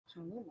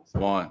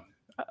One.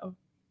 Uh-oh.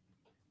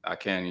 I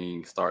can't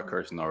even start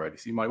cursing already.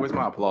 See, Mike, where's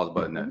my applause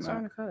button at, I'm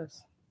trying man? to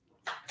cuss.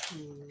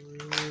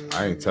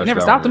 I ain't You touched never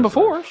that stopped one him yet,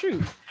 before.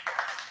 Shoot. What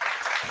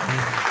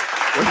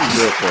are you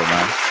good for,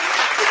 man?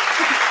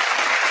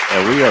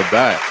 And we are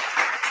back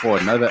for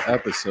another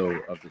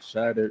episode of the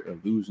Shattered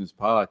Illusionz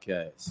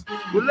podcast.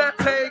 Will I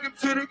take him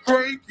to the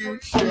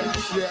breakage?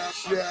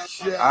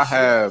 I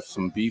have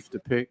some beef to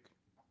pick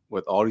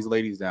with all these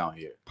ladies down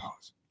here.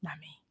 Pause. Not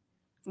me.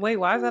 Wait,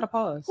 why is that a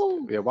pause?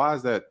 Yeah, why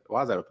is that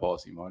a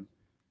pause, Simone?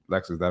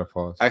 Lex, is that a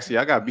pause? Actually,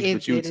 I got beef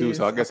with you too,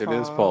 so I guess it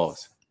is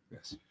pause.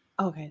 Yes.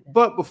 Okay. Then.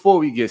 But before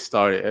we get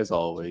started, as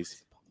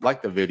always,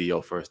 like the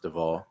video first of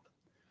all,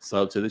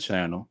 sub to the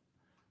channel,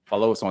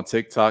 follow us on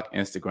TikTok,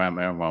 Instagram,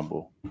 and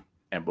Rumble.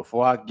 And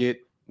before I get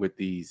with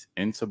these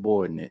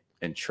insubordinate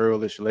and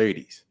churlish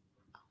ladies,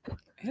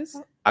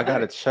 I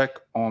gotta check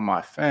on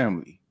my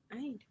family.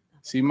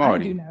 See, I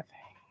Marty, do nothing.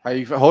 how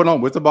you? Hold on,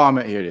 where's the bomb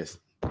at? Here it is.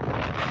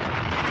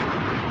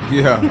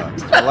 Yeah,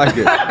 I like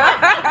it.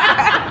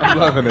 I'm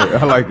loving it.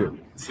 I like it.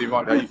 See,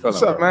 Marty, how you feeling?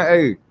 What's up, bro? man?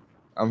 Hey,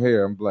 I'm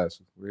here. I'm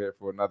blessed. We're here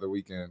for another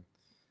weekend,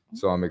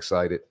 so I'm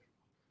excited.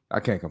 I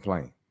can't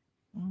complain.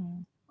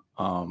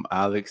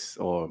 Alex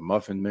or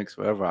Muffin Mix,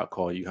 whatever I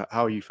call you.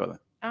 How are you feeling?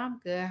 I'm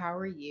good. How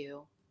are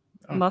you?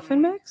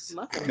 Muffin mix?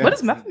 Muffin Yeah. What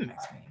does muffin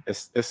mix mean?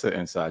 It's an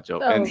inside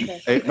joke, Oh, and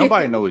okay. hey,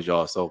 nobody knows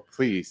y'all. So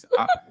please,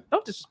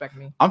 Don't disrespect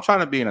me. I'm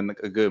trying to be in a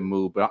good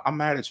mood, but I'm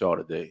mad at y'all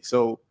today.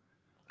 So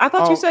I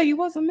thought Oh. you said you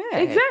wasn't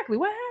mad. Exactly.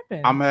 What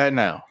happened? I'm mad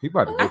now. He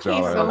about to get y'all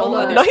can't ass. hold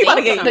on. No, he about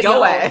to get So your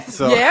yo- ass.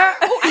 So Yeah.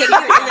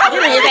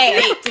 You're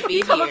his to be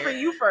He coming here. for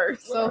you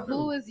first. So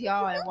who is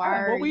y'all and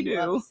why What are we you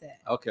do. upset?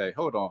 okay,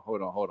 hold on. Oh, I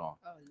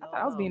thought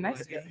I was being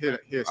nice to you.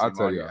 Here's I'll see,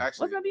 tell Marty. y'all.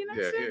 Actually, What's that being nice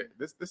yeah, to? here.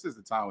 This is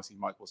the time when see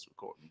Michael's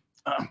recording.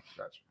 Gotcha.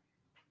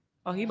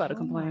 Oh, he about to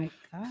complain.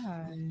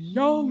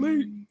 Y'all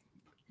late.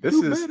 This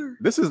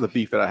is the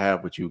beef that I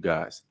have with you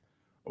guys.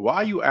 Why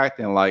are you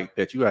acting like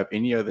that you have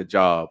any other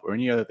job or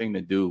any other thing to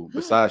do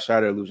besides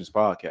Shattered Illusionz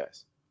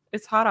podcast?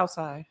 It's hot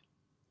outside.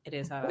 It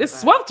is hot. It's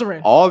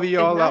sweltering. All of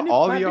y'all It's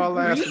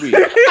last 95 week.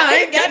 I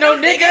ain't got no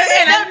nigga,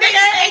 and that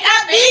nigga ain't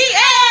got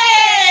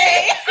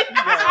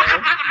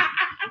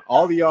me.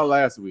 All of y'all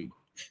last week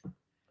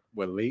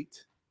were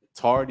late,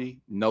 tardy,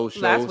 no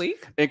shows. Last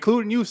week?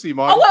 Including you, C.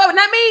 Marty. Oh, well,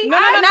 not me. No,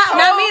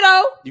 not me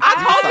though. You I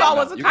can told stop you I now.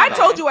 wasn't. You I can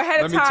told stop. you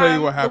ahead of Let time. me tell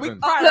you what the week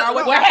happened. prior, Look, I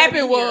wasn't what gonna happened be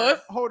here. was-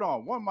 Hold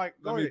on, one mic.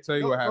 Let me tell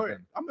you what Go ahead.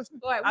 happened. I'm listening.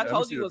 Go ahead, I Let me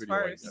told see you the it was video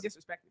right first. now. You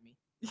disrespected me.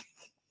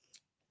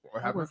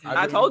 What happened?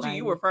 I told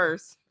you were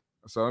first.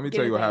 So let me Get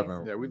tell you his what ass.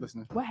 happened. Yeah, we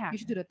listening. What happened? You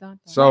should do the thumb.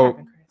 So- What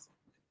happened, Chris?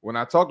 When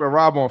I talked to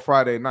Rob on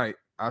Friday night,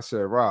 I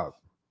said, Rob,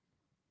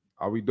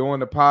 are we doing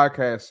the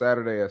podcast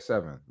Saturday at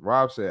 7?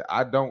 Rob said,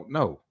 I don't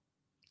know.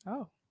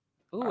 Oh.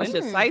 Ooh, I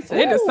said- indecisive.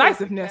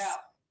 Indecisiveness.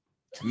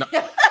 No,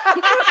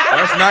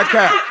 that's not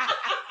cap.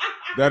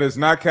 That is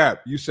not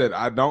cap. You said,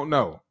 I don't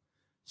know.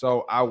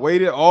 So I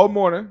waited all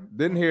morning,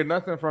 didn't hear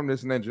nothing from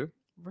this ninja.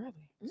 Really?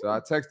 So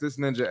I text this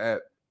ninja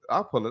at,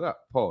 I'll pull it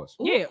up. Pause.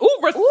 Yeah. Ooh,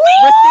 receipt.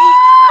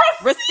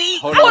 Receipt.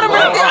 Hold Pull on, the hold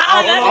on, receipt.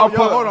 I'll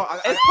pull- hold on.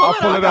 I'll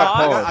pull it up.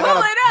 I Pause. gotta-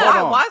 Pull it hold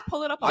up. on. Why is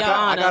pull it up?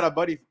 I got a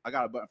buddy. I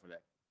got a button for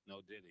that.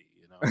 No Diddy,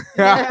 you know.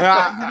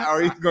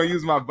 Or he's gonna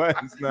use my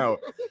buttons. No,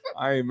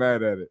 I ain't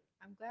mad at it.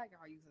 I'm glad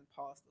y'all using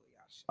pause through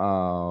y'all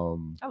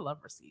shit. I love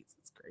receipts.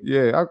 It's great.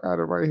 Yeah, I got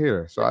it right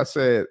here. So I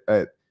said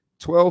at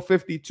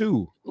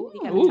 12:52 Ooh,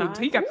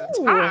 he got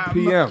the time.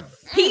 p.m.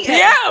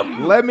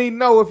 PM. Let me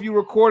know if you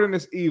recording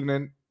this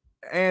evening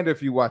and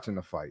if you watching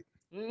the fight.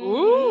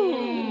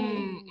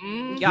 Ooh.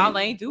 Y'all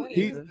ain't do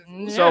He- either.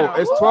 So Yeah.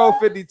 it's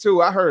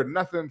 12:52. I heard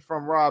nothing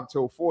from Rob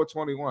till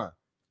 4:21.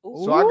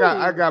 So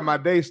I got my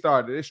day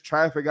started. It's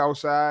traffic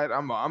outside.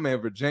 I'm in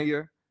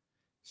Virginia.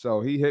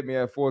 So he hit me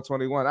at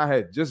 4:21. I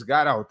had just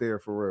got out there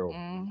for real.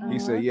 Mhm. He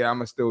said, "Yeah, I'm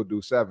gonna still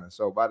do 7."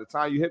 So by the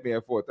time you hit me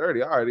at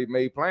 4:30, I already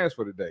made plans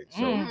for the day.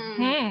 So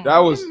Mhm. that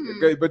was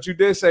good. But you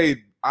did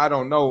say I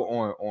don't know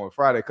on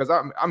Friday because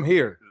I'm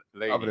here.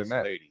 Ladies, Other than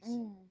that. ladies,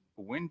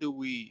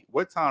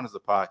 what time does the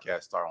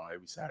podcast start on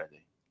every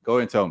Saturday? Go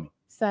ahead and tell me.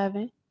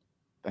 7.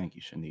 Thank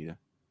you, Shanita.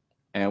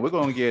 And we're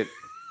gonna get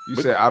You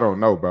said I don't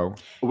know, bro.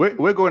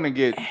 we're going to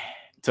get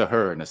to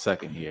her in a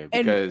second here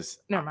And- because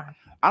Never mind.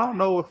 I don't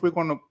know if we're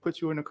going to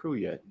put you in the crew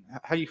yet.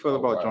 How you feel Oh,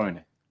 about wow.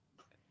 joining?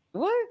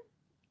 What?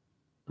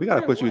 We got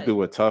to put you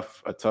through a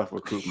tough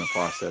recruitment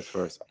process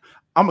first.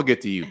 I'm gonna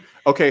get to you.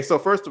 Okay, so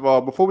first of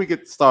all, before we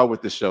get started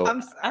with the show,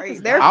 I'm sorry.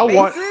 I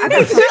want- no,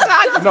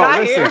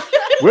 listen.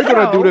 We're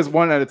gonna do No. this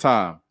one at a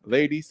time.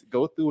 Ladies,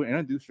 go through and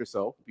introduce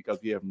yourself because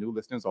we have new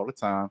listeners all the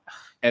time.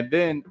 And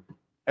then,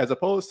 as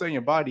opposed to saying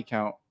your body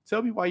count,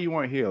 tell me why you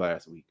weren't here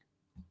last week.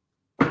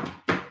 Okay.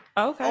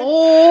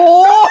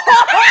 Oh,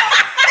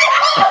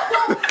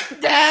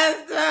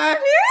 that's the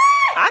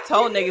I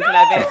told niggas in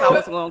advance I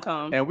was gonna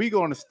come. And we're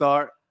gonna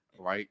start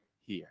right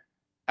here.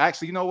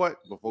 Actually, you know what?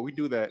 Before we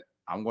do that,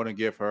 I'm gonna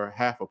give her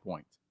half a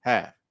point.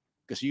 Half.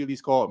 Because she at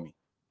least called me.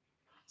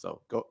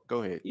 So go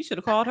ahead. You should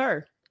have called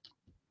her.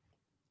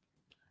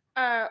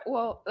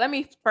 Well, let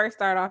me first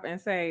start off and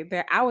say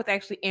that I was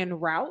actually en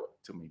route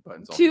Too many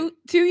buttons on to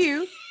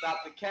you. Stop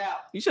the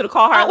cap. You should have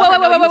called her. Oh, and let her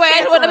know you was wait.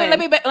 canceling. Let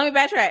me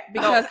backtrack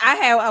because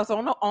I was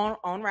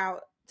on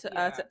route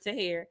to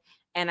here,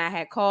 and I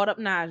had called up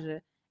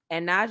Naja,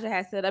 and Naja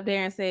had sit up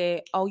there and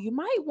said, "Oh, you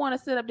might want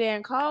to sit up there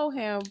and call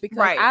him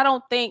because I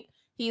don't think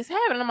he's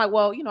having." And I'm like,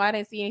 "Well, I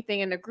didn't see anything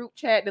in the group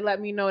chat to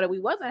let me know that we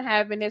wasn't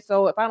having it.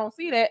 So if I don't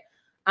see that,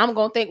 I'm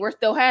gonna think we're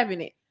still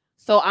having it."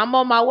 So I'm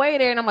on my way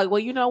there, and I'm like, well,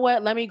 you know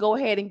what? Let me go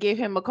ahead and give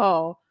him a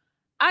call.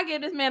 I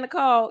give this man a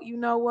call. You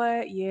know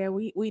what? Yeah,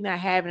 we not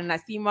having it. And I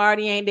see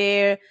Marty ain't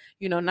there.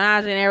 Naja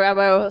and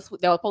everybody else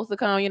that was supposed to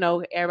come.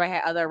 Everybody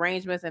had other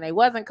arrangements, and they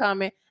wasn't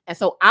coming. And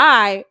so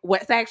I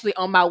was actually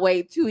on my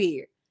way to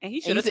here. And he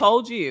should have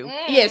told you.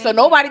 Yeah, so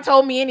nobody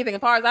told me anything.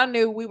 As far as I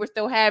knew, we were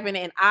still having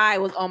it, and I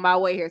was on my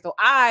way here. So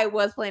I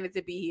was planning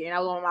to be here, and I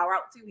was on my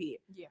route to here.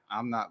 Yeah.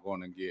 I'm not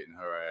going to get in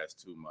her ass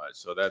too much.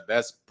 So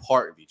that's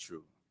partly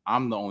true.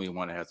 I'm the only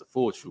one that has the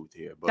full truth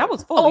here. But that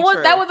was fully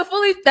true. That was the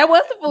fully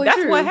That's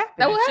true. what happened.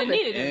 That what She happened.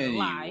 needed him to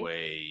lie.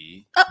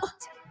 Anyway.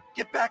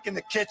 Get back in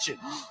the kitchen.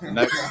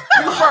 Next,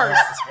 You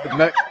first.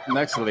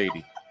 next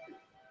lady.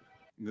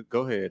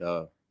 Go ahead,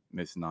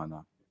 Miss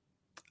Nana.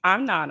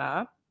 I'm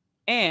Nana,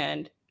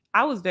 and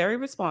I was very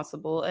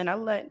responsible, and I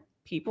let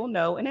people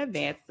know in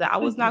advance that I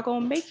was not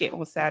going to make it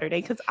on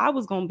Saturday because I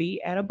was going to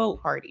be at a boat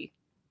party,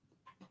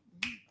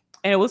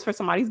 and it was for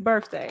somebody's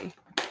birthday.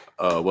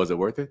 Was it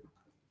worth it?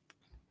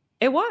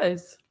 It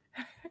was.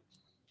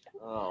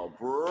 Oh,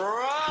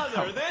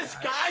 brother, this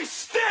guy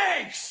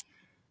stinks.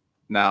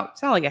 Now,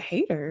 Sound like a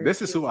hater.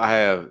 this is who I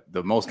have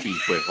the most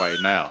beef with right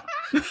now.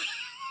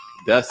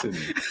 Destiny.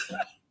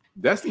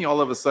 Destiny all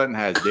of a sudden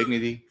has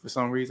dignity for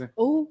some reason.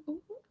 Ooh.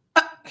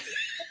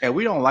 And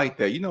we don't like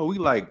that. We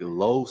like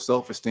low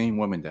self-esteem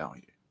women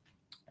down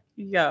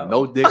here. Yo.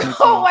 No dignity.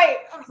 Oh wait,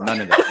 I'm sorry.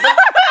 None of that.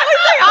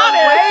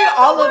 The way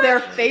all of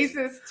their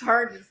faces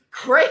turned is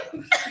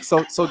crazy.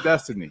 So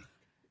Destiny.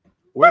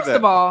 First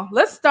of all,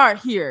 let's start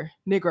here,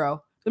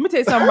 Negro. Let me tell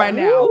you something right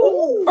now.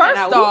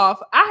 First off,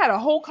 I had a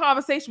whole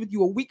conversation with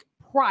you a week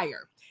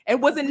prior.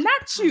 And was it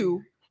not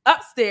you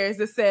upstairs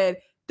that said,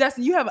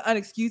 Dustin, you have an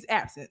unexcused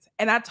absence?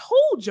 And I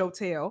told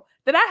Jotel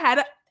that I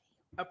had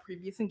a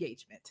previous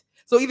engagement.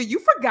 So either you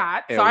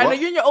forgot, And sorry, I know what-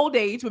 you're in your old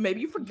age, but maybe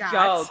you forgot.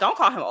 Yo, don't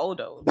call him old.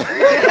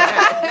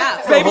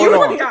 Maybe you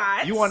hold on.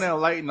 forgot. You want to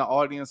enlighten the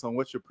audience on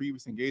what your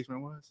previous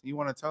engagement was? You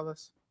want to tell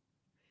us?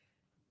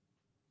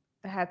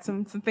 I had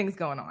some things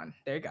going on.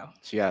 There you go.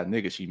 She had a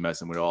nigga she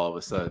messing with all of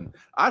a sudden.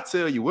 I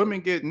tell you, women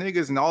get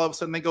niggas and all of a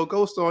sudden they go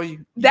ghost on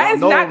you. That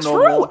is not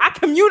true. I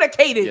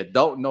communicated. You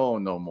don't know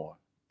him no more.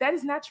 That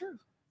is not true.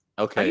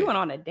 Okay. You went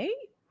on a date?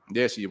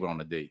 Yeah, she went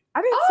on a date.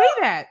 I didn't say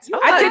that.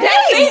 I didn't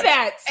say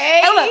that.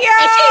 Hey, look, yo.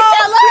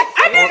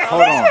 I didn't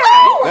Hold say on.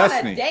 that.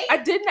 Destiny. I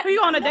did not. Who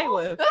you on a date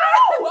with?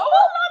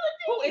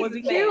 Was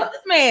he cute? What's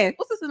this man?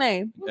 What's his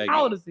name? Hey,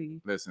 How old is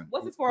he? listen.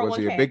 What's his Was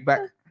he 401k? a big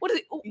back? What is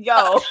it?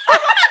 Yo.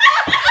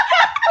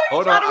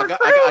 Hold on.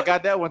 I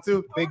got that one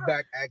too. Big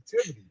back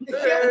activity.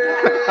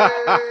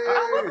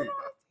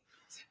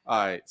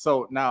 All right.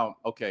 So now,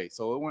 okay.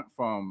 So it went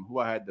from who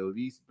I had the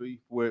least beef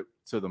with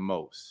to the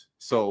most.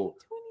 So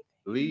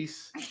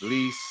least,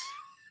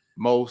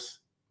 most.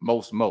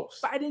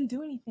 But I didn't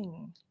do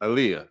anything.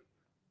 Aaliyah.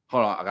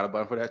 Hold on. I got a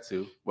button for that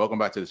too. Welcome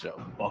back to the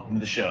show. Welcome to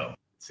the show.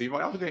 See,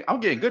 I'm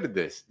getting good at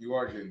this. You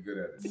are getting good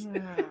at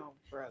it.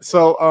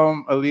 So,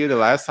 Aaliyah, the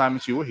last time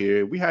that you were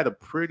here, we had a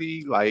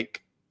pretty,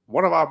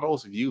 one of our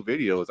most viewed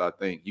videos, I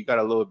think. You got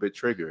a little bit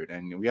triggered,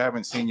 and we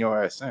haven't seen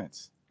your ass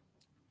since.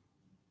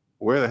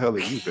 Where the hell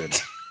have you been?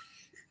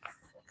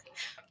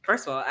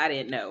 First of all, I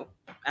didn't know.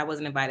 I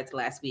wasn't invited to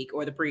last week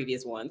or the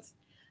previous ones.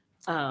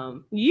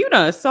 You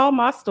done saw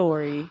my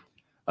story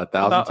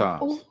 1,000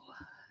 times. Oh,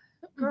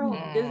 girl,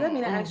 does that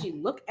mean I actually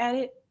look at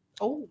it?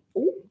 Ooh.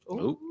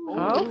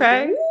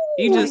 Okay.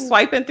 You just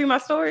swiping through my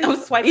story? I'm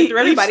swiping through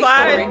everybody's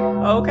slide? story.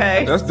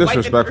 Okay. That's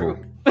disrespectful.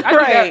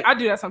 I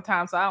do that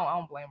sometimes, so I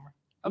don't blame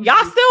her.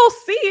 Y'all still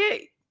see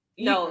it.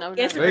 No, Instagram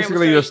Basically,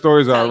 will your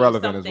stories tell are you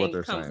irrelevant, is what something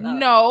they're comes saying. up.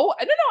 No,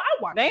 I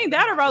watch. They ain't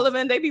that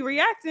irrelevant. They be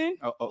reacting.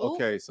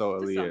 Okay, so To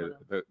some Aaliyah,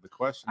 of the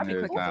question I be is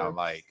clicking now,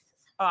 through.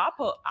 I'll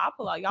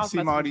pull out y'all's see,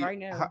 messages Marty, right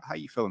now. how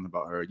you feeling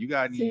about her? You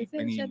got any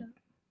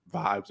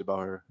vibes about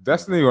her?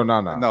 Destiny or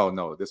Nana?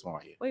 No, this one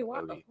right here. Wait,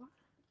 what? Aaliyah.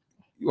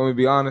 You want me to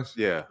be honest?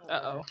 Yeah.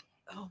 Uh-oh.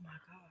 Oh my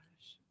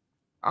gosh.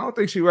 I don't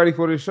think she's ready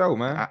for this show,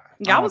 man.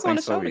 Y'all was on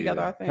the show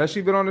together, I think. Has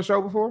she been on the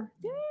show before?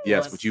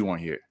 Yes, but you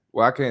weren't here.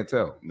 Well, I can't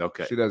tell.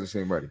 Okay. She doesn't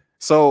seem ready.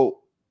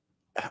 So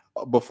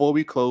before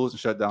we close and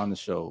shut down the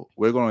show,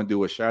 we're going to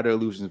do a Shatter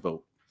Illusions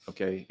vote,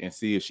 okay, and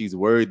see if she's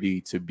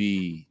worthy to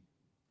be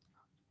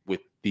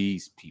with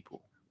these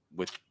people,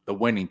 with the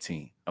winning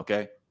team,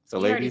 okay? So,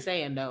 You're already ladies,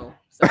 saying no.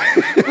 So.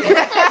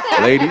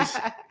 ladies,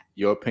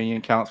 your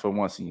opinion counts for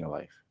once in your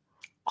life,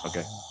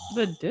 okay?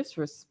 The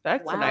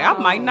disrespect Wow. today. I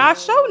might not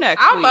show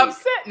next I'm week.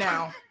 upset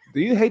now.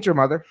 Do you hate your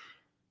mother?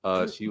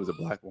 She was a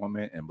black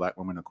woman, and black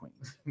women are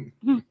queens.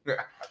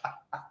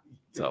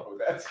 So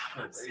That's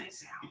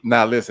crazy.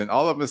 now listen,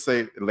 all I'm gonna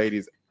say,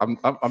 ladies, I'm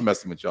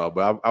messing with y'all,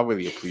 but I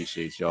really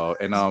appreciate y'all.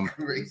 And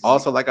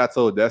also, like I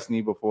told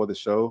Destiny before the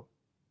show,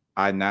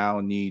 I now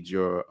need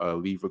your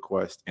leave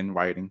request in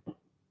writing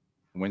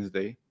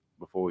Wednesday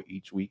before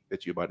each week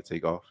that you're about to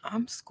take off.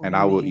 I'm screaming. And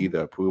I will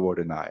either approve or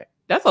deny it.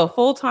 That's a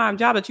full-time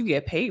job that you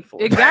get paid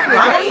for. Exactly.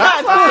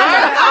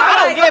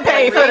 I don't get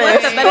paid for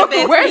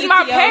this. Where's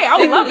my pay? I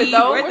would love it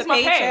though. Where's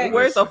my pay?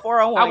 Where's the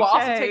 401k? I will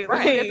also take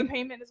as a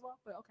payment as well.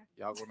 But okay.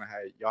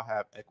 Y'all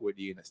have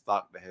equity in a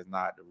stock that has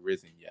not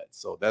risen yet.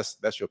 So that's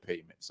your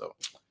payment. So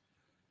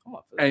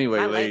anyway,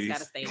 My ladies.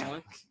 lights gotta stay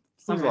on.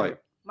 Who's like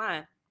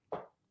Mine.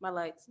 My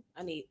lights.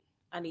 I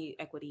need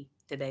equity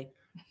today.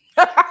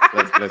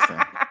 listen.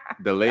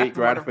 Delayed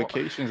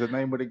gratification is the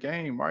name of the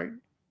game, right?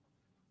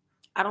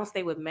 I don't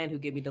stay with men who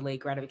give me delayed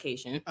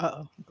gratification.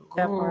 Uh-oh.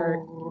 That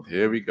part.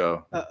 Here we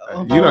go.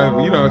 You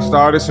done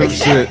started some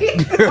shit.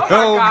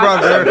 Oh,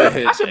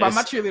 brother. I should buy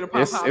my cheerleader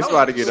pom It's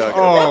about to get ugly.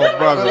 Oh,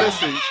 brother.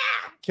 Listen,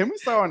 can we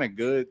start on a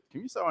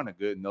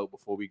good note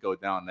before we go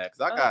down that?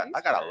 Because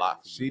I got a lot.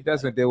 She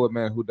doesn't deal with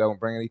men who don't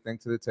bring anything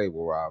to the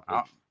table, Rob.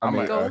 I'm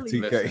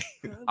TK. listen,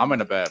 I'm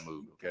in a bad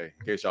mood, okay?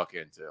 In case y'all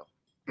can't tell.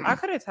 I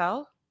couldn't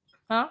tell.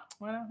 Huh?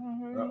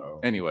 Uh-oh.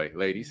 Anyway,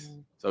 ladies,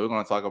 so we're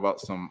gonna talk about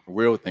some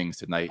real things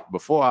tonight.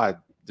 Before I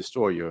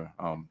destroy your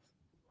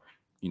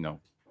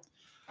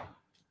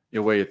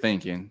your way of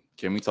thinking,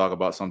 can we talk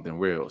about something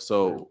real?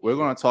 So we're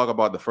gonna talk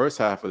about the first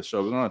half of the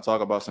show. We're gonna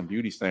talk about some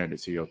beauty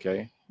standards here,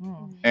 okay?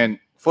 And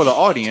for the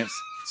audience,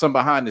 some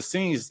behind the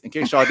scenes, in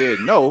case y'all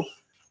didn't know,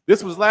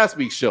 this was last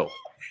week's show.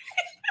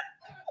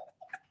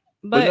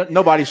 But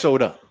nobody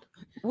showed up.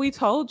 We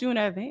told you in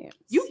advance.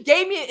 You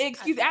gave me an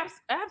excuse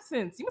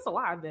absence. You must have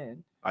lied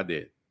then. I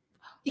did.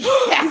 He's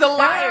a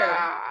liar.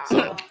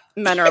 So,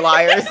 Men are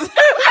liars. All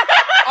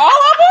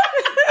of them?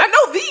 I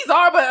know these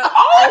are, but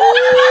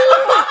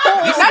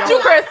all of them. Not you,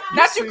 Chris.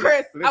 Not you,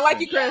 Chris. I like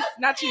you, Chris.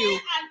 Not you.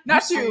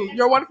 Not you.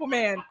 You're a wonderful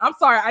man. I'm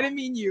sorry. I didn't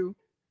mean you.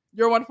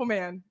 You're a wonderful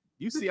man.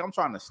 you see, I'm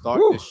trying to start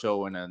this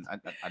show in a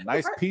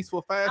nice,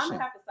 peaceful I'm fashion.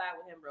 gonna have to side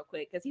with him real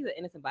quick because he's an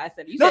innocent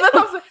bystander. You No, said, that's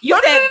what I'm saying.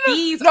 you said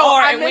these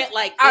are and went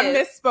like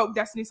this. I misspoke.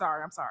 Destiny,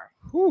 sorry. I'm sorry.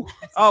 Whew.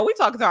 Oh, we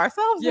talking to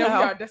ourselves Yeah, now.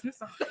 we are. Destiny,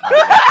 sorry.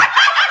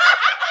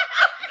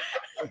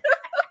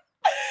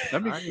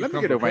 Let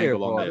me get a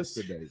wrangle on this.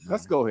 Today,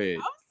 Let's go ahead.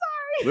 I'm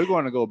sorry. We're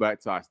going to go back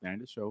to our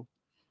standard show,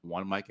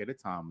 one mic at a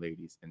time,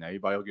 ladies, and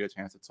everybody will get a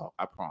chance to talk.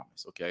 I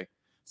promise. Okay.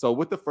 So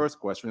with the first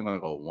question, we're going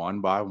to go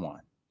one by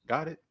one.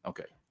 Got it?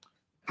 Okay.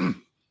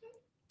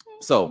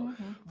 So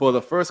for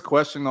the first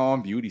question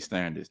on beauty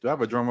standards, do I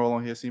have a drum roll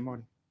on here, C.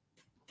 Marty?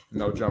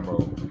 No drum roll.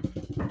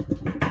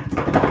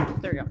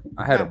 There we go.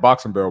 I had a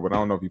boxing bell, but I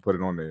don't know if you put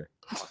it on there.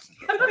 This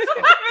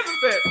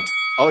is it.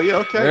 Oh yeah,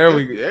 okay. There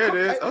we go. There it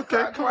is.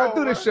 Okay, Come on,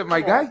 do this shit,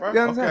 my guy. bro. You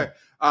understand? Okay.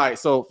 All right.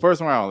 So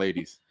first round,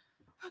 ladies.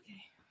 Okay.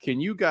 Can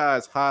you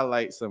guys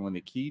highlight some of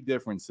the key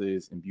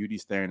differences in beauty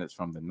standards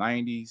from the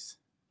 90s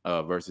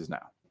versus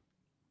now?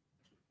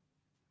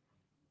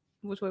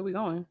 Which way we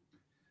going?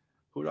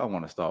 Who do I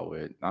want to start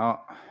with?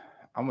 Now,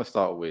 I'm gonna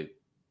start with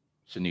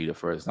Shanita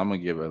first. I'm gonna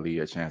give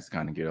Aaliyah a chance to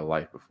kind of get her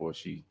life before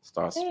she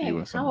starts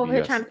spewing some I'm over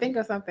here BS. trying to think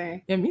of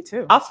something. Yeah, me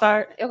too. I'll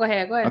start. Go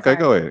ahead. Go ahead. Okay,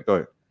 sorry. go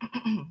ahead.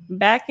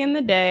 Back in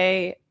the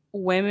day,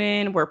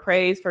 women were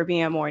praised for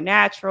being more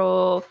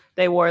natural.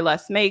 They wore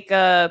less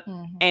makeup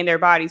and their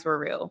bodies were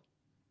real.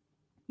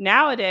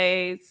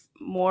 Nowadays,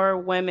 more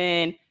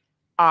women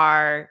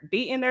are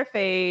beating their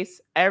face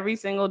every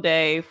single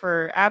day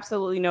for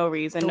absolutely no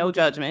reason, no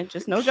judgment,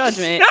 just no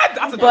judgment.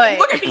 But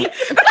look at me.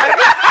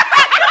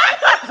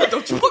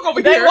 Don't you look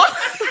over here.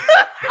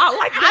 I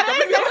like that. I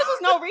didn't say this was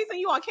no reason.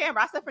 You on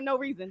camera. I said for no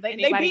reason. They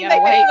Anybody beat got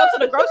their weight? face, go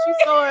to the grocery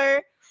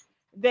store.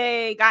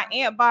 They got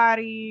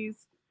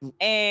antibodies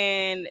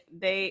and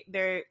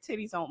their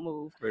titties don't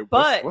move. Wait,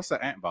 But what's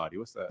the antibody?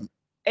 What's that?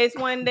 it's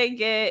when they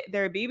get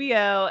their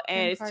BBL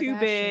and Kim it's too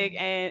big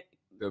Kardashian. and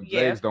The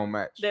Yeah. legs don't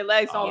match. their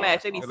legs don't Oh,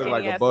 match. They be It skinny look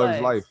like a ass bug's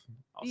legs. life.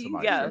 Oh,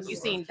 somebody Yeah. said You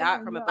so. seen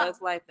Dot from A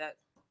Bug's Life? That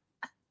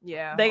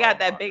Yeah. They got Oh,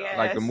 that my big God. ass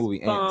Like the movie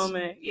bum Ants.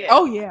 and- yeah.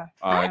 Oh yeah.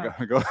 All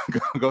right, go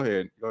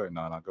ahead. Go ahead.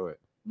 No, go ahead.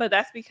 But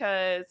that's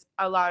because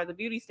a lot of the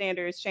beauty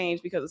standards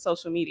changed because of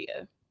social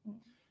media.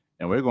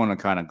 And we're going to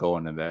kind of go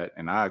into that.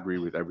 And I agree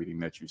with everything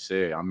that you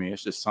said. I mean,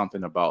 it's just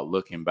something about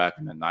looking back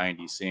in the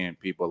 90s, seeing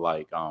people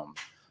like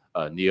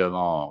Nia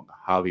Long,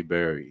 Halle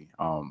Berry,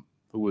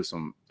 who was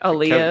some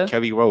Aaliyah.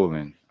 Kelly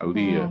Rowland,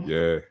 Aaliyah.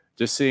 Yeah.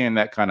 Just seeing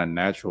that kind of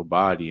natural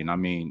body. And I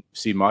mean,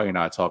 see, Marty and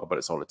I talk about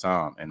this all the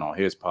time. And on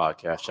his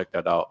podcast, check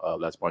that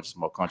out. Let's Bunch of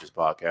Smoke Conscious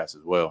podcast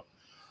as well.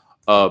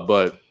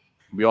 But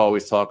we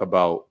always talk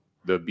about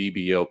the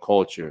BBL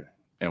culture.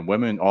 And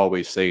women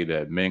always say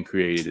that men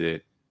created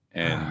it.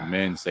 And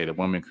men say that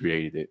women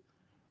created it.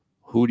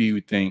 Who do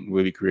you think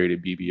really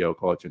created BBL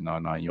culture? No,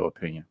 in your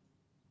opinion.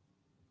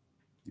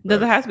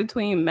 Does it have to be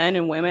between men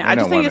and women? Men I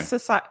just and think women. it's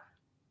society.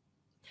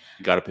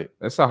 You got to pick.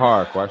 That's a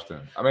hard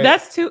question. I mean,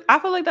 That's too. I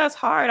feel like that's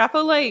hard. I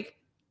feel like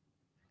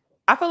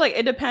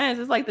it depends.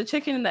 It's like the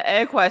chicken and the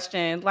egg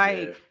question.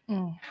 Like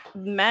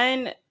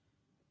men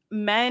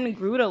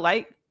grew to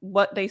like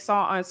what they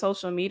saw on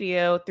social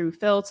media through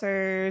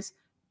filters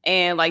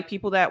and like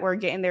people that were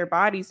getting their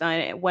bodies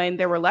done when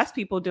there were less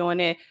people doing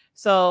it.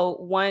 So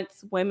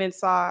once women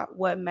saw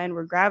what men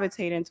were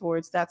gravitating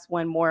towards, that's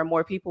when more and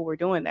more people were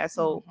doing that.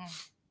 So,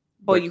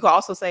 but you could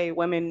also say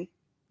women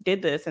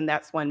did this, and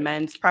that's when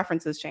men's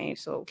preferences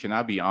changed. So can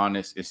I be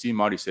honest? And see,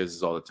 Marty says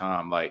this all the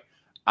time. Like,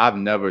 I've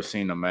never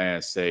seen a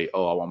man say,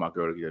 "Oh, I want my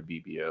girl to get a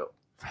BBL."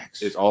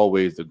 Facts. It's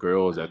always the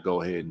girls that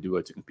go ahead and do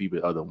it to compete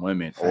with other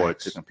women. Facts. Or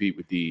to compete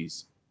with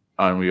these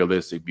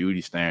unrealistic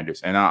beauty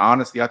standards. And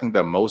I think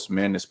that most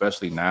men,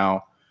 especially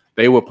now,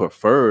 they would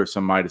prefer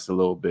somebody that's a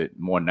little bit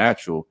more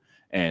natural.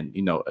 And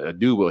you know, a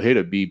dude will hit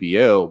a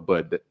BBL,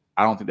 but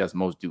I don't think that's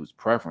most dudes'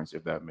 preference,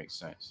 if that makes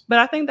sense. But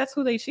I think that's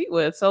who they cheat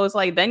with. So it's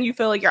like then you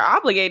feel like you're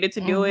obligated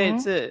to do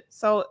it.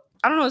 So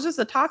I don't know. It's just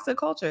a toxic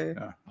culture.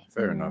 Yeah,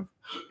 fair enough.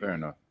 Fair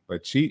enough.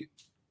 But cheat.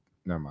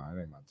 Never mind.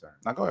 It ain't my turn.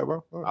 Now go ahead,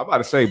 bro. Go ahead. I'm about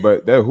to say,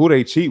 but who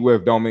they cheat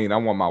with don't mean I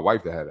want my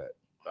wife to have that.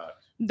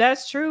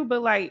 That's true.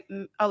 But like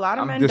a lot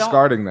of men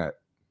discarding that.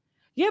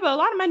 Yeah, but a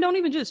lot of men don't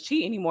even just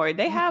cheat anymore.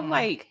 They have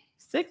like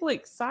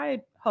cyclic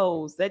side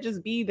hoes that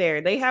just be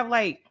there. They have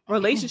like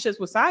relationships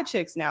with side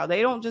chicks now.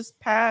 They don't just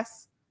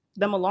pass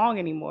them along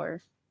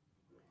anymore.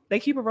 They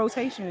keep a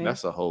rotation.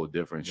 That's a whole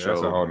different show.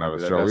 That's a whole nother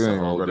show. That's a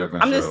whole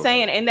different I'm just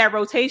saying, in that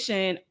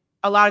rotation,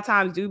 a lot of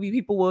times do be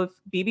people with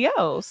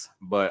BBLs.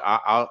 But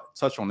I'll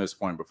touch on this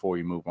point before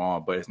we move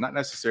on. But it's not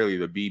necessarily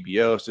the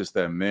BBL. It's just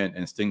that men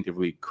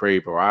instinctively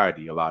crave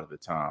variety a lot of the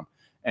time.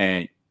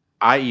 And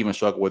I even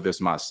struggle with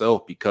this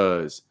myself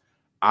because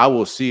I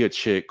will see a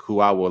chick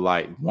who I would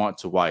like want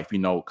to wife, you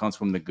know, comes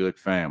from the good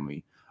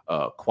family,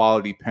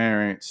 quality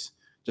parents,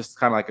 just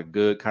kind of like a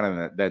good kind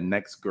of that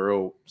next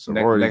girl,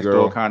 next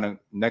door kind of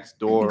next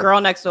door. Girl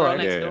next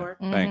door.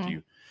 Thank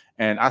you.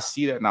 And I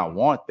see that and I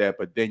want that,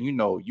 but then, you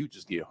know, you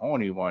just get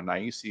horny one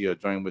night. You see a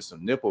joint with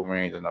some nipple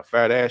rings and a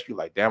fat ass. You're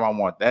like, damn, I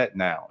want that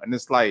now. And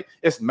it's like,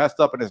 it's messed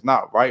up and it's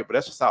not right, but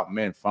that's just how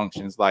men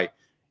function. It's like,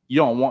 you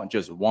don't want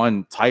just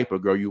one type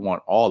of girl. You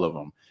want all of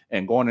them.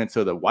 And going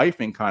into the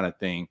wifing kind of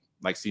thing,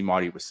 like C.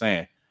 Marty was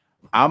saying,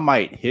 I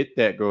might hit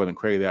that girl and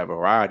crave that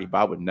variety, but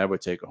I would never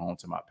take her home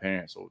to my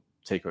parents or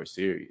take her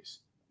serious.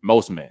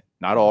 Most men,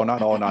 not all,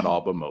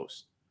 but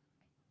most.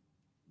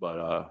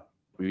 But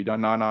we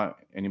done now.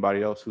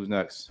 Anybody else? Who's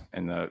next?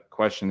 And the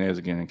question is,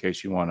 again, in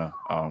case you want to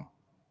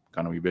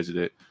kind of revisit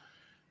it,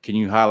 can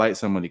you highlight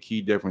some of the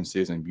key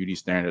differences in beauty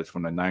standards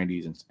from the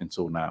 90s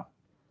until now?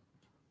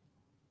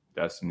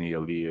 Destiny,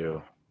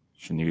 Aaliyah,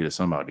 Shanita,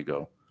 somebody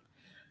go.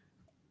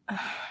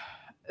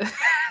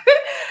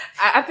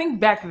 I think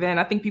back then,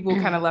 I think people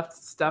kind of left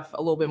stuff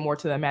a little bit more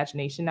to the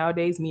imagination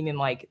nowadays, meaning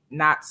like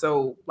not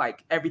so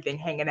like everything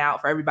hanging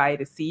out for everybody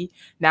to see.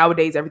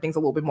 Nowadays, everything's a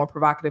little bit more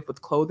provocative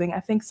with clothing. I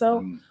think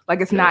so.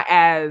 Like it's not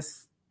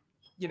as,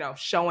 you know,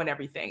 showing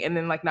everything. And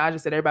then like Naja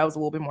said, everybody was a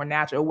little bit more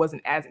natural. It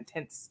wasn't as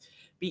intense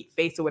beat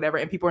face or whatever.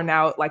 And people are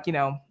now like, you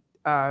know,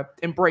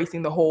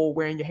 embracing the whole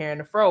wearing your hair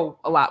in a fro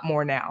a lot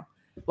more now,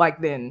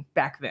 like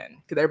back then.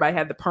 Because everybody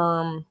had the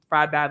perm,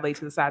 fried bad laid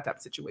to the side type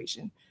of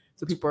situation.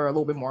 So people are a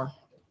little bit more.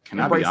 Can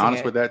I be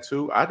honest with that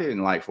too? I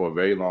didn't like for a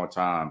very long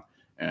time,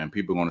 and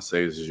people are going to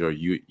say this is your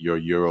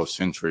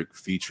Eurocentric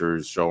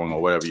features showing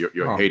or whatever.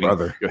 You're hating,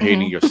 brother. You're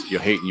hating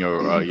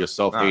your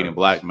self-hating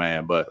black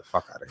man. But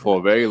for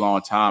a very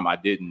long time, I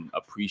didn't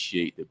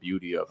appreciate the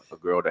beauty of a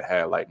girl that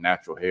had like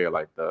natural hair,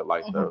 like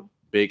the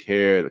big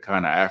hair, the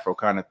kind of afro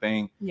kind of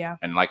thing. Yeah.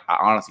 And like I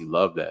honestly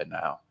love that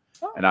now.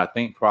 And I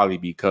think probably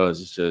because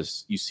it's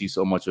just you see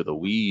so much of the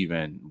weave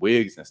and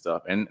wigs and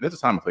stuff. And there's a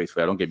time and place for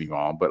that. Don't get me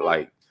wrong, but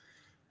like.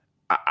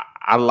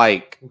 I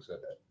like. Who said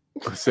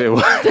that? Say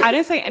what? I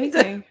didn't say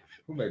anything.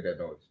 Who made that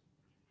noise?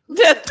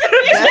 Wait,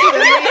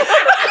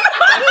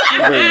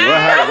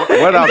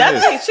 what I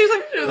missed? She's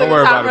like, don't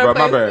worry about it, bro.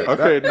 My bad.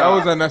 Okay, that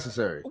was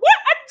unnecessary. What?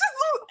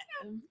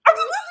 I'm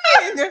just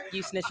listening.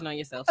 You snitching on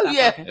yourself.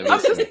 Yeah.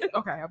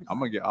 Okay. I'm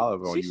gonna get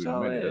Oliver on you in a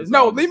minute.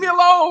 No, leave me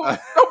alone.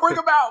 Don't bring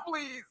him out,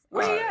 please.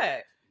 Where he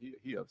at?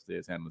 He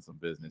upstairs handling some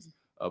business.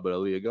 But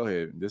Aaliyah, go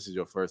ahead. This is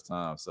your first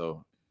time,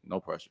 so no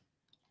pressure.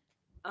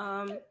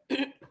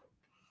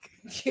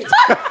 It's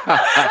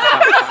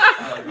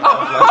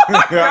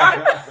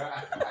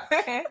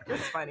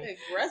funny.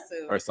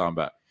 Aggressive. First time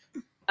back.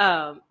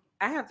 I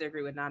have to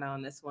agree with Nana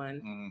on this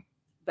one.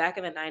 Back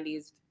in the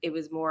 90s, it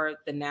was more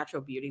the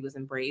natural beauty was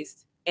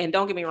embraced. And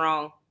don't get me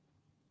wrong,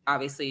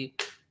 obviously,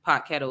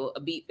 pot kettle, a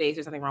beat face,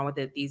 there's something wrong with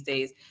it these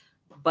days.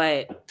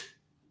 But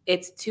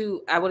it's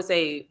I would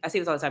say, I see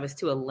this all the time, it's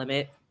to a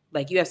limit.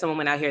 Like you have some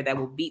women out here that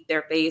will beat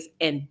their face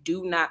and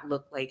do not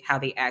look like how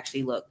they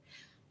actually look.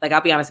 Like,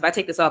 I'll be honest, if I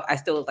take this off, I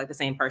still look like the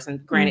same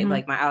person. Granted,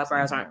 like my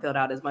eyebrows aren't filled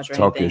out as much or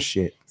anything.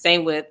 Shit.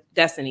 Same with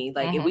Destiny.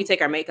 Like, if we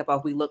take our makeup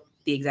off, we look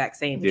the exact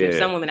same. But there's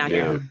some women out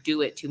here who do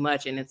it too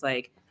much, and it's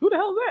like, who the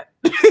hell is that?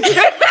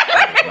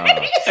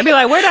 I'd be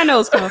like, where'd that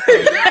nose come from?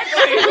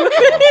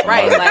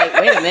 Right, like,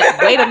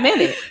 wait a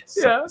minute.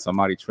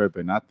 Somebody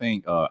tripping. I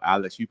think,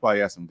 Alex, you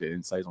probably have some good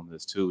insights on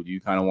this, too. Do you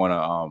kind of want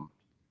to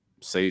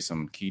say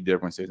some key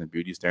differences in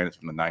beauty standards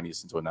from the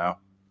 90s until now?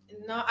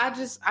 No,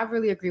 I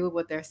really agree with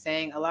what they're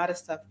saying. A lot of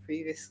stuff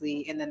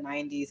previously in the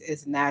 90s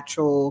is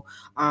natural.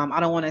 I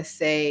don't want to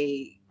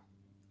say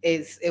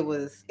it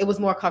was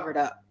more covered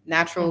up.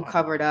 Natural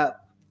covered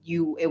up.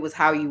 It was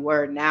how you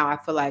were. Now I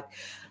feel like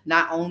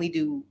not only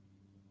do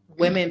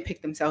women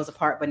pick themselves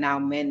apart, but now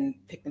men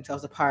pick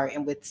themselves apart.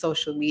 And with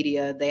social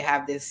media, they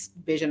have this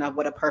vision of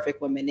what a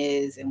perfect woman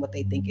is and what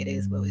they think it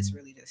is, but it's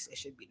really just, it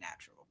should be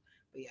natural.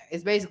 But yeah,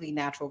 it's basically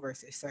natural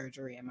versus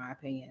surgery, in my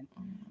opinion.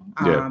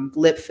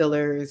 Lip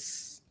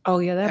fillers. Oh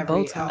yeah, that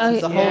Botox.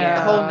 The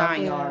whole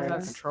 9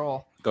 yards.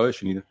 Control. Go ahead,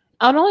 Shanita.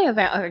 Oh, the only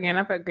thing, again,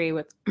 I agree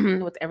with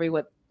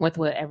with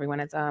what everyone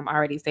has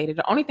already stated.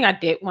 The only thing I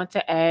did want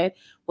to add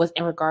was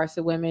in regards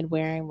to women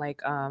wearing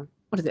like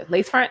what is it,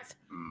 lace fronts?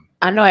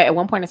 I know at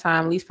one point in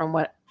time, at least from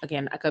what,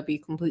 again, I could be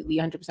completely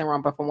 100%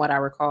 wrong, but from what I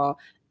recall,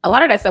 a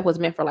lot of that stuff was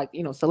meant for like,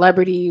 you know,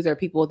 celebrities or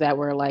people that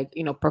were like,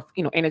 you know,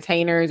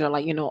 entertainers or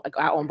like, you know, like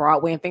out on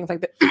Broadway and things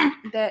like that.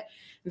 That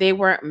they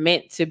weren't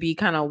meant to be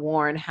kind of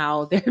worn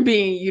how they're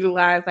being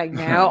utilized like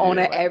now on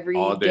an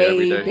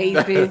everyday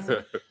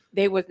basis.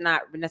 They was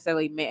not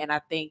necessarily meant. And I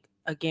think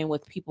again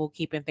with people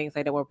keeping things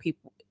like that, where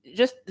people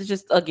just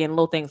again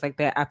little things like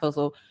that, I feel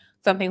so.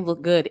 Some things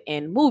look good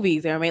in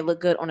movies, or may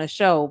look good on a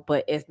show,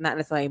 but it's not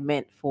necessarily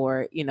meant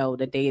for, you know,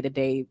 the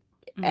day-to-day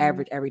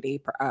average everyday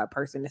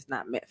person. It's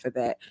not meant for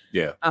that.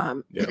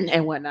 And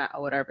whatnot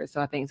or whatever.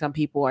 So I think some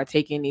people are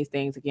taking these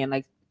things again,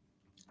 like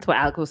to what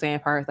Alex was saying,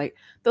 parts like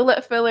the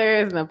lip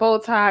fillers and the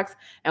Botox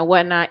and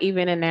whatnot.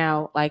 Even and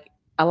now, like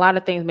a lot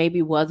of things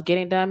maybe was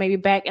getting done maybe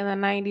back in the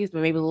 90s,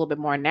 but maybe a little bit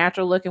more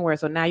natural looking. Where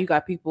so now you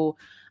got people,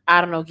 I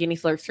don't know, getting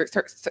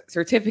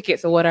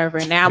certificates or whatever.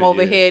 And now I'm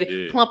over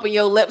here plumping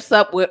your lips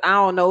up with, I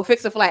don't know,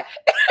 fix a flat.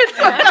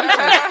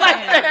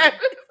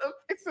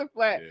 Fix a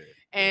flat.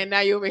 And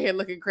now you're over here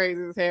looking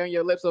crazy as hell and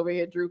your lips over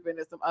here drooping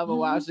and some other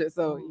wild shit.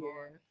 So,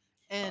 yeah.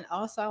 And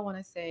also, I want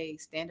to say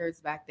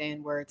standards back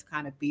then were to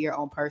kind of be your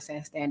own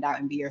person, stand out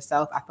and be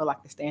yourself. I feel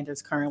like the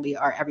standards currently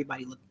are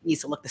everybody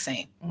needs to look the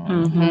same.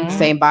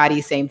 Same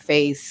body, same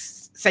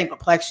face, same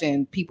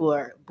complexion. People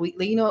are,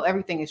 you know,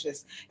 everything is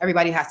just,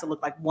 everybody has to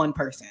look like one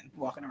person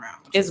walking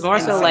around. It's more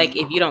so like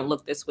if you don't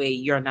look this way,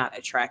 you're not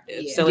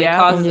attractive. So it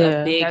causes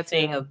a big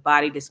thing of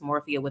body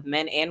dysmorphia with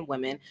men and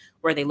women,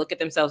 where they look at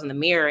themselves in the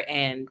mirror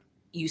and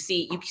you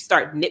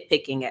start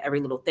nitpicking at every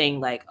little thing,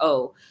 like,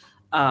 oh,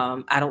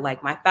 I don't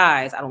like my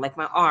thighs, I don't like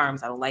my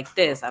arms, I don't like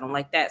this, I don't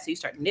like that. So you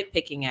start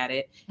nitpicking at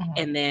it,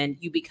 and then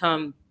you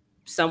become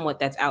somewhat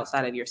that's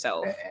outside of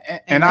yourself.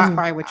 And that's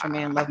probably what your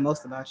man loved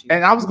most about you.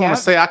 And I was gonna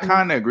say I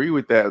kind of agree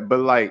with that, but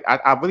like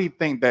I really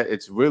think that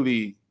it's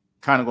really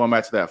kind of going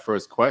back to that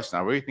first question.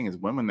 I really think it's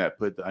women that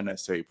put the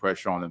unnecessary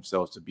pressure on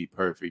themselves to be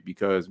perfect,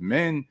 because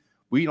men,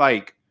 we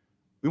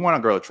want a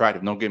girl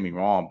attractive, don't get me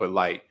wrong, but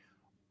like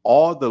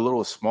all the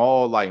little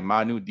small, like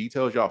minute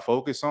details y'all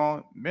focus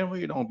on, men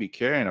really don't be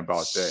caring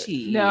about that.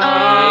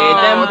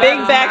 Them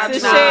big backs and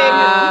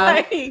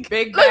shit. Like,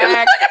 big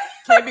backs.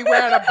 Can't be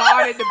wearing a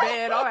bonnet to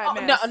bed. All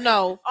that mess.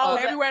 No.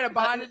 Can't be wearing a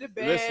bonnet to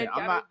bed. Listen,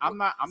 I'm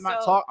not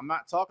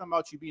talking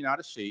about you being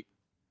out of shape.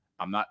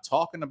 I'm not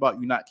talking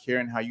about you not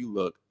caring how you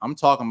look. I'm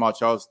talking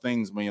about y'all's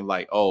things when you're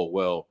like, oh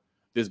well,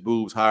 this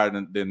boob's higher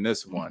than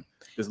this one.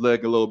 This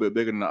leg a little bit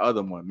bigger than the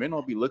other one. Men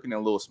don't be looking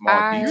at little small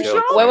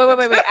details.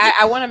 Wait.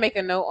 I want to make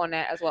a note on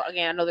that as well.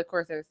 Again, I know of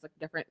course there's like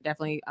different,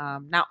 definitely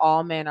not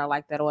all men are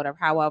like that or whatever.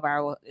 However,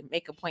 I will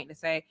make a point to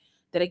say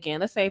that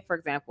again, let's say for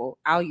example,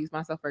 I'll use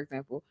myself for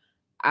example.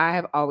 I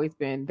have always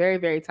been very,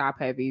 very top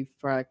heavy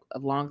for like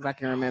as long as I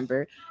can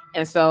remember.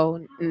 And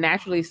so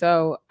naturally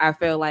so I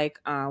feel like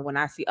when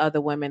I see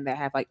other women that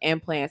have like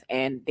implants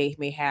and they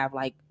may have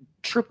like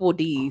triple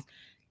D's,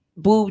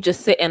 boob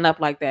just sitting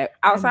up like that.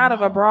 Outside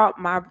of a bra,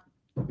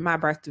 my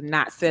breasts do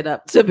not sit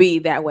up to be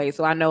that way.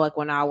 So I know like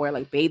when I wear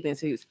like bathing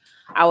suits,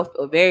 I would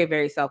feel very,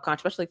 very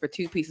self-conscious, especially for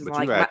two pieces. But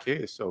like you had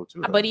kids, so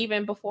too. But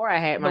even before I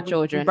had my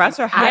children,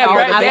 breasts are high. You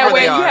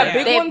have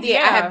big ones. I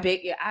have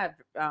big. Yeah,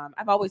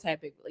 I've always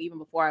had big. Even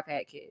before I've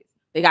had kids,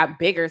 they got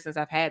bigger since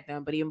I've had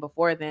them. But even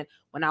before then,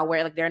 when I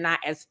wear like they're not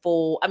as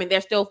full. I mean,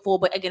 they're still full,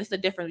 but again, it's a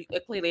different.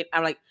 Clearly, I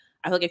feel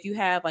like if you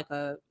have like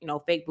a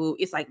fake boob,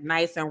 it's like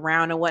nice and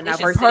round and whatnot.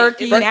 It's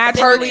perky,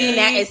 naturally.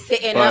 That is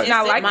sitting. But it's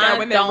not like that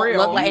when they're real.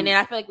 Look like, and then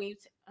I feel like when you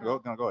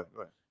go ahead.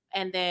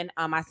 And then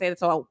I say that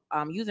so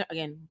I'm using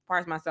again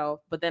parts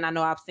myself, but then I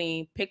know I've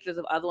seen pictures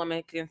of other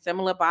women in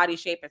similar body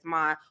shape as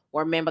mine,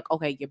 where men like,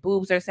 okay, your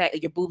boobs are saggy,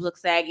 your boobs look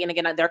saggy, and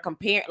again they're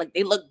comparing, like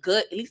they look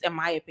good, at least in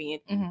my opinion,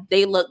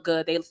 they look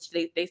good, they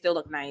still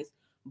look nice.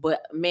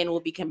 But men will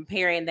be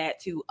comparing that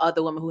to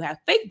other women who have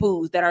fake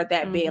boobs that are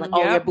that big. Like,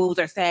 oh, your boobs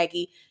are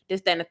saggy,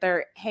 this, that, and the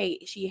third. Hey,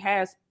 she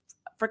has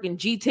freaking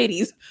G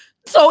titties.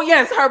 So,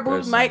 yes, her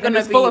boobs might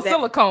gonna be full of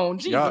silicone.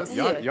 Jesus.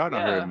 Y'all done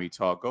heard me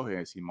talk. Go ahead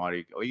and see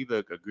Marty. Either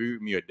agree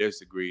with me or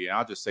disagree. And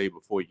I'll just say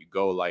before you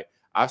go, like,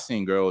 I've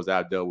seen girls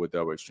I've dealt with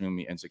that were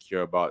extremely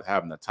insecure about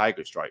having the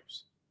tiger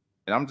stripes.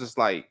 And I'm just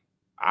like,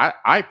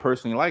 I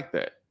personally like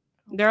that.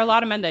 There are a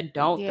lot of men that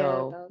don't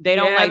though. though. They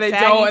don't like they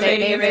saggy don't, and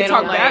titties, they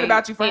talk don't bad like-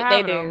 about you for they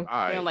having do. them.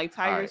 They don't like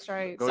tiger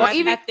stripes. Go So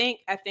ahead.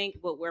 I think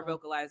what we're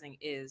vocalizing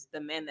is the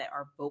men that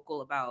are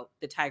vocal about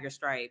the tiger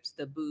stripes,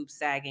 the boobs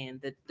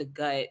sagging, the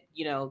gut,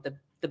 you know,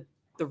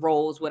 the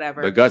rolls,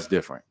 whatever. The gut's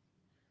different.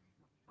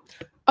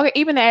 Okay,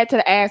 even to add to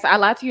the ass, I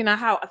lied to you. Not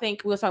how I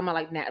think we were talking about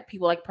like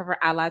people like prefer.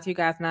 I lied to you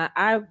guys.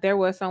 There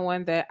was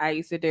someone that I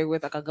used to deal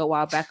with like a good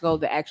while back ago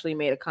that actually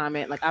made a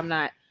comment. Like I'm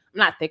not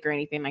thick or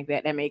anything like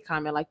that. That made a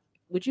comment like,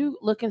 would you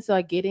look into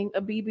like getting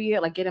a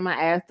BBL, like getting my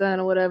ass done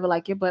or whatever?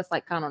 Like your butt's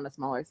like kind of on the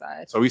smaller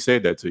side. So we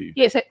said that to you.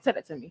 Yeah, said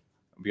that to me.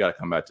 We got to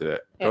come back to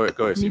that. Yeah.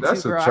 Go ahead. Me Steve. too,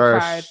 That's a girl. I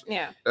trash. tried.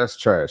 Yeah. That's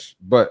trash.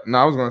 But no,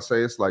 I was gonna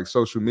say it's like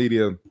social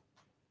media,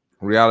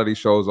 reality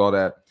shows, all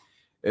that.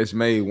 It's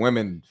made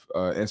women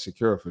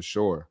insecure for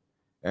sure.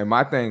 And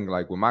my thing,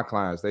 like with my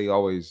clients, they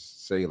always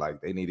say like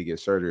they need to get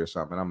surgery or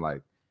something. I'm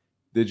like,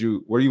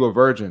 were you a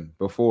virgin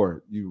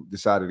before you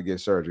decided to get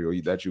surgery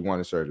or that you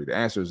wanted surgery? The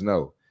answer is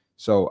no.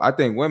 So I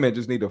think women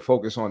just need to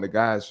focus on the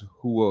guys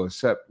who will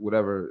accept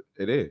whatever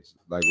it is.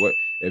 Like what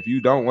if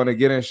you don't want to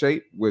get in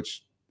shape,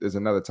 which is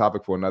another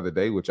topic for another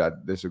day, which I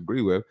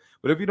disagree with.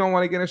 But if you don't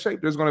want to get in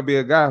shape, there's going to be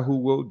a guy who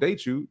will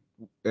date you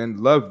and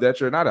love that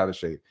you're not out of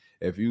shape.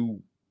 If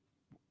you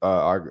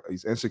are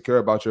insecure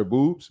about your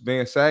boobs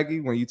being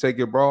saggy when you take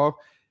your bra off,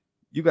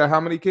 you got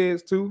how many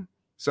kids too?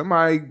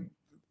 Somebody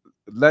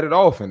let it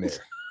off in there.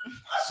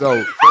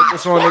 So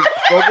focus on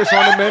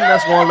the men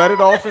that's going to let it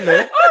off in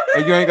there,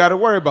 and you ain't got to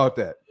worry about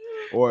that.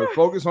 Or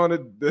focus on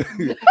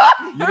you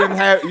didn't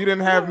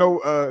have no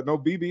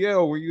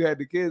BBL when you had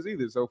the kids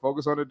either. So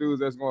focus on the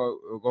dudes that's going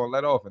to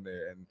let off in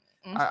there. And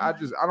I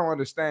don't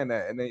understand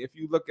that. And then if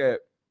you look at,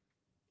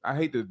 I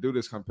hate to do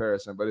this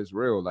comparison, but it's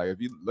real. Like if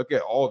you look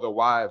at all the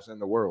wives in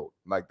the world,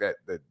 like that,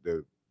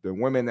 the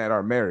women that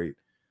are married,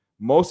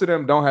 most of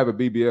them don't have a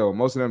BBL.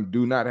 Most of them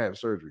do not have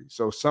surgery.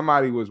 So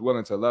somebody was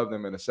willing to love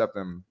them and accept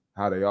them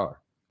how they are.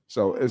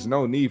 So there's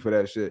no need for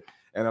that shit.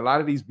 And a lot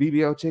of these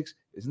BBL chicks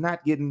is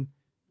not getting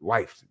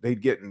wifed. They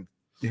getting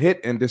hit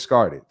and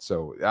discarded.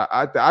 So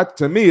I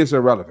to me, it's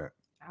irrelevant.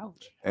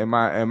 Ouch. In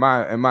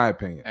my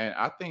opinion. And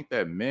I think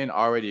that men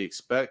already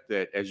expect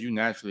that as you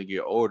naturally get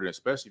older,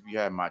 especially if you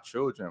have my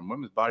children,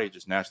 women's body is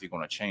just naturally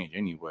going to change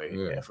anyway.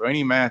 Yeah. And for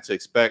any man to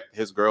expect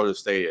his girl to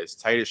stay as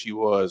tight as she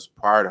was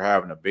prior to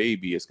having a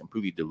baby is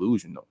completely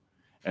delusional.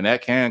 And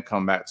that can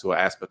come back to an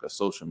aspect of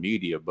social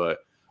media.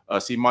 But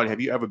see, Marty,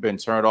 have you ever been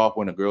turned off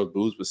when a girl's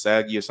boobs was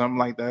saggy or something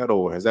like that?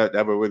 Or has that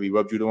ever really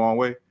rubbed you the wrong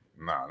way?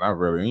 No, not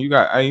really. You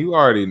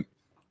already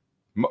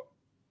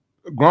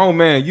grown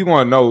man, you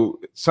gonna know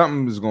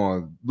something is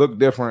gonna look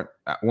different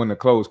when the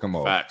clothes come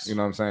off. Facts. You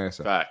know what I'm saying?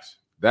 So Facts.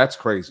 that's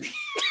crazy.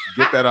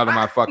 Get that out of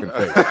my fucking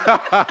face.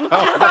 What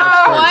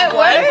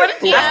did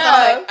she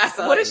have?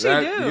 What did she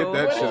do? Get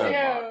that shit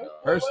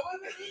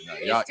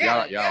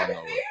out. Y'all don't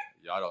know it.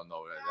 Y'all don't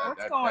know that.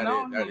 What's going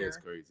on That here? is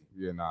crazy.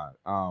 You're not.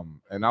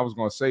 And I was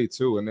gonna say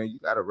too, and then you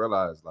gotta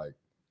realize like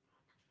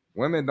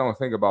women don't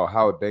think about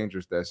how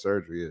dangerous that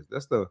surgery is.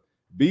 That's the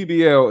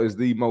BBL is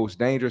the most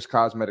dangerous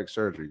cosmetic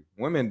surgery.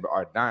 Women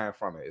are dying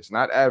from it. It's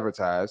not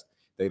advertised.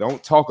 They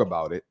don't talk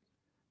about it,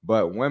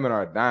 but women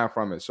are dying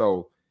from it.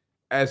 So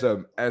as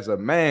a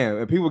man,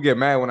 and people get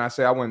mad when I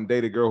say I wouldn't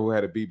date a girl who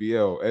had a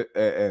BBL.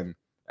 And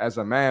as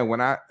a man,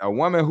 a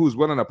woman who's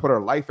willing to put her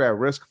life at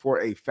risk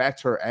for a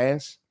fatter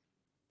ass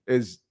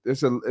it's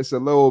a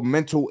little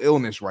mental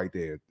illness right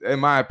there, in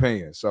my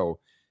opinion. So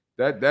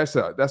that's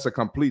a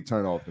complete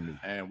turn off to me.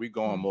 And we're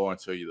going more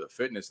into the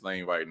fitness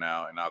lane right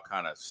now, and I'll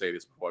kind of say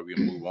this before we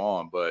move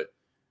on. But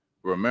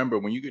remember,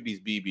 when you get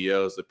these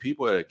BBLs, the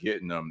people that are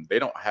getting them, they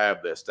don't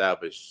have the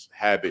established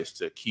habits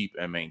to keep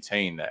and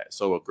maintain that.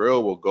 So a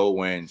girl will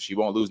go in, she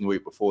won't lose any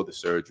weight before the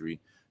surgery.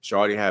 She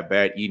already have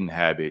bad eating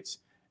habits,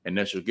 and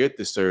then she'll get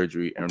the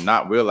surgery and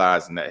not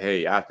realizing that,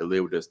 hey, I have to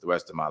live with this the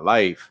rest of my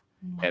life.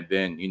 And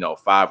then,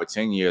 5 or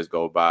 10 years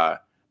go by,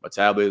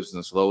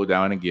 metabolism slow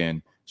down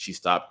again. She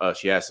stopped.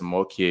 She had some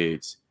more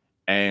kids,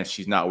 and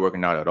she's not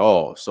working out at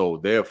all. So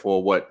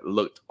therefore, what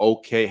looked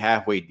okay,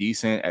 halfway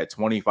decent at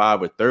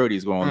 25 or 30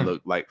 is going to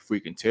look like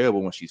freaking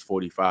terrible when she's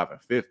 45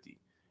 and 50.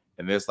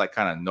 And there's like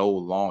kind of no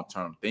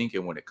long-term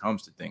thinking when it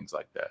comes to things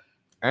like that.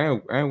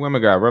 And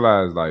women got to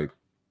realize, like,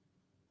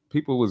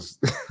 people was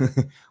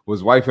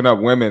wifing up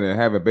women and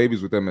having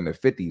babies with them in the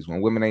 50s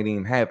when women ain't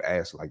even have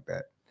ass like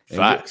that.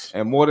 Facts.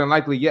 And more than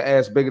likely, your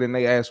ass bigger than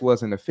their ass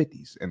was in the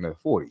 50s, in the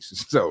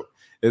 40s. So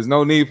there's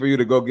no need for you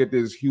to go get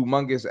this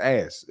humongous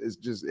ass. It's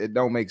just, it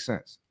don't make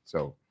sense.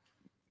 So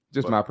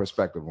just my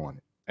perspective on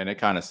it. And it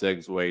kind of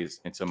segues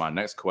into my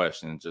next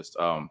question. Just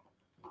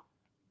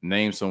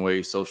name some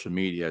ways social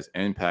media has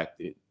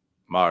impacted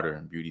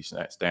modern beauty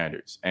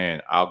standards.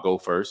 And I'll go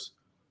first.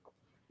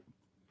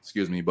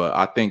 Excuse me. But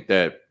I think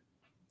that,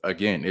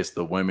 again, it's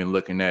the women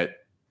looking at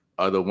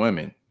other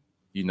women.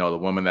 The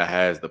woman that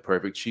has the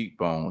perfect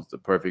cheekbones, the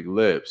perfect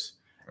lips.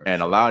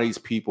 And a lot of these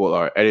people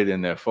are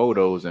editing their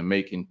photos and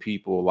making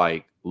people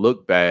like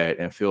look bad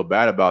and feel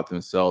bad about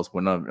themselves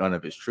when none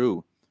of it's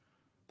true.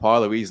 Part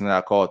of the reason that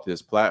I called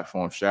this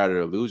platform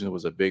Shattered Illusion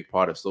was a big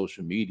part of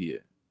social media.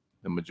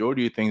 the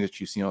majority of things that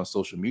you see on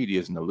social media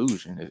is an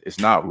illusion. It's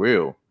not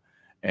real.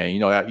 And, you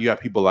know, you have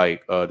people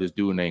like this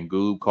dude named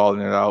Goob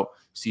calling it out.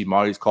 See,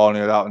 Marty's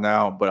calling it out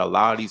now. But a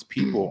lot of these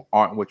people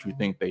aren't what you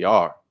think they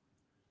are.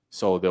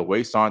 So their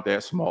waists aren't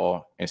that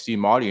small. And see,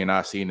 Marty and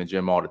I see in the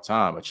gym all the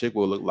time. A chick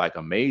will look like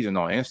amazing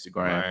on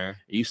Instagram. Man.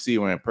 You see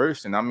her in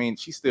person. I mean,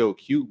 she's still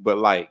cute, but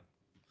like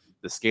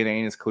the skin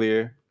ain't as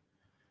clear.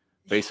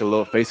 Face a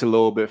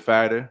little bit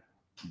fatter.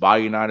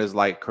 Body not as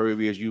like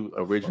curvy as you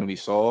originally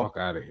saw. Fuck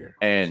out of here.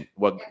 And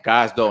what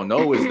guys don't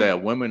know is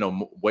that women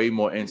are way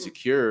more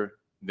insecure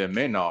than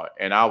men are.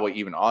 And I would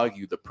even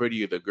argue the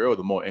prettier the girl,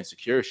 the more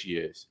insecure she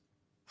is,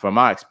 from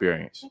my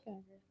experience. Okay.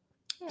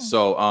 Yeah.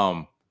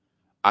 So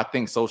I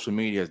think social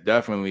media is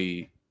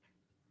definitely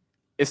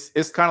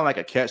it's kind of like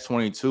a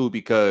catch-22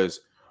 because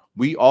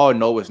we all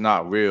know it's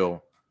not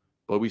real,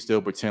 but we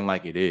still pretend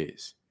like it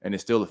is. And it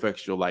still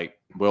affects your like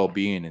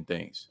well-being and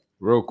things.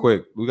 Real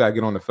quick, we gotta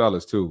get on the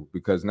fellas too,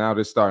 because now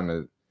this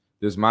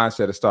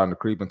mindset is starting to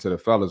creep into the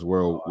fellas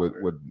world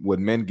with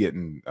men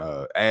getting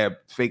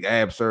fake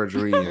ab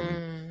surgery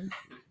and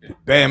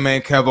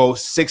Bandman Kevo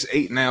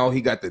 6'8" now. He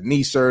got the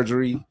knee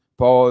surgery.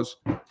 Pause.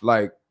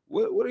 Like,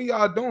 what are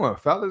y'all doing,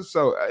 fellas?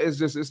 So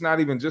it's not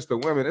even just the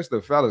women, it's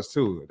the fellas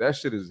too. That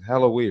shit is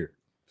hella weird.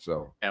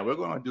 So, and we're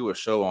gonna do a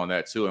show on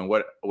that too. And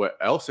what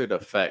else it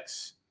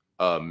affects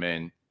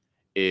men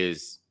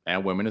is,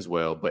 and women as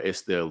well, but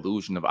it's the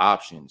illusion of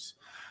options.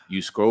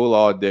 You scroll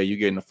all day, you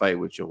get in a fight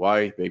with your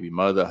wife, baby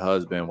mother,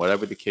 husband,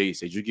 whatever the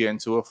case is. You get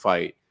into a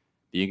fight,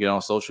 then you get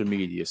on social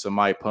media,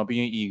 somebody pumping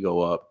your ego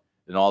up,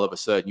 then all of a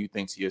sudden you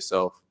think to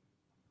yourself,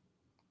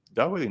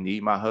 do I really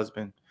need my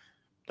husband?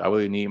 Do I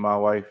really need my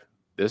wife?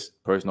 This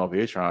person over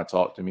here trying to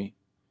talk to me.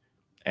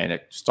 And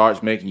it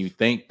starts making you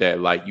think that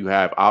like you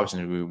have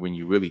options when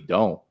you really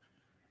don't.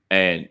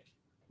 And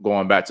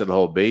going back to the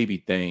whole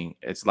baby thing,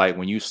 it's like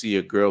when you see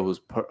a girl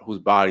whose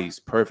body's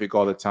perfect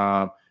all the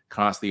time,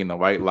 constantly in the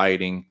right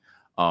lighting,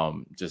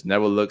 just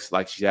never looks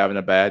like she's having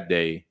a bad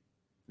day.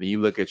 Then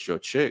you look at your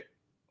chick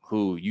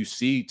who you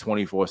see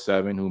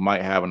 24/7, who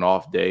might have an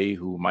off day,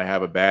 who might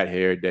have a bad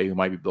hair day, who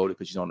might be bloated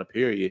because she's on the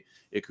period.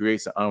 It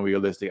creates an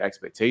unrealistic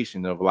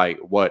expectation of like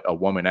what a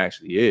woman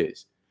actually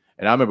is.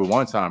 And I remember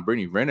one time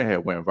Brittany Renner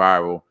had went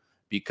viral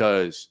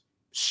because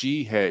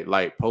she had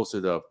like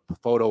posted a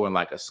photo in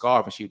like a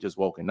scarf and she had just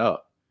woken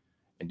up.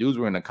 And dudes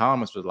were in the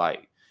comments was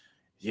like,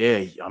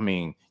 yeah, I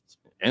mean,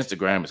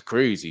 Instagram is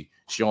crazy.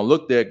 She don't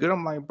look that good.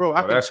 I'm like, bro,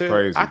 I can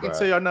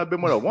tell y'all never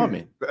been with a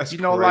woman. You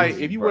know, crazy,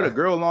 like if you with a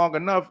girl long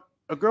enough,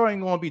 a girl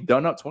ain't gonna be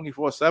done up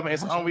 24/7.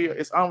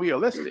 It's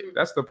unrealistic.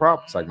 That's the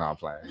problem. It's like, nah, I'm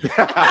playing.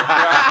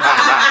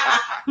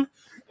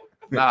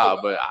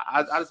 Nah, but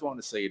I just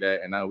wanted to say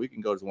that, and now we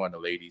can go to one of the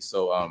ladies.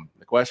 So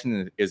the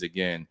question is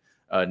again,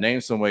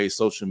 name some ways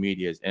social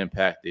media has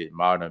impacted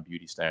modern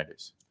beauty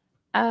standards.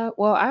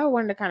 Well, I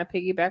wanted to kind of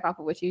piggyback off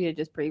of what you had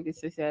just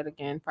previously said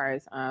again, as far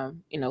as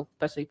you know,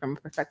 especially from a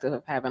perspective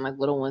of having like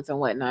little ones and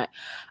whatnot.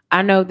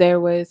 I know there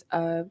was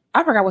I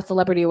forgot what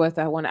celebrity it was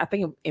that one. I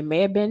think it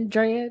may have been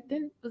Drea.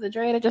 Was it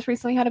Drea that just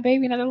recently had a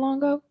baby not that long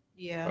ago?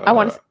 Yeah, I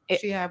want to.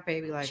 She had a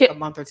baby like a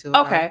month or two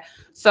ago. Okay,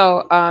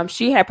 so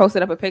she had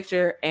posted up a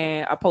picture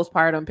and a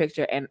postpartum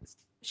picture, and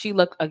she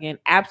looked again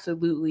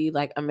absolutely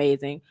like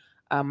amazing.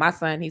 My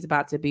son, he's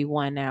about to be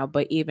 1 now,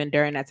 but even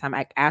during that time,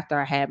 like after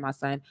I had my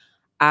son,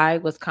 I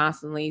was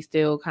constantly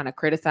still kind of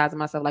criticizing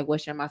myself, like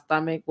wishing my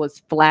stomach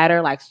was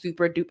flatter, like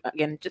super duper.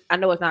 Again, just I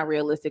know it's not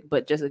realistic,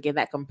 but just again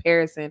that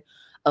comparison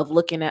of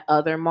looking at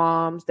other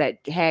moms that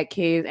had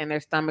kids and their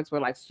stomachs were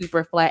like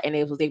super flat and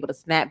they was able to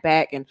snap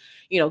back and,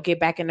 you know, get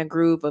back in the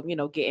groove of, you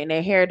know, getting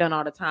their hair done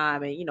all the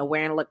time and, you know,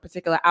 wearing like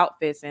particular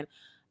outfits. And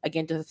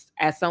again, just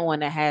as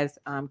someone that has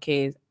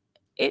kids,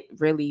 it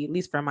really, at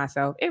least for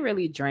myself, it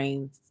really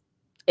drains.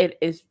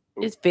 It's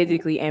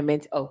physically and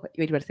mentally. Oh,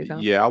 you about to say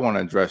something? Yeah, I want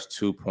to address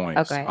 2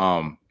 points. Okay.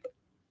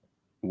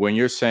 When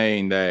you're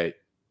saying that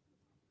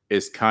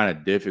it's kind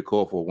of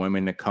difficult for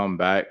women to come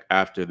back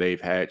after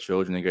they've had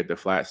children and get the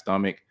flat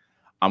stomach,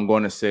 I'm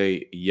going to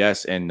say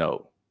yes and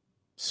no.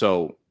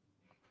 So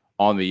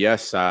on the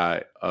yes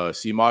side,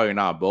 Mari and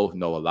I both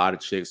know a lot of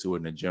chicks who are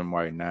in the gym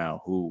right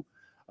now who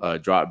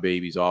drop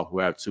babies off, who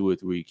have 2 or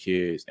 3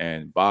 kids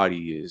and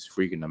body is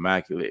freaking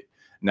immaculate.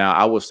 Now,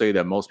 I will say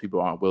that most people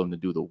aren't willing to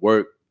do the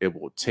work it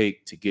will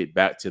take to get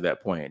back to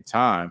that point in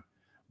time.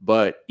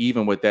 But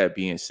even with that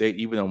being said,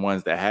 even the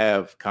ones that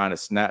have kind of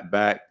snapped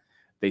back,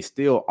 they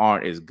still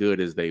aren't as good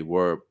as they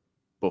were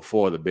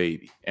before the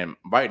baby. And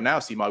right now,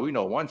 we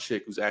know one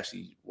chick who's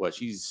actually,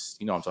 she's,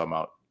 you know what I'm talking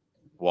about,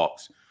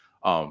 walks.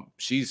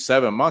 She's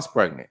 7 months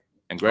pregnant.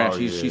 And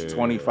granted, she's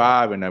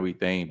 25 and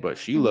everything, but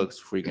she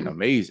looks freaking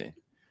amazing.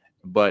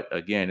 But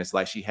again, it's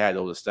like she had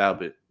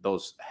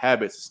those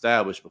habits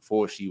established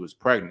before she was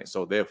pregnant.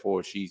 So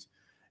therefore, she's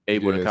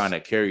able to kind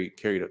of carry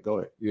the. Go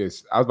ahead.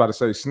 Yes, I was about to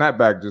say,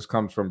 snapback just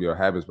comes from your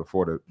habits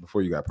before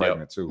you got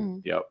pregnant too. Mm-hmm.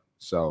 Yep.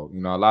 So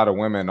you know, a lot of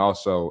women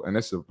also, and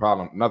this is a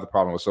problem. Another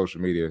problem with social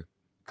media,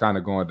 kind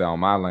of going down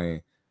my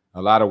lane.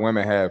 A lot of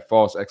women have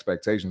false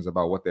expectations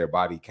about what their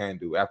body can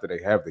do after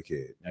they have the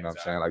kid. You know what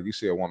I'm saying? Like you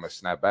see a woman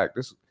snap back.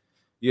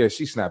 yeah,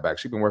 she snapped back.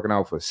 She's been working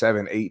out for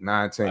 7, 8,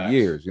 9, 10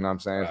 years. You know what I'm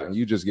saying? And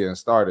you just getting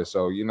started,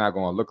 so you're not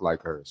gonna look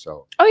like her.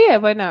 So yeah,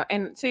 but no,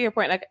 and to your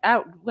point, like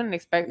I wouldn't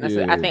expect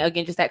necessarily. I think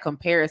again, just that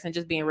comparison,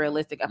 just being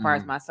realistic as far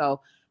as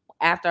myself.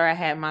 After I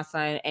had my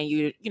son, and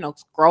you know,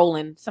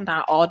 scrolling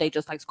sometimes all day,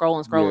 just like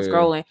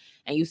scrolling,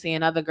 and you see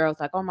another girl's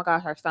like, oh my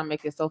gosh, her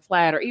stomach is so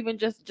flat, or even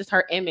just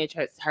her image,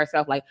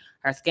 herself, like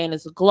her skin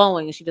is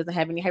glowing, she doesn't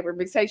have any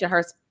hyperpigmentation,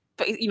 her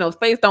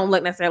face don't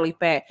look necessarily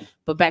fat.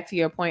 But back to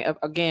your point of,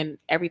 again,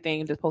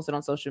 everything just posted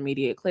on social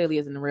media, it clearly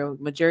isn't the real.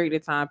 Majority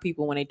of the time,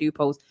 people, when they do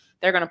post,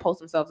 they're going to post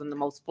themselves in the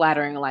most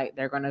flattering light.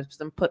 They're going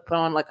to put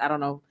on, like, I don't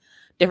know,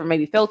 different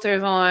maybe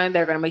filters on.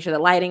 They're going to make sure the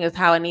lighting is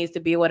how it needs to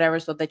be, whatever,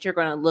 so that you're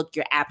going to look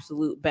your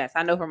absolute best.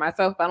 I know for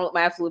myself, if I don't look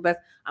my absolute best,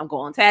 I'm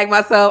going to tag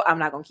myself. I'm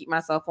not going to keep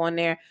myself on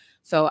there.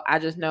 So I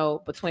just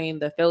know between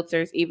the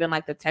filters, even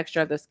like the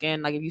texture of the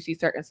skin, like if you see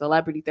certain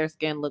celebrities, their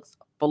skin looks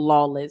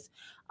flawless.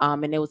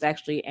 And it was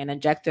actually an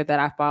injector that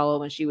I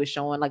follow, and she was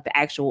showing like the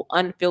actual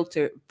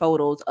unfiltered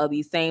photos of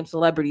these same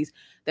celebrities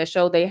that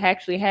show they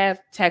actually have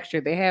texture,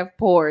 they have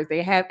pores,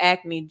 they have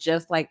acne,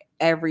 just like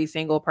every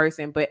single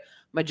person. But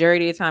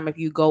majority of the time, if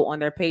you go on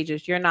their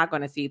pages, you're not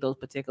going to see those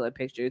particular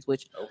pictures,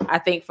 which I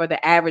think for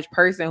the average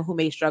person who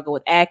may struggle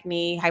with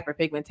acne,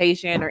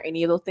 hyperpigmentation, or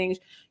any of those things,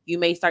 you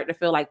may start to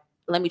feel like,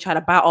 let me try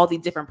to buy all these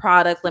different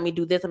products. Let me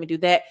do this. Let me do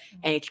that.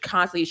 And it's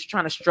constantly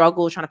trying to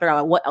struggle, trying to figure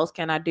out like, what else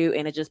can I do?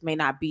 And it just may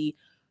not be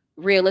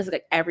realistic.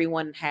 Like,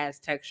 everyone has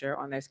texture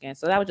on their skin.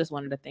 So that was just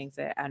one of the things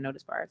that I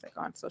noticed as far as like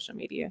on social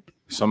media.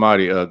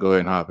 Somebody go ahead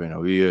and hop in.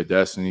 Aaliyah,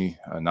 Destiny,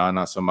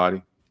 not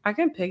somebody. I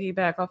can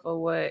piggyback off of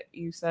what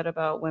you said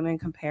about women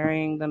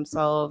comparing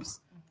themselves,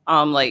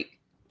 like,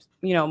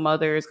 you know,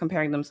 mothers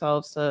comparing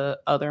themselves to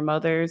other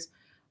mothers.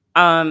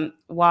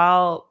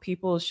 While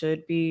people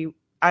should be,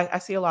 I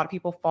see a lot of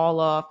people fall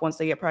off once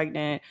they get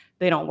pregnant.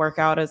 They don't work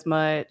out as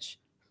much.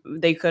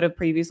 They could have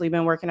previously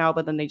been working out,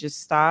 but then they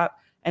just stop,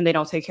 and they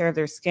don't take care of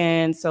their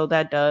skin. So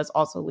that does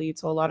also lead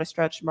to a lot of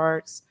stretch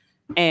marks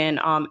and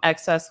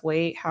excess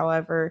weight.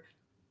 However,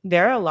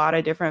 there are a lot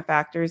of different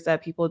factors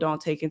that people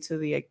don't take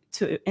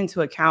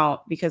into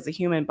account, because the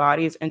human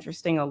body is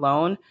interesting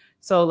alone.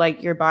 So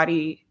like, your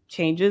body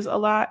changes a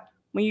lot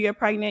when you get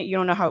pregnant. You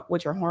don't know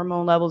what your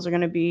hormone levels are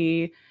going to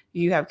be.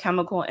 You have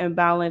chemical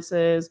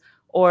imbalances,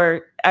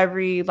 or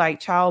every like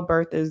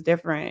childbirth is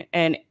different,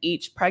 and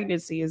each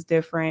pregnancy is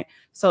different.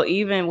 So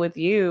even with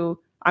you,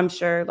 I'm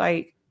sure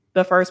like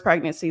the first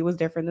pregnancy was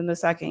different than the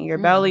second. Your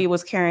belly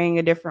was carrying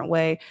a different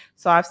way.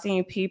 So I've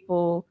seen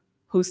people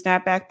who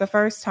snap back the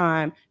first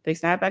time, they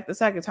snap back the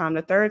second time,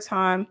 the third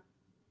time,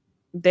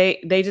 they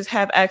just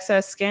have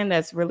excess skin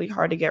that's really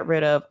hard to get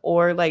rid of,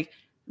 or like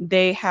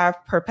they have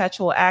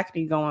perpetual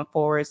acne going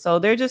forward. So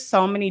there's just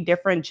so many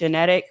different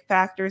genetic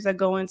factors that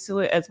go into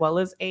it, as well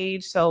as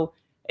age. So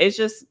it's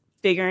just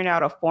figuring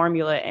out a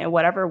formula, and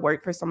whatever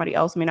worked for somebody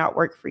else may not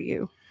work for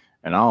you.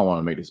 And I don't want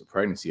to make this a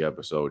pregnancy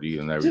episode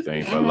either and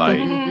everything, but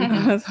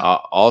like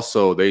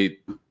also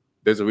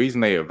there's a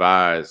reason they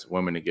advise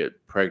women to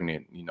get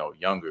pregnant, you know,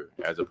 younger,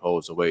 as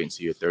opposed to waiting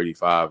until you're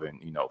 35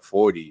 and, you know,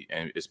 40.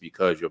 And it's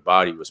because your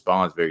body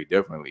responds very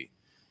differently.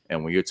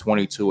 And when you're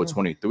 22 or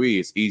 23,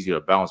 it's easier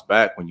to bounce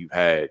back when you've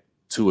had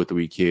 2 or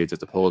 3 kids,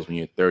 as opposed to when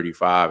you're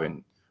 35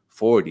 and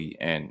 40.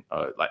 And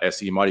like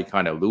S.E. Marty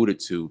kind of alluded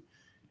to,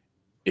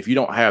 if you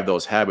don't have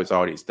those habits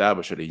already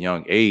established at a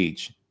young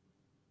age,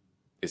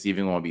 it's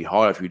even going to be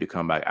hard for you to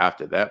come back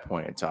after that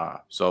point in time.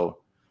 So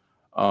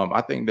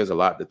I think there's a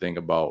lot to think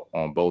about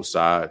on both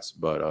sides.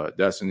 But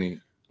Destiny,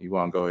 you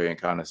want to go ahead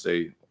and kind of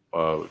say,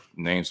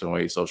 name some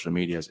ways social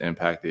media has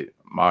impacted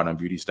modern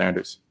beauty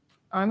standards?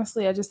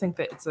 Honestly, I just think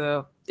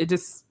that it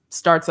just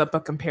starts up a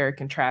compare and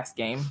contrast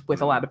game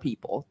with a lot of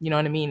people. You know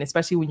what I mean?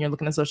 Especially when you're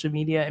looking at social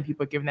media and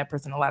people are giving that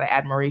person a lot of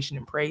admiration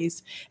and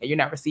praise, and you're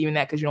not receiving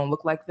that because you don't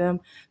look like them.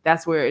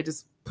 That's where it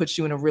just puts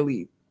you in a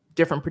really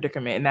different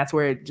predicament, and that's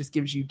where it just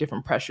gives you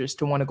different pressures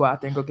to want to go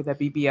out there and go get that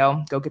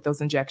BBL, go get those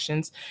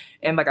injections.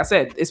 And like I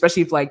said,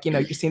 especially if like, you know,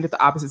 you're seeing that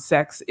the opposite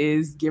sex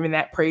is giving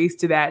that praise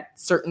to that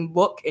certain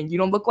look and you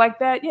don't look like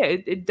that, yeah,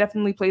 it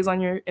definitely plays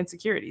on your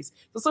insecurities.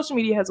 So social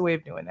media has a way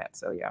of doing that.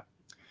 So yeah.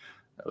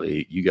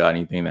 You got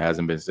anything that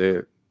hasn't been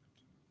said?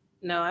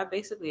 No, I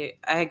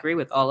agree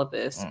with all of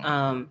this.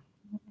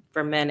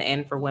 For men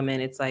and for women,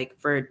 it's like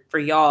for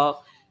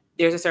y'all,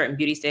 there's a certain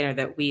beauty standard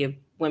that we have,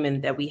 women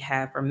that we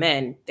have. For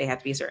men, they have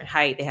to be a certain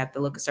height, they have to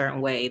look a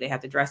certain way, they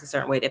have to dress a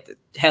certain way, they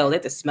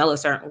have to smell a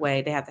certain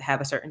way, they have to have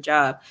a certain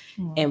job.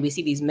 And we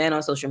see these men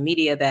on social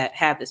media that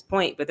have this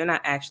point, but they're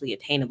not actually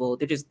attainable.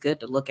 They're just good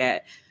to look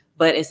at.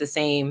 But it's the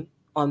same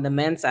on the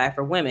men's side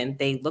for women.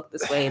 They look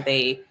this way,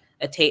 they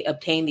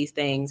obtain these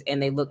things,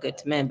 and they look good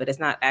to men, but it's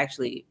not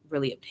actually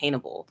really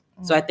obtainable.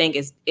 So I think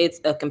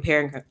it's a compare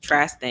and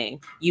contrast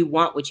thing. You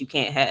want what you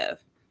can't have.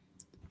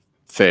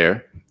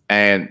 Fair.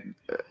 And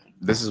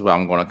this is where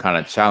I'm going to kind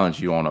of challenge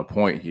you on a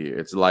point here.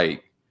 It's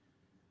like,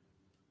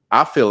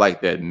 I feel like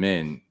that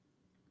men,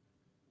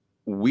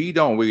 we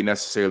don't really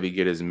necessarily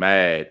get as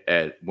mad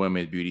at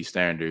women's beauty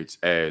standards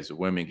as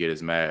women get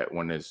as mad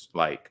when it's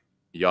like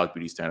y'all's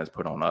beauty standards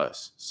put on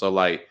us. So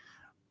like,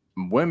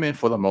 women,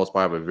 for the most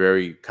part, have a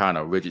very kind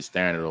of rigid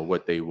standard of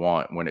what they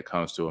want when it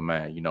comes to a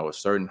man. You know, a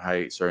certain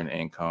height, certain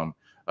income,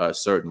 a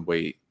certain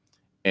weight.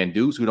 And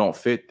dudes who don't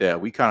fit that,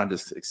 we kind of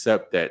just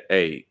accept that,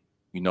 hey,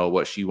 you know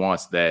what, she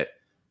wants that.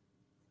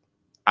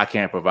 I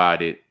can't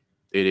provide it.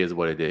 It is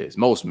what it is.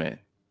 Most men.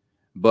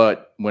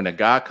 But when a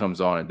guy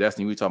comes on, and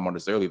Destiny, we talked about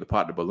this earlier, the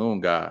pop the balloon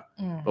guy.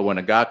 But when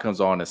a guy comes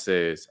on and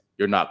says,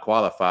 you're not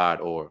qualified,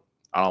 or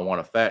I don't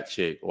want a fat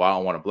chick, or I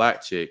don't want a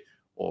black chick,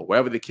 or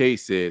whatever the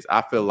case is,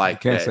 I feel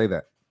like you can't say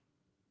that.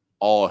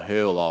 All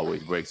hell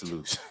always breaks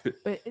loose.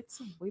 But it's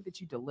the way that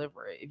you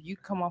deliver it. If you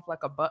come off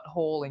like a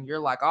butthole and you're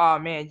like, oh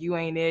man, you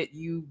ain't it,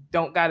 you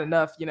don't got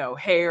enough, you know,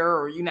 hair,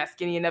 or you're not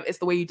skinny enough, it's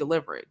the way you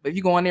deliver it. But if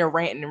you go on there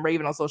ranting and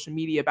raving on social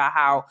media about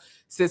how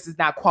sis is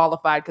not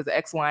qualified because of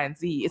X, Y, and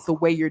Z, it's the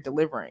way you're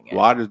delivering it.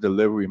 Why does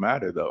delivery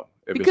matter though?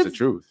 If Because it's the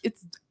truth.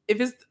 If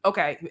it's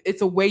okay,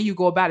 it's a way you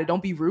go about it.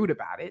 Don't be rude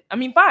about it. I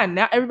mean, fine.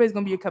 Now everybody's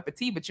gonna be a cup of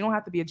tea, but you don't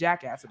have to be a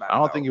jackass about it. I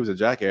don't think he was a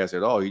jackass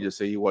at all. He just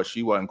said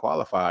she wasn't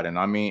qualified. And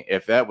I mean,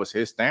 if that was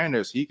his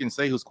standards, he can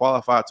say who's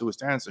qualified to his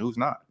standards and who's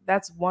not.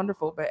 That's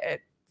wonderful. But at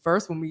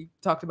first, when we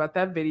talked about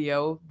that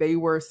video, they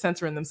were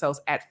censoring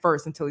themselves at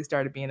first until he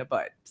started being a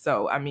butt.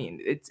 So I mean,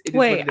 it is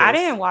what it is. I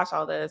didn't watch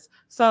all this.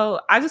 So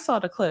I just saw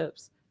the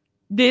clips.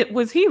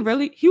 Was he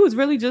was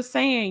really just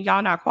saying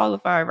y'all not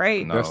qualified,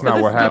 right? No, that's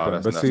not what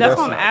happened. But see, that's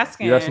what I'm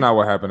asking. That's not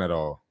what happened at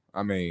all.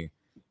 I mean,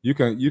 you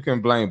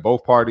can blame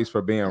both parties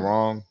for being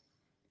wrong,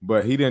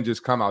 but he didn't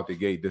just come out the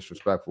gate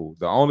disrespectful.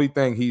 The only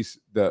thing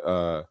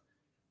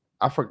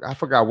I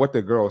forgot what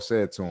the girl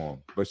said to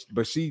him,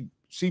 but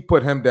she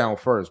put him down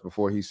first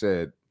before he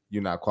said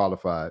you're not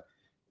qualified.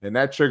 And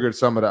that triggered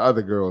some of the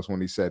other girls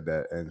when he said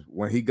that. And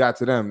when he got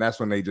to them,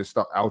 that's when they just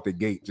out the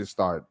gate just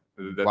started.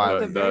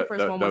 The very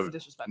first one wasn't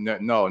disrespectful.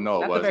 No,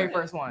 not the very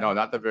first one. No,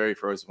 not the very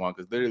first one.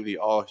 Because literally,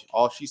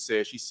 all she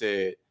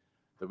said,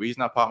 the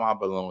reason I popped my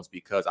balloons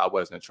because I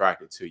wasn't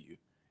attracted to you.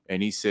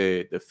 And he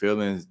said the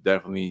feelings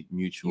definitely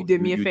mutual. You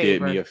did me a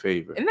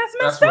favor, and that's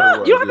messed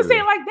up. You don't have to say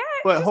it like that.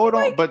 But just hold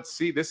on. But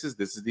see, this is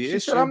the she issue.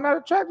 Said, I'm not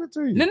attracted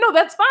to you. No,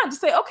 that's fine.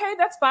 Just say okay,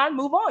 that's fine.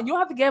 Move on. You don't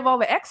have to give all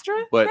the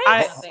extra. But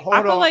I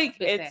feel like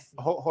it's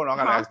hold on.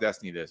 I gotta ask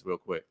Destiny this real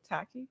quick.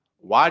 Tacky.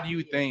 Why do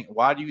you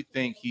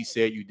think he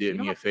said you did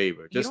me a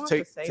favor? Just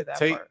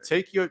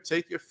take your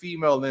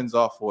female lens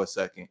off for a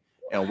second.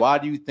 And why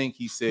do you think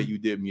he said you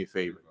did me a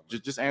favor?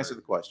 Just answer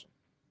the question.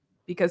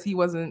 Because he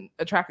wasn't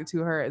attracted to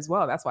her as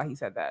well. That's why he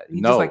said that.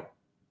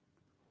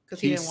 Because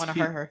he didn't want to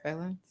hurt her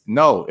feelings.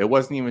 No, it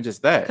wasn't even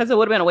just that. Because it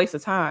would have been a waste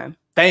of time.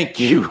 Thank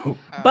you.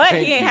 But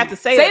he ain't have to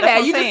say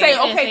that. You just say,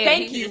 okay,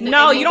 thank you.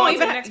 No, you don't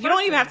even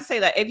have to say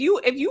that. If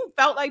you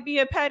felt like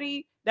being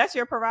petty, that's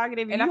your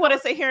prerogative. If you want to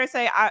sit here and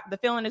say the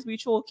feeling is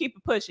mutual, keep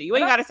it pushing. You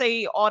ain't got to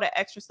say all the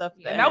extra stuff.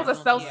 And that was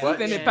a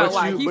self-soothing. It felt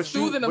like he's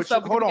soothing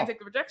himself because he can't take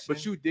the rejection.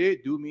 But you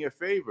did do me a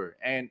favor,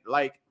 and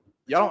like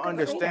y'all don't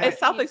understand. It's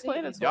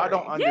self-explanatory. Y'all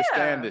don't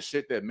understand the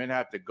shit that men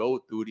have to go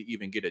through to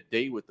even get a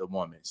date with a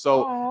woman.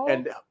 So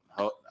and.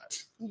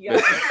 Yeah.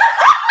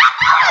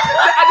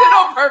 I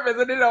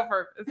did on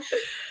purpose.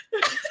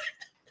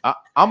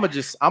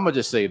 I'ma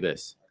just say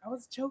this. I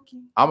was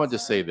joking. I'ma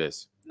just say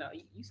this. No,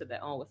 you said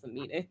that on with some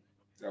meaning.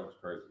 That was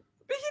crazy.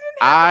 But he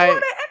didn't have to do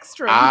that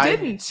extra. He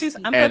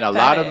didn't. And a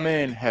lot of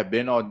men have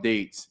been on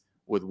dates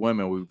with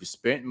women. We've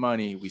spent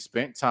money. We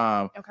spent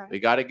time. Okay. We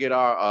got to get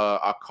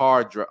our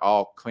car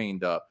all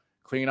cleaned up,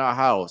 clean our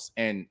house,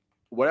 and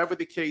whatever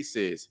the case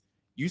is,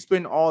 you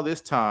spend all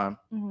this time,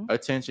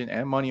 attention,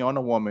 and money on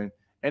a woman,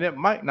 and it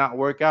might not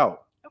work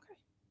out. Okay.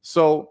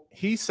 So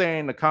he's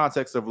saying the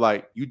context of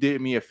like, you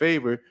did me a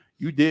favor.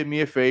 You did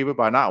me a favor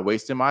by not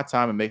wasting my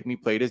time and making me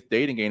play this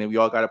dating game, and we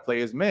all got to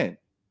play as men.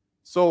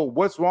 So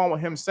what's wrong with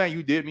him saying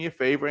you did me a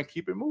favor and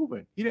keep it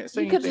moving? He didn't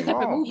say anything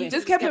wrong. You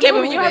just kept it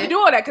moving. You don't have to do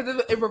all that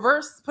because it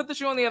reverse. Put the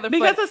shoe on the other foot.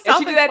 Because if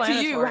she did that to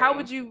you, how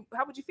would you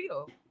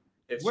feel?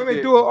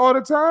 Women do it all the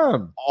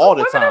time. All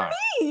the time.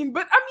 But I mean,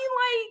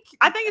 like,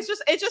 I think it's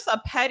just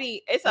a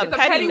petty. It's a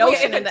petty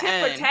notion in the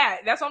end.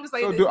 That's what I'm just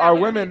like. So are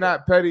women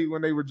not petty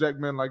when they reject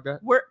men like that?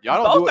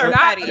 Y'all don't both are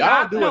petty.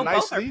 Y'all don't do it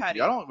nicely. Y'all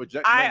don't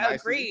reject men nicely. I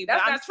agree.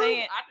 That's but not I'm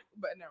saying,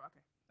 but never.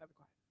 Okay.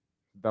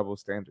 Double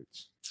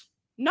standards.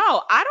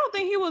 No, I don't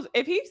think he was.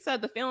 If he said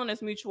the feeling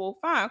is mutual,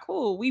 fine,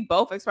 cool. We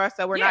both expressed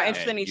that we're not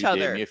interested in each other.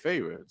 Did me a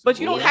favor. But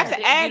you don't have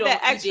to add that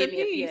extra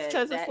piece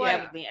because it's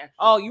like,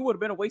 oh, you would have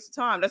been a waste of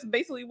time. That's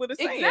basically what it's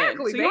saying.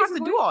 Exactly. So you don't have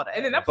to do all that.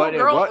 And then that poor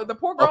girl, the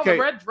poor girl in the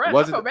red dress.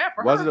 I feel bad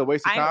for her. Was it a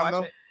waste of time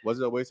though? Was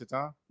it a waste of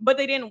time? But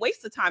they didn't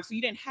waste the time, so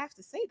you didn't have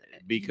to say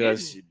that.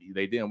 Because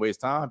they didn't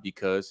waste time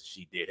because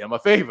she did him a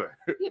favor.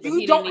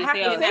 You don't have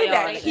to say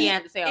that. He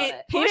had to say all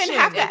that. He didn't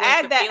have to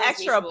add that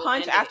extra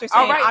punch after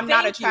saying, I'm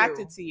not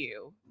attracted to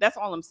you. That's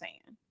all I'm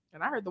saying.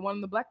 And I heard the one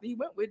in the black that he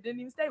went with didn't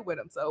even stay with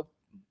him. So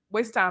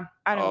waste of time.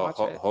 I didn't watch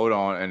it. Hold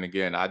on. And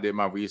again, I did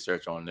my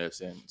research on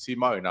this. And see,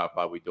 Mario and I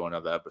probably do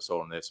another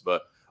episode on this.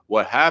 But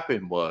what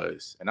happened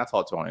was, and I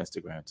talked to her on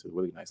Instagram too.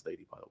 Really nice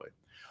lady, by the way.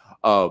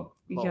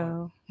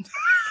 Yo.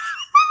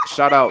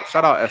 Shout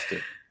out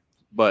Esther.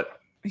 But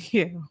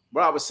Yeah.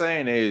 What I was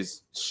saying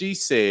is, she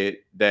said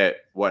that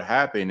what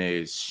happened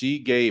is she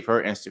gave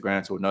her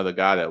Instagram to another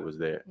guy that was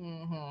there.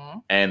 Mm-hmm.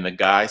 And the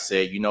guy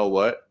said, you know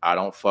what? I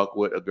don't fuck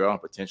with a girl I'm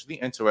potentially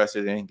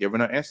interested in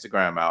giving her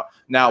Instagram out.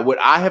 Now, would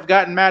I have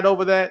gotten mad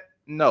over that?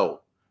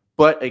 No.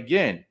 But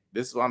again,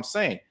 this is what I'm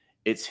saying.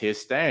 It's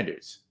his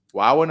standards.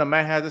 Why when a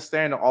man has a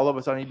standard, all of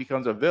a sudden he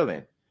becomes a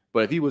villain?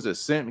 But if he was a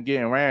simp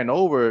getting ran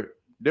over,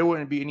 there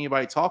wouldn't be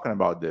anybody talking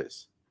about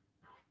this.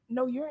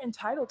 No, you're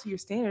entitled to your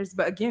standards,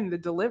 but again, the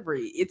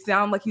delivery, it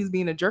sounded like he was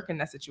being a jerk in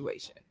that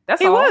situation.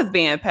 He was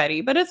being petty,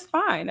 but it's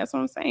fine. That's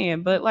what I'm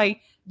saying. But like,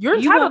 you're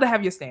entitled to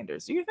have your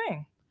standards. Do your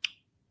thing.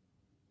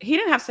 He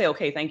didn't have to say,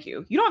 okay, thank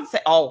you. You don't have to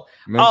say,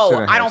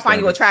 I don't find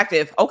you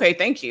attractive. Okay,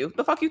 thank you.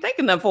 The fuck you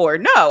thanking them for?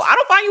 No, I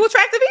don't find you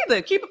attractive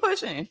either. Keep it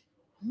pushing.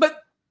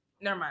 But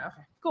never mind.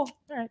 Okay, cool.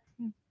 All right.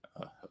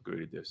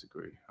 Agree to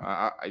disagree.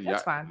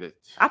 That's fine.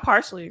 I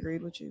partially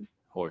agreed with you.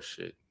 Horse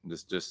shit.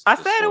 I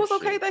said it was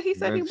okay that he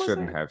said he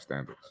shouldn't have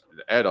standards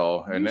at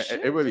all, and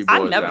it really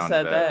boils I never down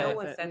said to that. No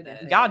one said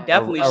that. Y'all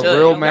definitely a should.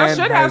 real man y'all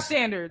should have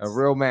standards. A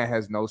real man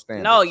has no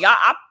standards. No,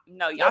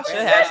 y'all should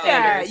have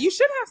standards. You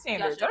should have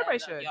standards. Everybody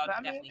should.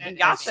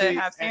 Y'all should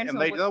have standards. And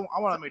ladies, I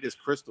want to make this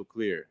crystal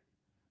clear.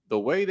 The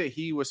way that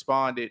he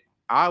responded,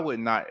 I would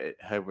not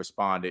have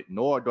responded,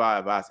 nor do I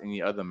advise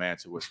any other man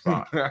to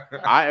respond.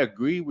 I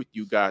agree with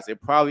you guys.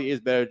 It probably is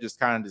better just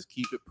kind of just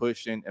keep it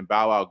pushing and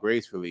bow out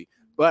gracefully.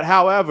 But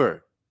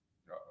however,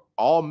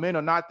 all men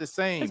are not the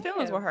same. His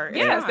feelings were hurt.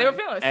 Yes, they were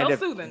feeling so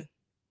soothing.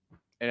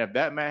 And if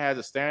that man has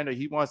a standard,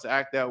 he wants to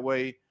act that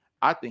way.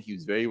 I think he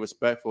was very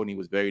respectful and he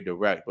was very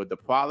direct. But the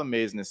problem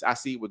is, and I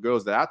see it with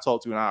girls that I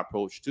talk to and I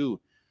approach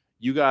too,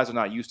 you guys are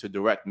not used to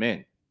direct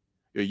men.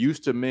 You're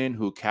used to men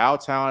who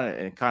kowtow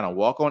and kind of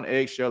walk on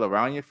eggshell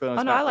around your feelings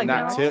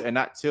and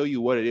not tell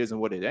you what it is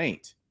and what it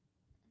ain't.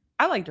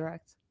 I like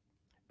direct.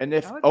 And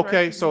if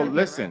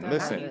listen. But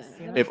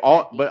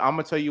I'm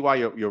gonna tell you why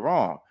you're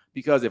wrong.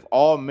 Because if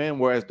all men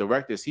were as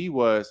direct as he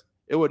was,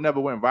 it would never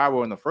went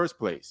viral in the first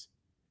place.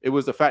 It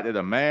was the fact that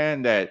a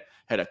man that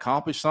had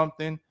accomplished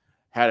something,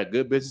 had a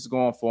good business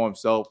going for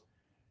himself,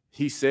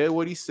 he said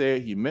what he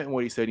said, he meant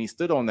what he said, and he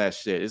stood on that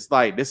shit. It's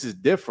like, this is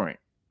different.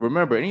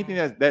 Remember, anything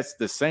that's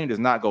the same does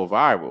not go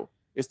viral.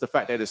 It's the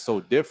fact that it's so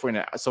different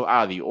and so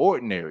out of the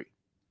ordinary.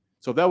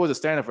 So if that was a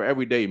standard for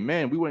everyday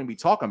men, we wouldn't be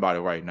talking about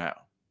it right now.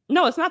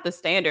 No, it's not the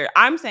standard.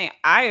 I'm saying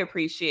I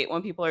appreciate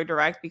when people are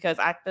direct because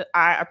I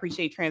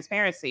appreciate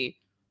transparency.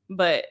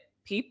 But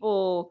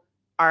people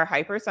are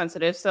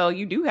hypersensitive, so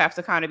you do have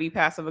to kind of be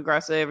passive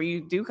aggressive, or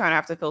you do kind of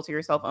have to filter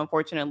yourself,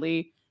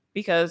 unfortunately,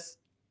 because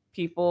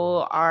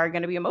people are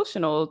going to be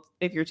emotional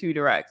if you're too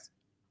direct.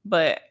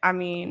 But I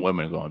mean,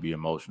 women are going to be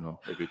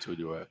emotional if you're too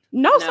direct.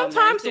 No,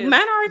 sometimes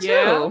men are too.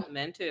 Yeah,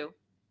 men too.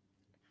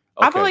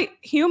 Okay. I feel like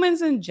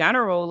humans in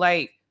general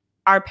like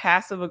are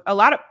passive.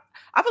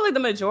 I feel like the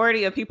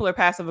majority of people are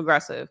passive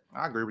aggressive.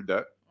 I agree with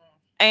that.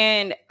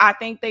 And I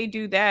think they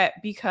do that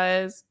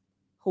because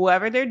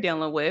whoever they're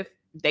dealing with,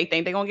 they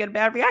think they're going to get a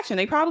bad reaction.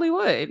 They probably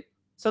would.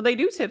 So they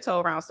do tiptoe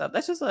around stuff.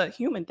 That's just a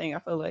human thing, I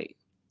feel like.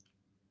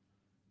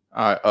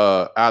 All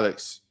right,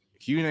 Alex,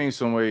 can you name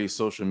some ways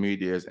social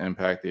media has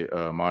impacted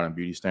modern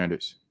beauty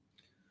standards?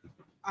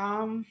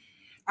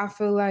 I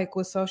feel like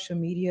with social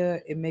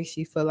media, it makes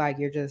you feel like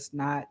you're just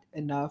not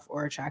enough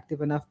or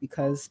attractive enough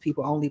because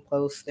people only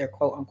post their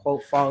quote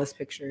unquote flawless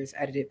pictures,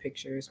 edited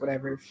pictures,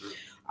 whatever.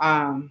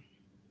 I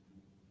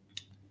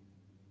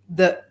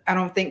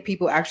don't think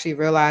people actually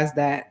realize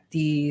that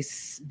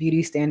these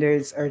beauty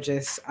standards are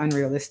just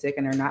unrealistic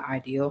and they're not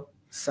ideal.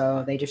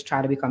 So they just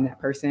try to become that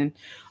person.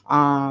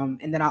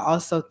 And then I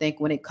also think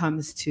when it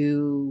comes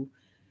to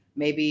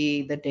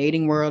maybe the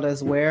dating world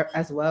as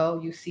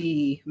well, you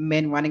see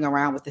men running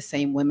around with the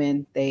same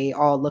women. They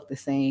all look the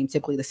same,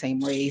 typically the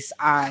same race,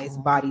 eyes,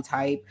 body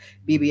type,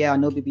 BBL,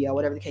 no BBL,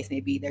 whatever the case may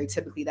be. They're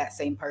typically that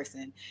same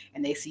person.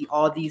 And they see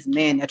all these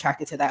men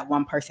attracted to that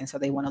one person. So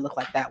they want to look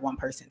like that one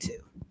person too.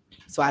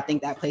 So I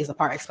think that plays a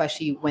part,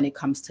 especially when it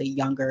comes to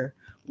younger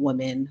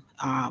women,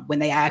 when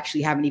they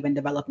actually haven't even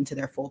developed into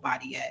their full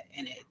body yet.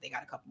 And they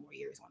got a couple more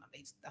years on them.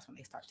 That's when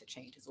they start to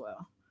change as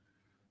well.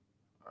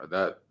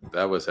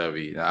 That was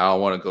heavy. I don't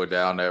want to go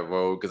down that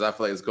road because I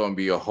feel like it's going to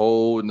be a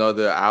whole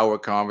nother hour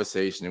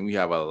conversation, and we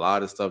have a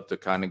lot of stuff to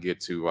kind of get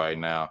to right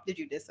now. Did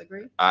you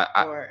disagree?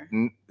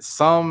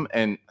 Some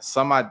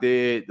I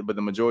did, but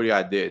the majority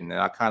I didn't, and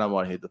I kind of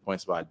want to hit the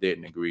points where I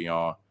didn't agree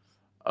on.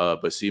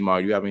 But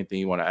Seymour, you have anything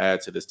you want to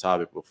add to this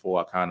topic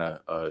before I kind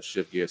of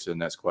shift gears to the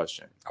next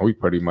question? We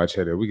pretty much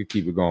hit it. We could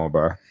keep it going,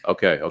 bro.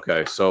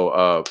 Okay.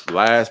 So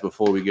last,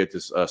 before we get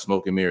to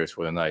smoke and mirrors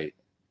for the night,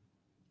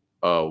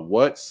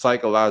 what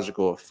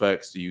psychological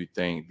effects do you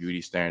think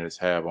beauty standards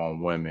have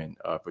on women,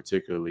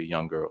 particularly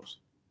young girls?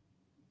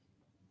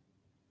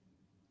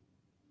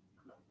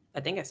 I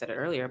think I said it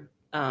earlier.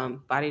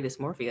 Body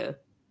dysmorphia.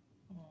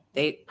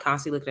 They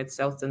constantly look at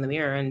themselves in the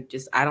mirror and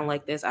just, I don't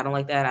like this, I don't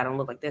like that, I don't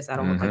look like this, I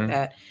don't look like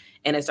that.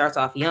 And it starts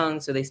off young,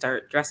 so they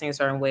start dressing a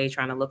certain way,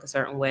 trying to look a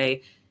certain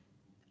way.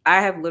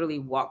 I have literally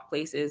walked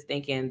places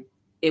thinking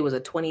it was a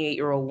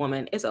 28-year-old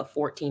woman. It's a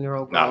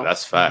 14-year-old girl. No,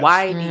 that's facts.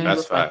 Why do you That's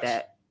look facts. like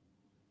that?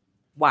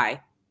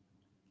 Why?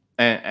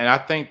 And I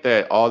think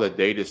that all the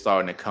data is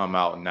starting to come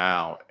out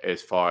now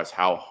as far as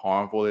how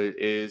harmful it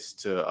is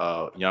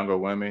to younger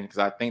women, because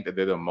I think that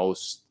they're the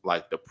most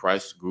like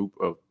depressed group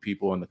of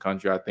people in the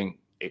country. I think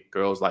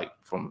girls like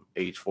from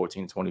age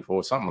 14 to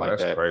 24, something like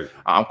that. Crazy.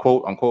 I'm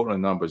quoting the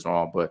numbers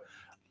wrong, but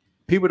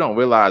people don't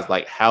realize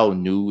like how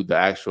new the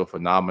actual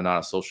phenomenon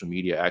of social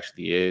media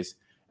actually is.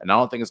 And I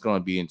don't think it's going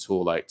to be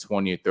until like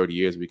 20 or 30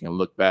 years we can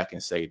look back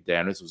and say,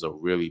 damn, this was a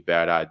really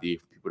bad idea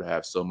for people to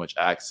have so much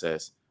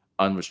access,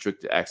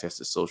 unrestricted access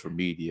to social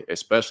media,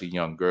 especially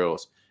young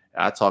girls.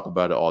 And I talk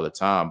about it all the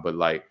time, but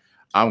like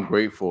I'm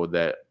grateful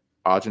that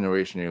our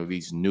generation at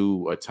least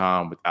knew a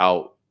time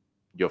without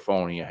your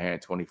phone in your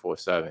hand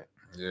 24/7.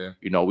 Yeah.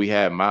 You know, we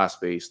had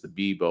MySpace, the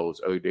Bebos,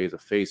 early days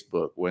of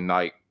Facebook, when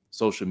like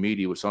social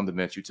media was something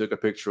that you took a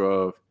picture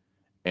of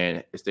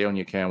and it stayed on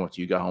your camera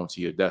until you got home to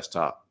your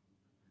desktop.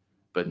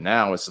 But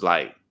now it's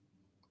like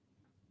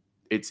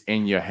it's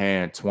in your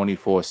hand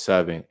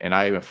 24/7. And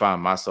I even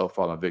find myself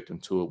falling victim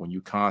to it when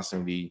you can't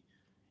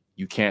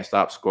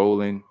stop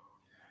scrolling.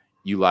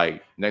 You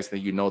like, next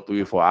thing you know,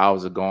 3 or 4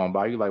 hours are gone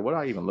by. You're like, what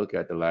did I even look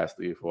at the last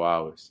 3 or 4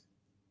 hours?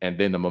 And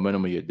then the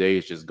momentum of your day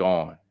is just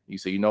gone. You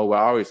say, you know what,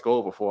 I already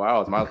scrolled for 4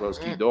 hours. Might as well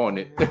just keep doing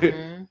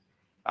it.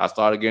 I'll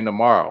start again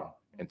tomorrow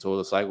until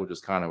the cycle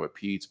just kind of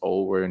repeats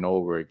over and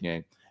over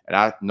again. And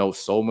I know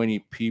so many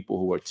people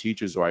who are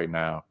teachers right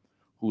now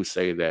who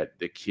say that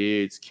the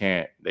kids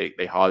can't, they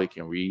hardly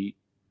can read.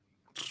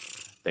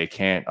 They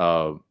can't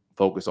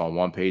focus on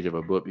one page of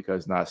a book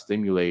because it's not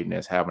stimulating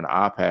as having an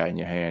iPad in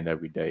your hand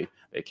every day.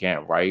 They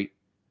can't write.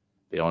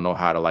 They don't know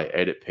how to like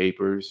edit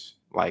papers.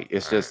 Like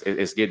it's just,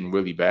 it's getting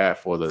really bad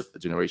for the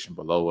generation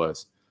below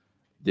us.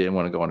 Didn't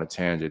want to go on a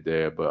tangent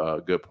there,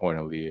 but good point,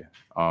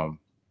 Aaliyah.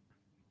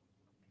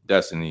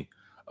 Destiny,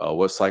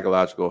 what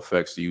psychological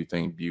effects do you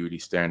think beauty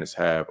standards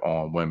have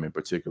on women,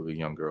 particularly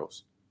young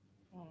girls?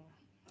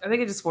 I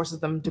think it just forces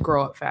them to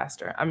grow up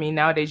faster. I mean,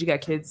 nowadays you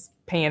got kids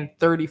paying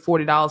 $30,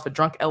 $40 for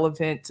Drunk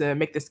Elephant to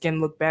make their skin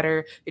look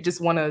better. They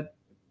just want to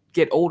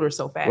get older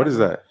so fast. What is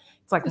that?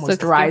 It's like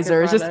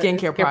moisturizer. It's just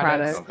skincare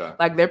products. Okay.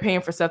 Like they're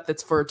paying for stuff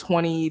that's for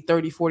 20,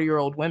 30,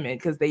 40-year-old women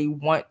because they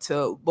want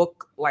to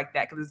look like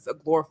that because it's a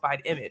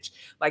glorified image.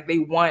 Like they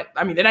want,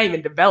 I mean, they're not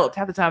even developed.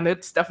 Half the time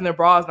they're stuffing their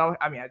bras. And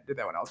I mean, I did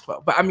that when I was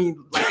 12. But I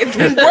mean, like it's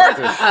getting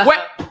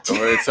worse. Don't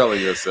really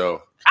telling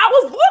yourself. I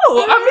was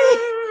little. I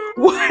mean,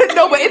 what?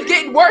 No, but it's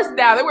getting worse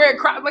now. They're wearing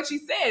crop, like she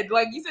said.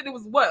 Like you said, it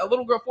was what, a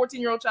little girl,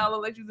 14-year-old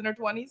child, like she was in her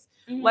 20s.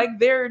 Mm-hmm. Like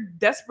they're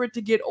desperate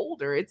to get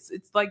older. It's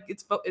like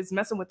it's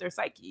messing with their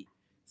psyche.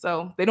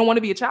 So they don't want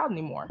to be a child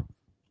anymore,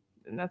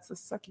 and that's the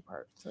sucky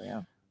part. So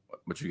yeah.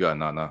 What you got,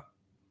 Nana?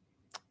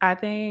 I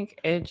think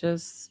it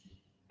just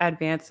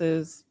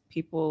advances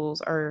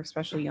people's, or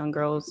especially young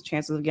girls'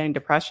 chances of getting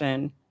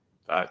depression.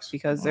 Facts.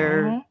 Because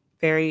they're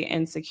very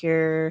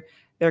insecure.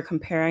 They're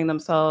comparing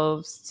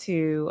themselves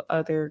to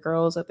other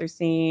girls that they're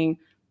seeing.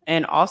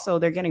 And also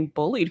they're getting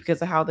bullied because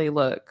of how they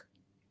look.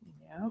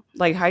 Yeah.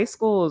 Like high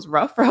school is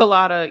rough for a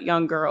lot of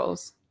young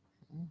girls.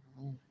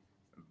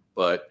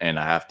 But, and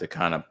I have to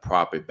kind of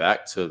prop it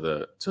back to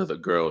the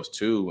girls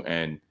too.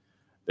 And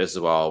this is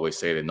why I always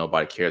say that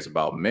nobody cares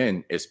about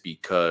men. It's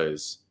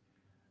because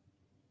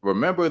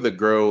remember the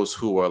girls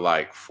who are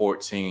like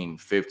 14,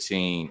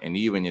 15, and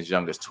even as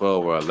young as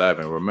 12 or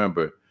 11.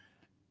 Remember,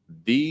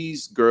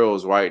 these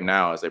girls right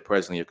now, as they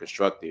presently are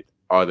constructed,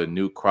 are the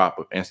new crop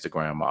of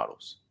Instagram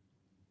models.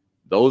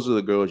 Those are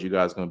the girls you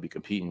guys are going to be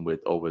competing with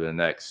over the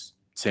next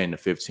 10 to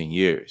 15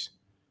 years.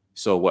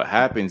 So what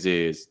happens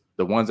is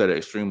the ones that are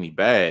extremely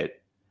bad,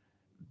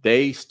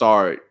 they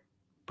start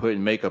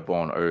putting makeup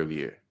on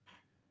earlier,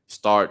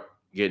 start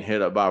getting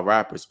hit up by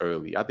rappers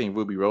early. I think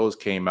Ruby Rose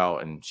came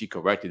out and she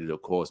corrected it,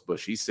 of course, but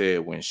she said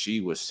when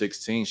she was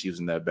 16, she was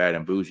in that Bad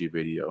and Bougie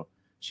video.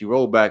 She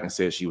rolled back and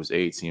said she was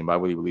 18, but I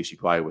really believe she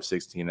probably was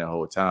 16 that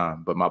whole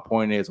time. But my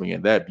point is, when you're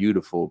that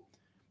beautiful,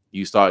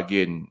 you start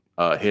getting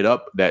hit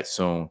up that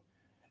soon,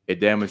 it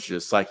damages your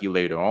psyche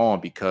later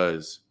on,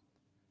 because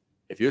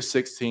if you're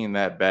 16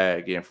 that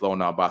bad, getting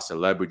flown out by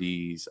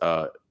celebrities,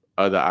 other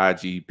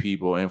IG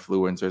people,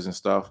 influencers and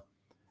stuff,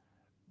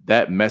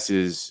 that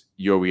messes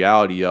your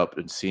reality up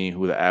and seeing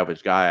who the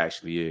average guy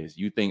actually is.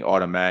 You think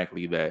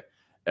automatically that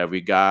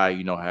every guy,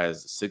 you know,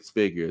 has 6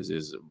 figures,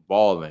 is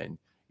balling,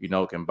 you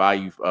know, can buy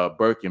you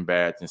Birkin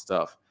bags and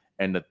stuff.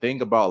 And the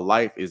thing about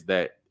life is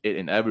that it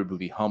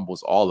inevitably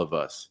humbles all of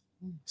us.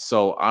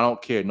 So I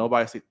don't care.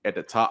 Nobody's at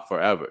the top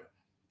forever.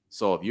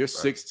 So if you're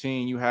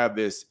 16, you have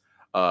this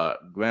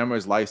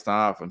glamorous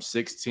lifestyle from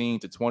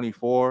 16 to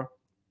 24,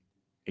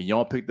 and you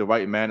don't pick the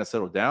right man to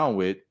settle down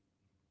with,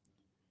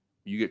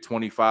 you get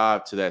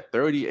 25 to that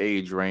 30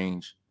 age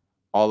range,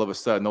 all of a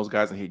sudden those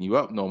guys aren't hitting you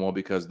up no more,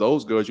 because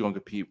those girls you're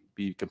going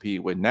to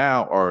compete with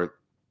now are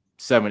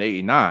 7,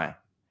 8, 9.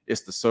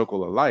 It's the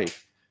circle of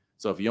life.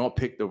 So if you don't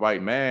pick the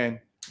right man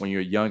when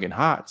you're young and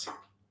hot,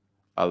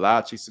 a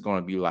lot of chicks are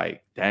going to be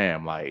like,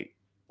 damn, like,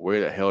 where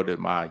the hell did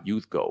my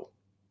youth go?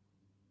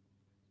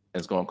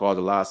 It's going to cause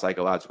a lot of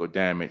psychological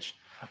damage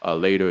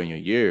later in your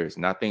years.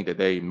 And I think that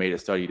they made a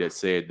study that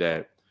said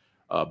that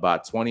by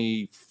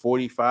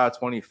 2045,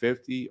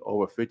 2050,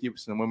 over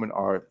 50% of women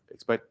are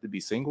expected to be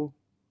single.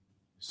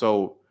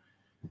 So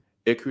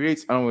it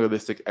creates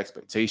unrealistic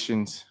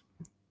expectations.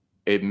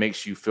 It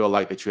makes you feel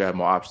like that you have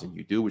more options than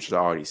you do, which I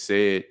already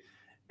said.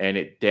 And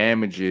it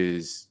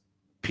damages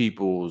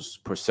people's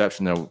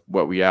perception of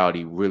what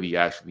reality really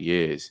actually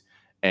is.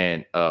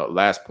 And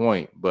last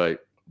point,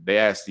 but they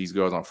asked these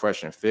girls on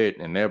Fresh and Fit,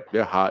 and they're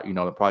hot, you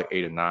know, they're probably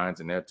 8 or 9s,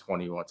 and they're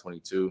 21,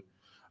 22.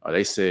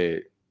 They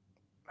said,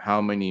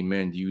 how many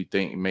men do you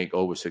think make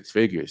over 6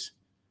 figures?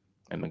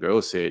 And the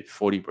girl said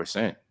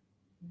 40%.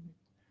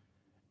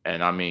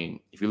 And I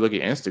mean, if you look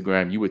at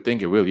Instagram, you would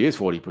think it really is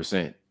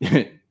 40%.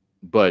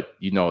 But,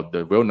 you know,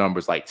 the real number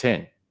is like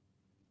 10.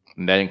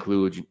 And that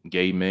includes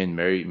gay men,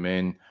 married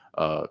men,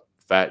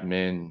 fat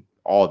men,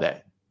 all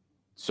that.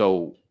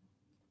 So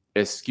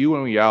it's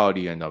skewing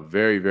reality in a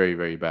very, very,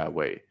 very bad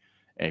way.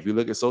 And if you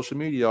look at social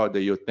media all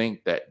day, you'll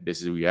think that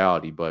this is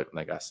reality. But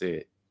like I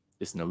said,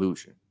 it's an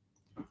illusion.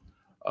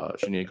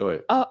 Shania, go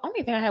ahead.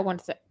 Only thing I had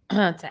wanted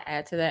to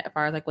add to that, as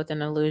far as like what's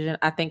an illusion,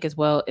 I think as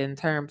well in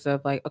terms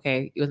of like,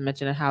 okay, it was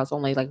mentioning how it's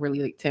only like really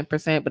like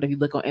 10%, but if you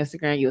look on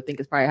Instagram, you'll think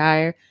it's probably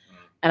higher.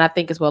 And I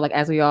think as well, like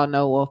as we all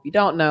know, well, if you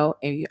don't know,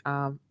 and you,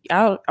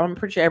 I'm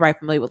pretty sure everybody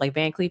familiar with like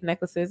Van Cleef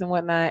necklaces and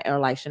whatnot, or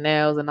like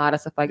Chanel's and all that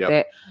stuff like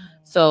that.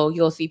 So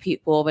you'll see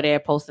people over there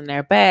posting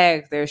their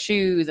bags, their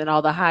shoes, and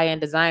all the high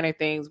end designer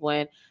things.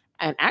 When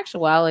in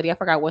actuality, I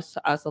forgot what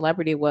a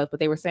celebrity it was,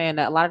 but they were saying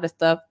that a lot of the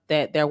stuff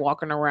that they're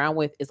walking around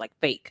with is like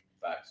fake.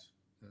 Facts.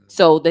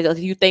 So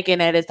you thinking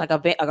that it's like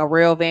a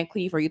real Van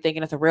Cleef, or you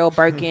thinking it's a real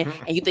Birkin,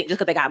 and you think just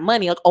because they got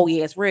money, like, oh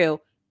yeah, it's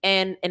real.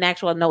 And in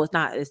actual, no, it's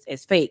not.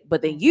 It's fake.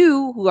 But then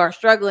you, who are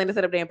struggling to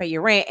sit up there and pay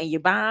your rent, and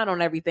you're behind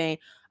on everything,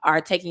 are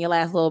taking your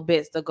last little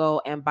bits to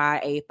go and buy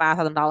a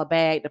 $5,000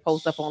 bag to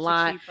post up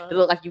online to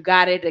look like you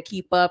got it, to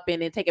keep up,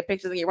 and then taking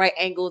pictures in your right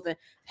angles and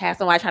have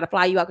somebody try to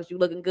fly you out because you're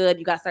looking good.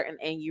 You got certain,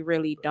 and you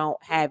really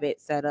don't have it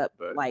set up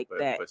like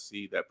that. But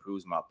see, that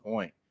proves my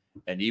point.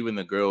 And even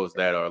the girls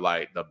that are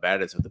like the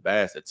baddest of the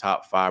baddest, the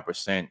top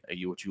 5% of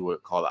what you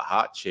would call a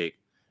hot chick,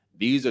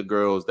 these are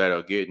girls that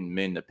are getting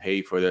men to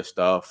pay for their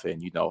stuff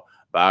and, you know,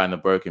 buying the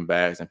Birkin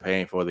bags and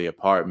paying for the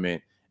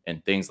apartment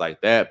and things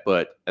like that.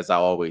 But as I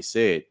always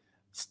said,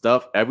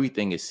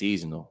 everything is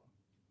seasonal.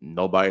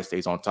 Nobody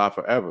stays on top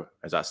forever,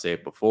 as I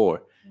said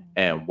before.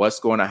 And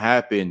what's going to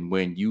happen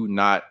when you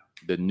not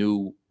the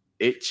new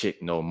it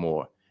chick no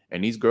more?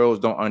 And these girls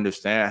don't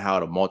understand how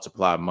to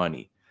multiply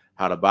money,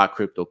 how to buy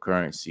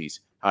cryptocurrencies,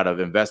 how to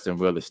invest in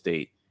real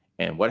estate.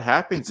 And what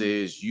happens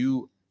is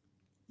you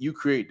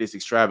create this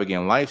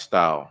extravagant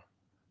lifestyle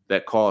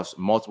that costs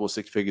multiple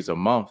 6 figures a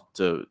month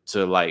to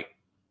like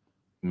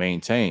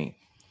maintain.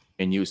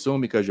 And you assume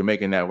because you're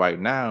making that right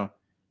now,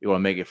 you're going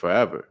to make it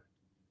forever.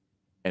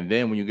 And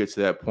then when you get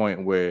to that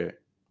point where,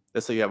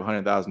 let's say you have a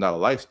 $100,000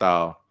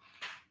 lifestyle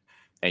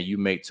and you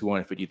make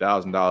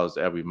 $250,000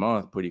 every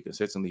month pretty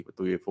consistently for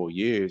 3 or 4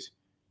 years,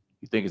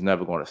 you think it's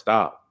never going to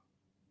stop.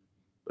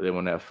 But then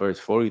when that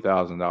first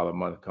 $40,000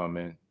 month come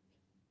in,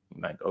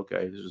 you're like,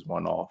 okay, this is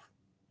one off.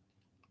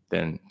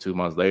 Then 2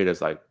 months later,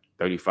 it's like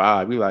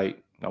 35. You're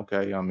like,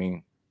 okay, I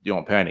mean, you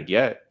don't panic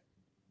yet.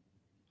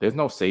 There's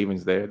no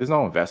savings there. There's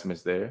no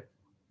investments there.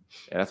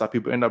 And that's how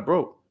people end up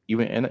broke.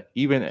 Even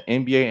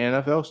NBA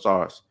and NFL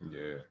stars.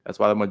 Yeah. That's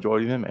why the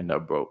majority of them end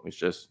up broke. It's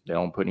just they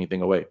don't put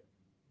anything away.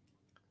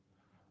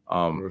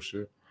 Real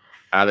shit.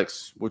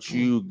 Alex, what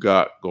you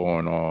got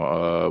going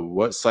on?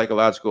 What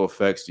psychological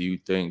effects do you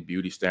think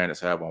beauty standards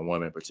have on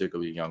women,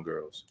 particularly young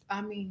girls?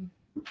 I mean,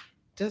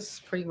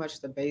 just pretty much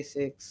the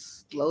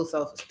basics: low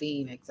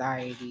self-esteem,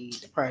 anxiety,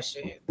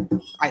 depression,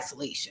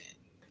 isolation,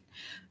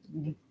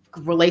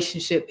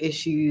 relationship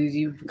issues.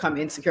 You become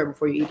insecure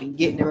before you even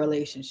get in a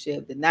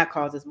relationship, then that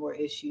causes more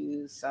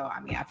issues. So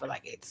I mean, I feel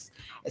like it's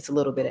a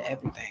little bit of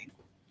everything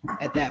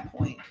at that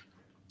point.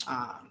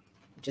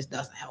 It just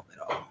doesn't help at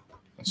all.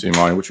 See,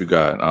 Marty, what you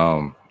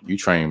got? You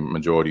train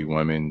majority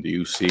women. Do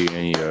you see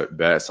any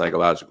bad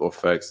psychological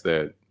effects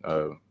that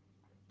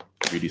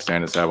beauty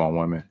standards have on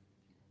women?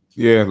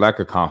 Yeah, lack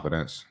of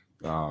confidence.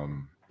 I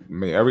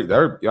mean,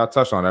 y'all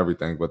touched on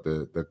everything, but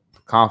the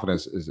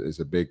confidence is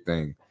a big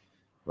thing.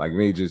 Like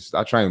me,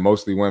 I train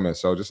mostly women,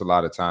 so just a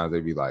lot of times they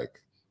be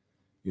like,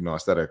 you know,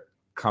 instead of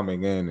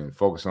coming in and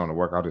focusing on the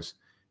workout,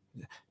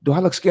 do I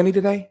look skinny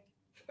today?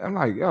 I'm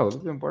like, yo,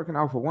 I've been working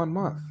out for 1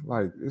 month.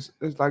 Like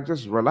it's like,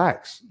 just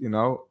relax, you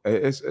know.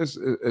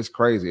 It's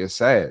crazy. It's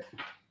sad.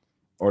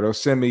 Or they'll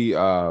send me,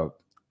 I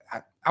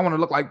want to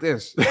look like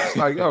this. It's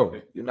like,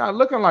 yo, you're not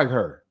looking like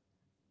her.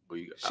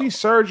 She's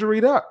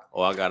surgeried up.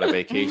 Oh, I got a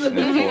vacation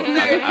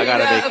I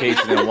got a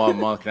vacation in 1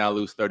 month. Can I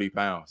lose 30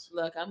 pounds?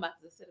 Look, I'm about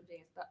to sit up there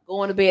and start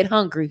going to bed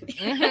hungry.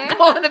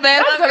 Going to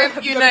bed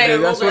hungry. You know,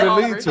 that's what it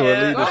leads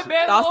to.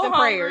 Thoughts and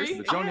prayers. But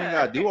you don't even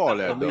gotta do all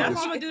that, though. That's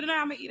what I'm gonna do tonight.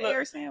 I'm gonna eat an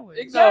air sandwich.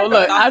 Exactly. No,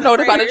 look, I know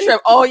about the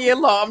trip all year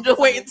long. I'm just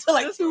waiting until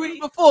like 2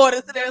 weeks before to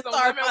sit there and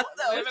start myself.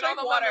 Living on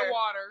the lemon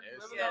water. Air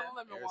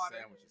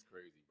sandwich is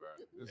crazy, bro.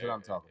 That's what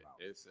I'm talking about.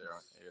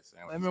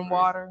 lemon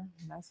water.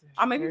 That's it.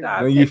 I mean, you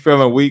guys. Then you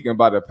feeling weak and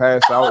about to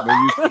pass out.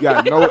 Then you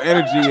got no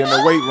energy in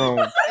the weight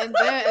room. And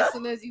then as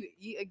soon as you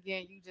eat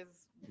again, you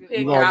just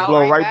you gonna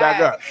blow right back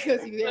up.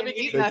 Because you didn't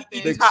eat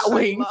nothing. Big hot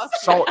wings.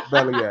 Salt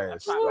belly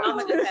ass.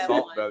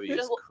 Salt belly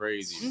is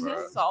crazy,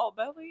 bro. Salt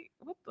belly.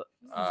 What the?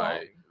 All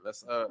right,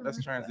 let's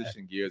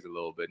transition gears a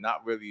little bit.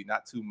 Not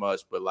too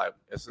much, but like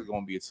this is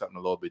gonna be something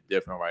a little bit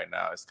different right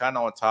now. It's kind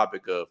of on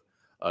topic of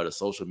the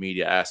social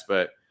media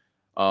aspect.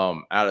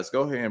 Alex,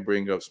 go ahead and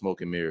bring up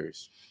smoke and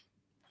mirrors.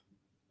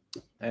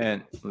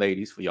 And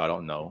ladies, for y'all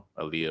don't know,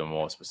 Aaliyah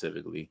more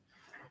specifically,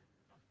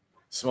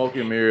 smoke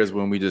and mirrors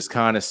when we just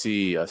kind of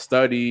see a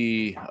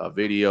study, a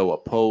video, a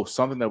post,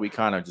 something that we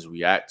kind of just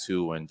react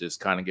to and just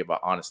kind of give our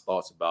honest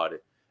thoughts about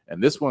it.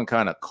 And this one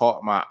kind of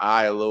caught my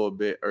eye a little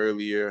bit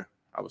earlier.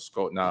 I was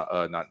scrolling,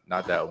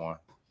 not that one.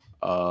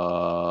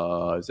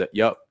 Is that?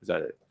 Yep, is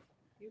that it?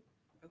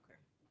 Okay.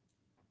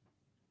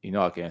 You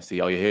know I can't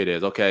see. Oh, yeah, here it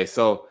is. Okay,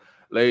 so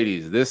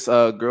ladies, this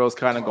girl's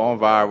kind of going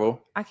viral.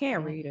 I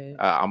can't read it.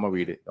 I'm gonna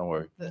read it. Don't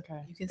worry.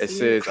 Okay. You can It see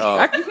says. it.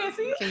 You can't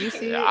see it. Can you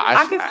see it?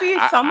 I can see it.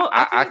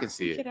 I can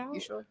see it. You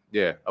sure?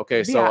 Yeah.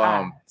 Okay. Be So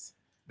our eyes.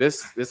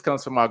 this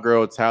comes from my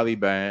girl Tally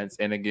Bands,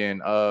 and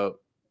again,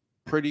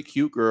 pretty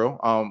cute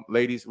girl.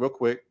 Ladies, real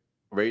quick,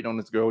 rate on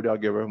this girl. What y'all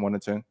give her? 1 to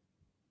 10,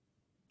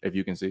 if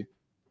you can see.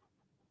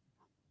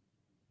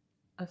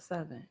 A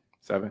 7.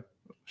 7.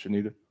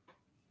 Shanita.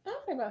 I'll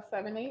say about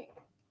 7, 8.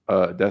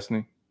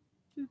 Destiny.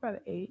 She's about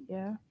an 8.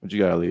 Yeah. What you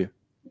got, Aaliyah?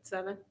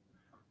 7.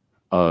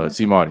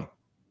 C Marty.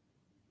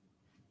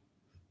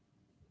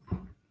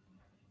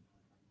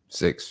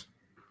 6.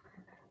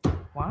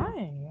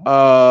 Why?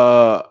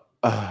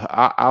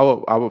 I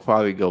would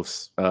probably go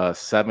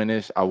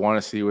 7-ish. I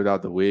want to see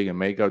without the wig and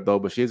makeup though,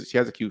 but she has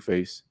a cute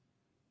face.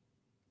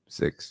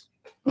 6.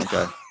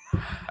 Okay.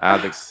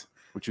 Alex,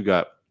 what you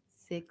got?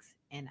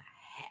 6.5.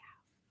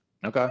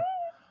 Okay.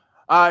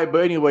 All right,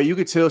 but anyway, you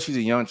could tell she's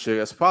a young chick.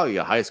 That's probably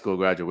a high school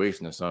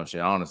graduation or some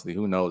shit. Honestly,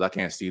 who knows? I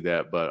can't see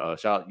that, but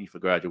shout out to you for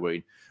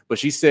graduating. But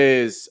she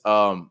says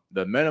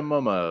the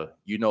minimum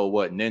you know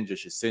what ninja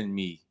should send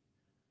me,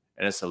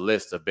 and it's a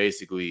list of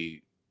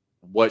basically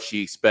what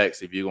she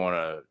expects if you're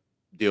gonna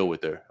deal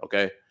with her.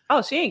 Okay.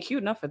 Oh, she ain't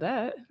cute enough for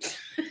that.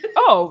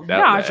 Oh,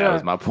 that Naja.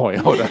 was my point.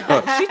 Hold on.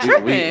 She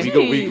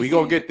tripping. We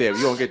gonna get there.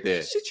 We gonna get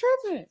there. She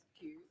tripping.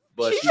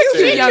 But She's she a cute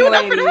said, young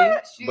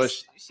lady. but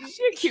She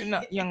a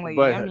cute young lady.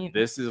 but I mean,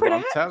 this is what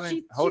I'm telling.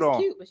 She's Hold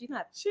on. cute, but she's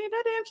not. She ain't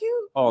that damn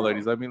cute. Oh,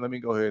 ladies, let me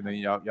go ahead and then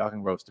y'all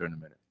can roast her in a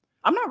minute.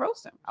 I'm not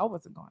roasting. I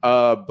wasn't going.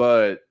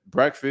 But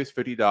breakfast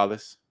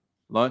 $50,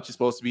 lunch is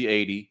supposed to be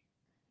 $80,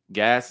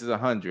 gas is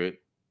 $100,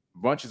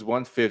 brunch is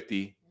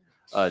 $150,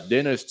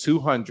 dinner is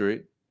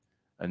 $200,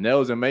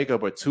 nails and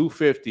makeup are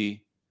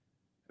 $250,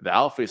 the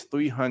outfit's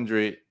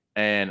 $300,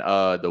 and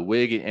the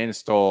wig and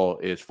install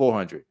is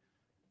 $400.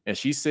 And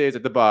she says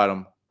at the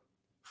bottom,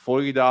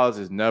 $40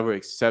 is never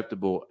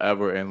acceptable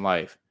ever in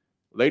life.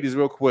 Ladies,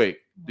 real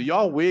quick, do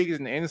y'all wigs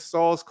and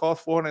installs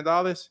cost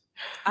 $400?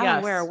 I Yes.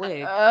 don't wear a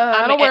wig.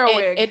 I don't wear a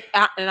wig. It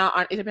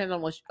depends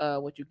on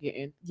what you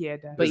getting. Yeah,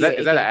 it does. But Is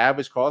yeah, that an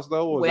average cost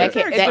though? Or Well, is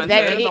that, that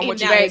depends on it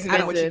what you varies get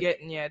and what you expensive.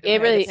 get. Yeah,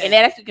 It really, depends. and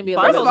that actually can be a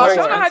First little of all, more she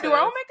don't know how to do her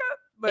expensive. own makeup,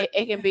 but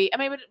It can be. I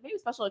mean, but maybe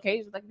special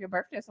occasions like your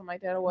birthday or something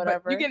like that or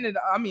whatever. you getting it.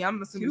 I mean,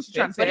 I'm assuming she's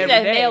trying to But say it every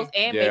has day. nails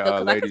and Yeah, makeup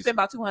because I could ladies. spend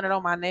about $200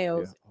 on my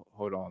nails. yeah,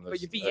 hold on. For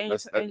your feet and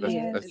let's your- do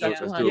yeah,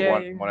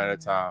 it one at a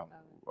time,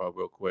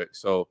 real quick.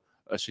 So,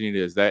 Shanita,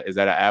 is that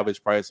an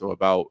average price or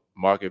about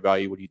market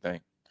value? What do you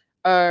think?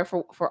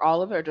 For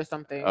all of it or just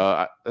something.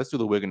 Let's do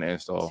the wig and the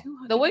install.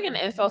 The wig and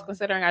the installs,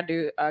 considering I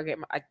do I get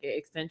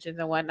extensions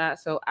and whatnot,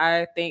 so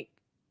I think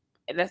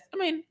that's. I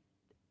mean,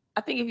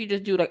 I think if you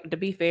just do like, to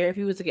be fair, if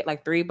you was to get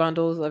like 3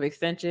 bundles of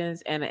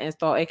extensions and an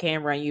install, it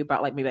can run you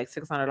about like maybe like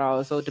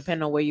 $600. So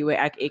depending on where you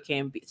at, it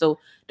can be. So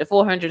the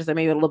 400 is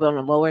maybe a little bit on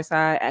the lower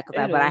side,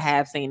 but I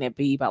have seen it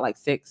be about like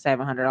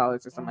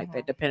 $600-700 or something like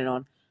that, depending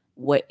on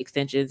what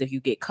extensions. If you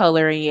get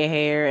color in your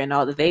hair and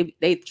all that, they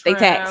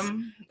tax.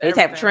 They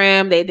tap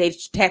trim. They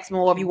tax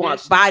more if you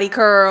want body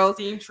curls.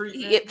 Steam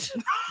treatment.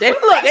 They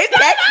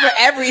tax for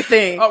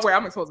everything. Oh wait,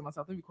 I'm exposing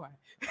myself. Let me be quiet.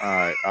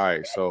 All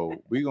right.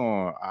 So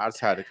I just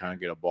had to kind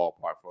of get a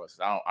ballpark for us.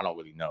 I don't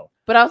really know.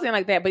 But I was saying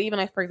like that. But even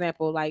like, for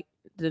example, like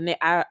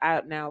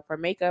I now for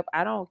makeup,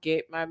 I don't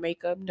get my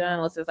makeup done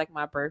unless it's like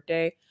my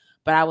birthday.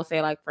 But I would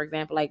say like, for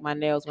example, like my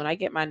nails. When I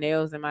get my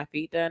nails and my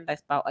feet done,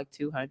 that's about like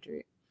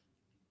 $200.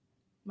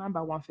 Mine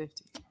about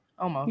 150.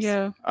 Almost.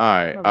 Yeah. All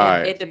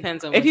right. It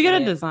depends on If you get a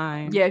get.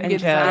 design. Yeah, if you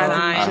get and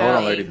designs, Hold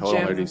on,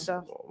 gems ladies. and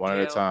stuff. One at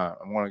a time.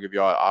 I want to give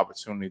y'all an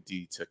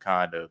opportunity to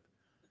kind of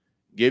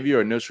give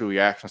your initial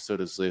reactions to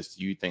this list.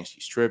 Do you think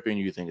she's tripping?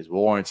 You think it's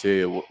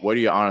warranted? What are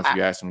your honest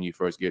reactions when you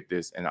first get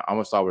this? And I'm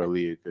gonna start with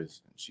Aaliyah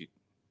because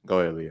go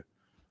ahead, Aaliyah.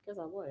 Because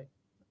I would.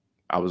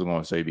 I was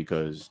going to say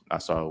because I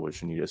saw what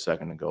she needed a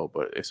second ago,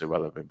 but it's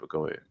irrelevant. But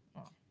go ahead.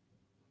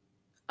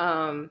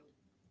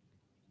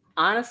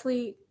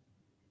 Honestly,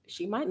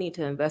 she might need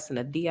to invest in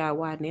a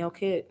DIY nail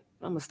kit.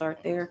 I'm gonna start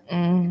there.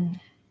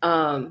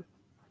 I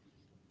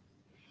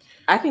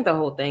think the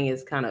whole thing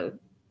is kind of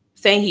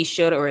saying he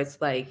should, or it's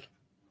like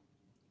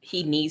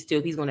he needs to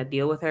if he's going to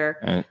deal with her.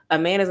 And a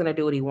man is going to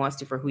do what he wants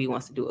to for who he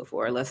wants to do it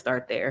for. Let's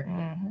start there.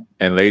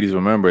 And ladies,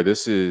 remember,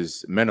 this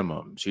is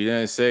minimum. She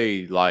didn't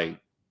say like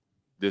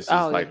this is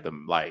like the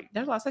like.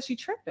 That's why I said she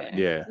tripping.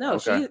 Yeah. No,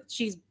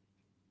 she's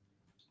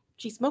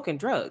smoking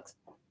drugs.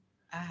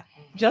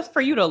 Just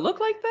for you to look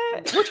like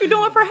that? What you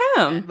doing for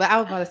him? But I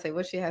was about to say,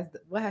 what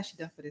has she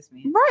done for this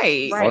man?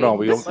 Right. Hold on,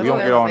 we don't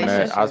get on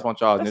that. I just want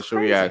y'all's initial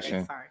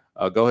reaction.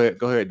 Go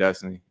ahead,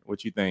 Destiny.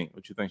 What you think?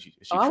 She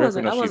I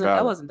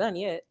wasn't done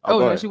yet.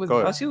 No, she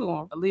was. She was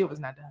on. Aaliyah was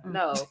not done.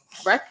 No,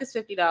 breakfast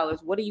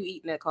 $50. What are you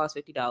eating that costs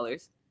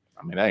 $50?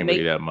 I mean, that ain't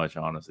really that much,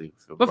 honestly.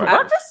 But for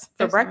breakfast,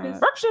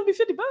 breakfast shouldn't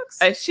be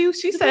 $50.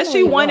 She said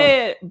she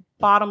wanted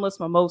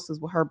bottomless mimosas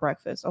with her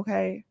breakfast.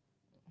 Okay.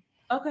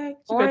 Okay.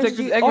 She better take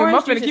this egg and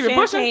muffin and keep it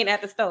pushing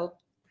at the stove.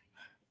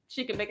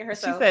 She can make it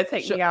herself. She said,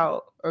 "Take me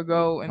out or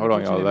go." And hold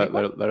on, y'all. Let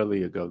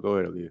Aaliyah go. Go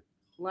ahead, Aaliyah.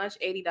 Lunch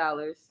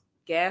 $80.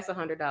 Gas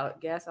 $100.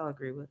 Gas I'll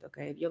agree with.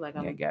 Okay, you're like,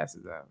 gas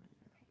is out.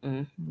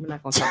 We're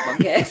not gonna talk about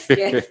gas.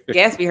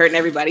 Gas be hurting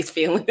everybody's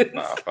feelings.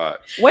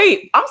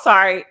 Wait, I'm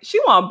sorry. She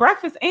want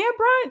breakfast and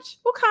brunch.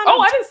 What kind of?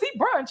 Oh, I didn't see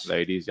brunch.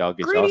 Ladies, y'all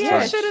get y'all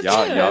chance.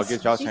 Y'all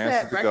get y'all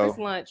chances to go. Breakfast,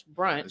 lunch,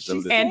 brunch,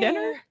 and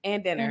dinner.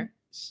 And dinner.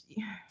 She's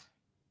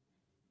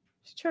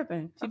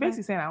tripping. She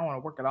basically saying I don't want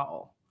to work at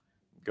all.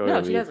 Go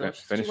ahead. No, she doesn't.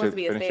 She wants to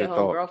be a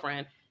stay-at-home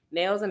girlfriend.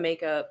 Nails and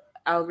makeup.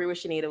 I'll agree with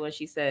Shanita when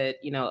she said,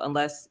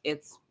 unless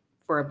it's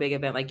for a big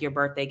event like your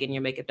birthday, getting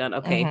your makeup done.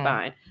 Okay,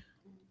 fine.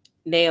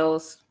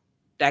 Nails,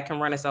 that can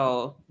run us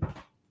all.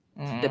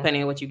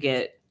 Depending on what you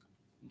get,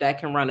 that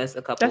can run us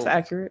a couple. That's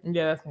accurate.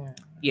 Yeah.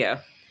 Yeah.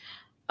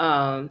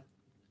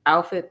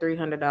 Outfit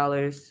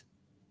 $300.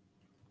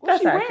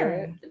 That's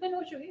accurate. Depending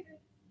on what you're wearing.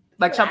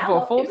 Like shopping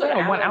for a full set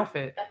or one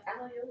outfit?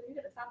 You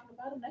get a top and the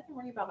bottom. That can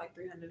run you about like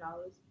 $300.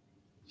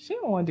 She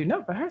don't want to do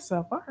nothing for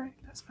herself. All right,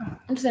 that's fine.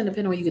 I'm just saying,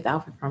 depending on where you get the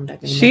outfit from.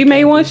 She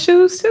may want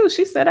shoes too.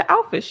 She said an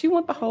outfit. She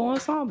want the whole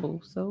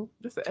ensemble. So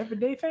this an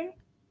everyday thing.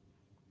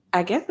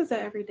 I guess it's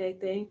an everyday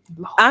thing.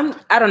 I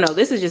don't know.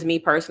 This is just me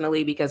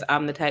personally because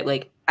I'm the type,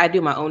 like, I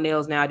do my own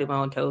nails now. I do my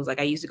own toes. Like,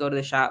 I used to go to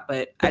the shop,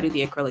 but I do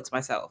the acrylics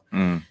myself.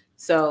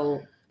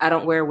 So I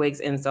don't wear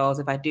wigs installs.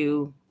 If I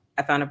do,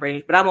 I found a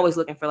braid. But I'm always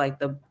looking for like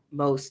the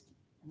most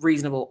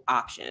reasonable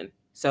option.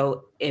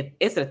 So if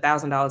it's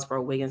 $1,000 for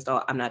a wig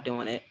install, I'm not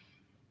doing it.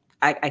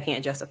 I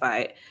can't justify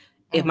it.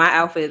 If my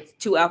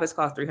two outfits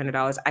cost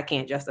 $300, I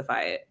can't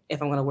justify it. If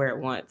I'm going to wear it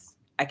once,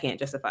 I can't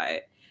justify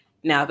it.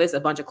 Now, if it's a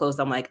bunch of clothes,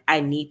 I'm like, I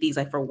need these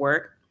like for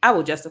work, I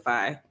will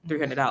justify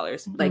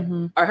 $300. Like,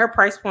 are her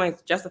price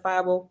points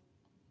justifiable?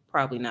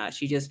 Probably not.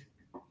 She wants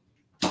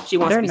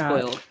to be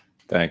spoiled.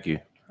 Thank you.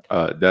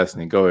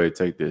 Destiny, go ahead,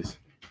 take this.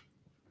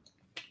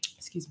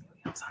 Excuse me,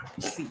 I'm sorry.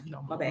 See,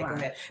 my bad. Go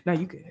ahead. No,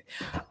 you good.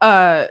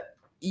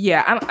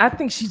 Yeah, I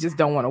think she just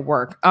don't want to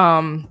work.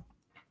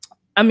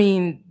 I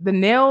mean, the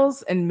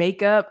nails and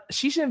makeup,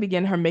 she shouldn't be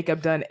getting her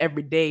makeup done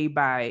every day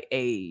by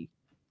a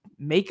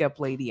makeup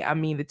lady. I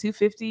mean, the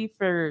 $250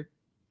 for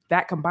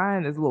that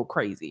combined is a little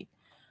crazy.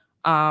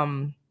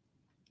 The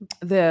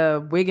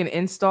wig and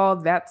install,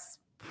 that's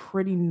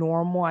pretty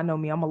normal. I know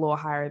me, I'm a little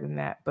higher than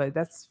that, but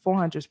that's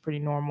 $400 is pretty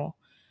normal.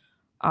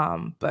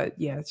 But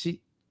yeah, it's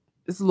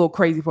a little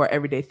crazy for an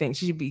everyday thing.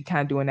 She should be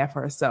kind of doing that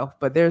for herself,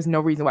 but there's no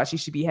reason why she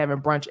should be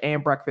having brunch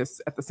and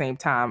breakfast at the same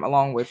time,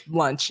 along with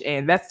lunch.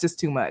 And that's just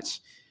too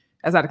much.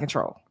 That's out of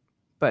control.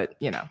 But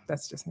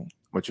that's just me.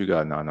 What you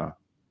got, Nana?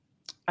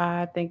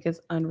 I think it's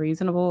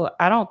unreasonable.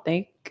 I don't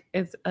think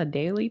it's a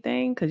daily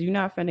thing because you're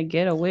not finna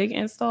get a wig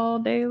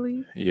installed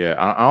daily. Yeah,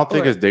 I don't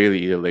think it's daily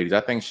either, ladies. I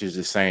think she's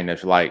just saying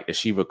that, like, if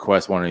she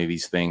requests one of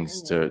these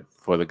things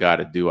for the guy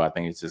to do, I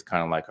think it's just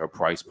kind of like her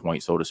price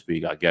point, so to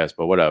speak, I guess.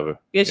 But whatever.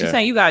 Yeah, she's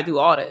saying you gotta do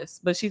all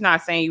this, but she's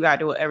not saying you gotta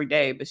do it every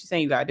day. But she's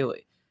saying you gotta do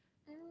it.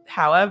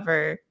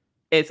 However,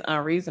 it's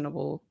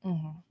unreasonable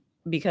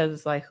because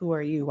it's like, who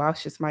are you? Why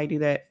should somebody do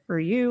that for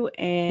you?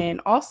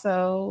 And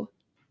also,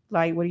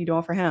 like, what are you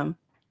doing for him?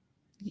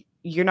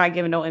 You're not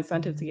giving no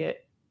incentive to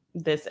get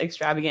this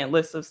extravagant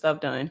list of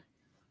stuff done.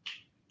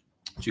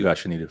 What you got,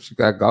 Shanita? She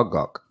got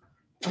gawk.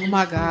 Oh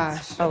my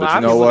gosh. But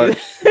you know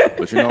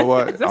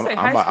what? I'm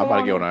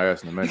about to get on her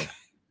ass in a minute.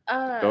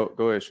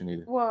 Go ahead,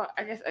 Shanita. Well,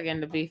 I guess, again,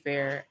 to be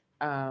fair,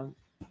 I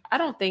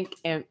don't think,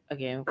 and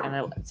again, kind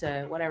of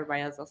to what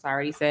everybody else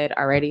already said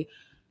already,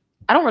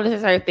 I don't really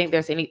necessarily think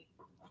there's any,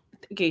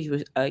 in case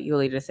you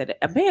later said it,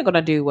 a man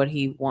gonna do what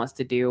he wants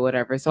to do or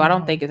whatever. So I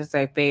don't think it's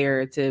necessarily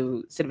fair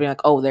to sit and be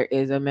like, oh, there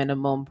is a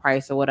minimum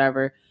price or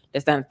whatever.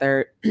 That's not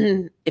third.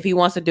 If he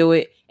wants to do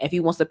it, if he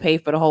wants to pay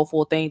for the whole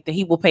full thing, then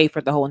he will pay for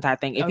the whole entire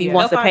thing. If he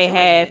wants to pay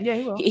half,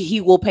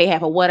 he will pay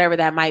half or whatever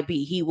that might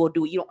be. He will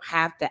do it. You don't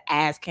have to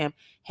ask him,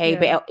 hey,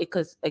 but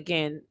because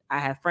again, I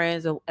have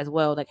friends as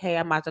well. Like, hey,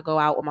 I'm about to go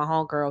out with my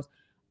homegirls.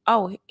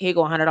 Oh, here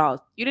go $100.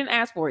 You didn't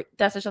ask for it.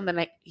 That's just something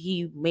that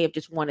he may have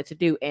just wanted to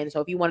do. And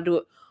so if you want to do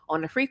it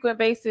on a frequent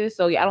basis,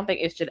 so yeah, I don't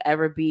think it should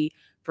ever be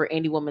for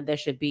any woman. There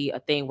should be a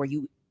thing where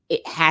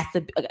it has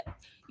to be.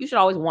 You should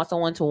always want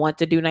someone to want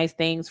to do nice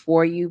things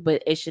for you,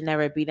 but it should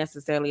never be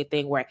necessarily a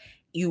thing where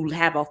you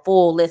have a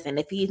full list. And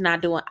if he's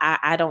not doing,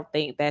 I don't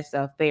think that's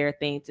a fair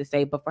thing to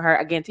say. But for her,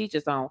 again, teach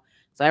his own.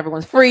 So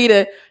everyone's free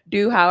to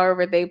do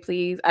however they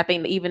please. I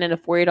think that even in the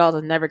 $40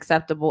 is never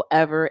acceptable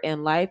ever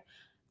in life.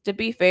 To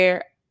be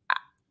fair,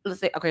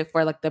 let's say, okay,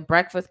 for like the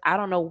breakfast, I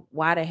don't know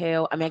why the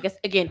hell. I mean, I guess,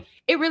 again,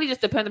 it really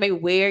just depends on maybe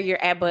where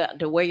you're at, but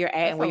to where you're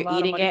at and where you're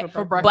eating at.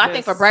 But I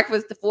think for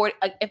breakfast, the 40,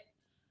 like,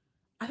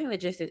 I think the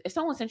gist is if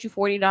someone sent you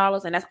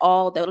 $40 and that's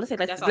all that, let's say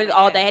that's really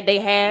all that they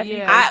have,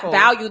 I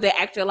value that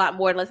actually a lot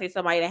more than, let's say,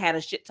 somebody that had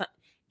a shit ton.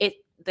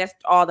 That's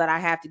all that I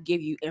have to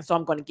give you, and so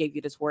I'm going to give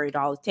you this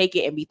 $40. Take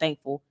it and be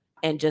thankful,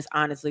 and just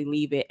honestly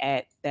leave it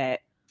at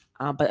that.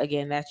 But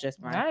again, that's just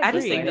my. I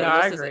just think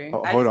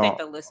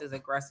the list is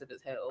aggressive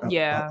as hell.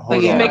 Yeah,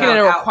 like you making it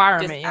a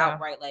requirement. Just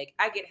outright, like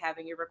I get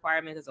having your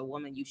requirements as a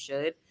woman, you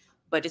should.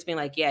 But just being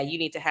like, yeah, you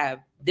need to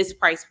have this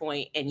price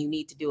point and you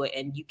need to do it,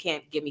 and you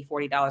can't give me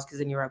 $40 because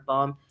then you're a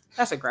bum.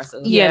 That's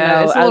aggressive.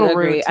 Yeah, it's a little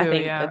rude too. I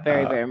think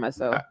very, very much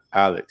so.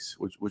 Alex,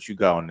 what you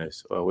got on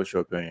this? What's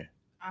your opinion?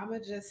 I'm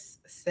gonna just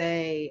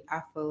say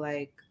I feel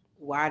like,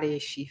 why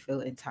does she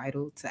feel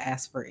entitled to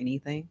ask for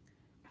anything?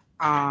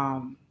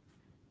 I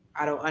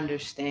don't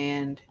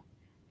understand.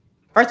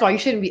 First of all, you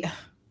shouldn't be.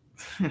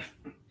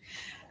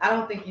 I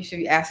don't think you should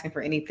be asking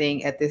for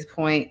anything at this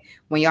point.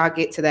 When y'all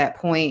get to that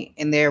point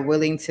and they're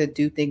willing to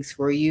do things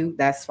for you,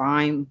 that's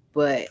fine.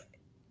 But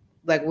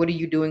like, what are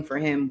you doing for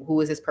him? Who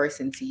is this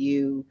person to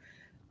you?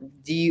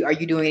 Are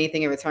you doing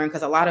anything in return?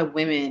 Because a lot of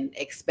women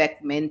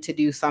expect men to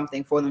do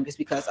something for them just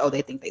because,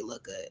 they think they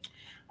look good.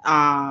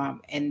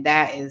 And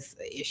that is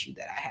the issue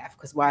that I have.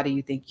 Because why do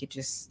you think you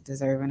just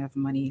deserve enough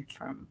money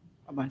from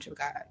a bunch of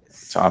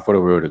guys? Time for the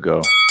real to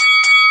go.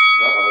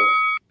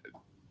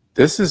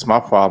 This is my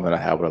problem that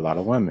I have with a lot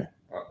of women.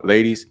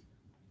 Ladies,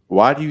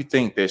 why do you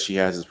think that she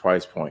has this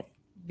price point?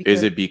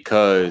 Is it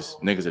because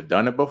niggas have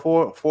done it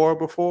before?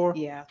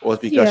 Yeah. Or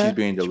it's because she's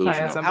being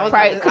delusional?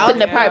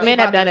 Men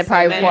have done it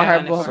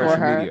probably before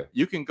her.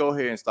 You can go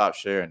ahead and stop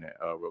sharing it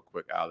real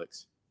quick,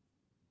 Alex.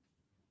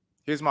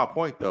 Here's my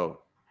point,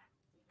 though.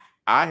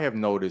 I have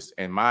noticed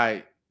in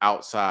my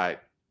outside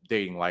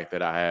dating life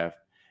that I have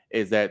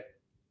is that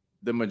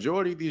the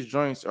majority of these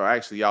joints are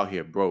actually out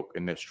here broke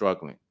and they're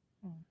struggling.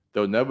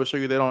 They'll never show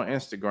you that on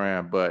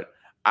Instagram, but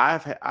I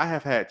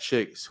have had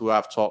chicks who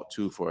I've talked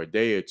to for a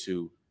day or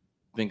two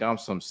think I'm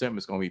some simp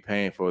that's going to be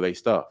paying for their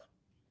stuff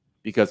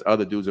because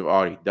other dudes have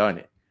already done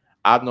it.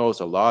 I've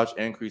noticed a large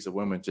increase of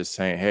women just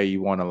saying, hey,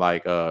 you want to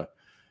like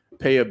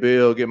pay a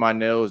bill, get my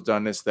nails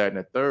done, this, that, and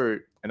the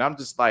third. And I'm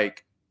just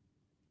like,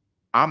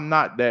 I'm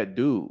not that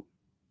dude.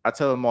 I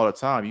tell them all the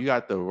time, you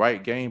got the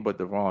right game, but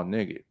the wrong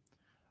nigga.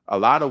 A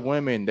lot of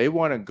women, they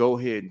want to go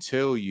ahead and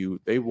tell you,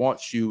 they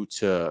want you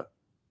to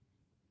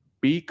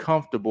be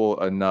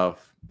comfortable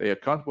enough. They are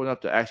comfortable enough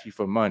to ask you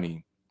for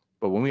money.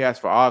 But when we ask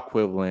for our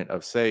equivalent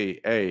of,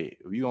 say, hey,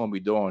 if you're going to be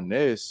doing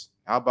this,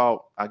 how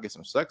about I get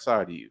some sex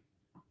out of you?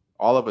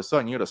 All of a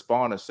sudden, you're the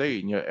spawn of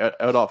Satan. You're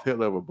Adolf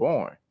Hitler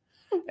reborn.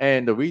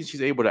 And the reason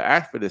she's able to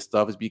ask for this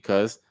stuff is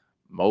because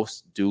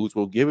most dudes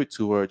will give it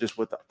to her just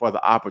for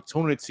the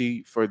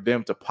opportunity for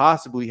them to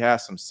possibly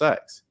have some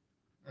sex.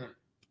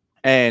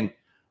 And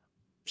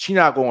she's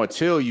not going to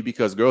tell you,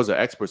 because girls are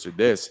experts at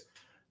this,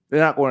 they're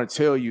not going to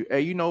tell you,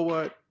 hey, you know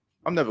what?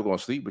 I'm never going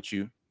to sleep with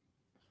you.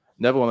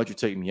 Never going to let you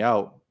take me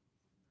out.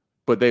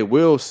 But they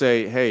will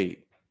say,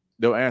 hey,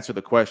 they'll answer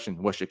the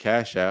question, what's your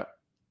Cash App?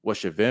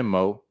 What's your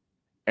Venmo?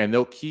 And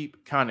they'll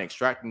keep kind of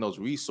extracting those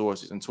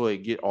resources until they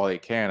get all they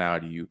can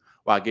out of you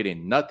while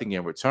getting nothing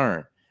in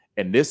return.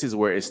 And this is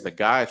where it's the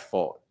guy's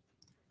fault.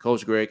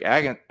 Coach Greg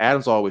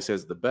Adams always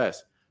says the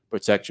best,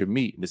 protect your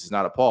meat. This is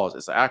not a pause.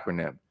 It's an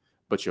acronym.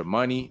 But your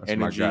money,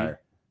 energy,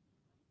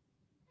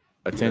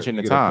 attention,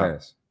 and time.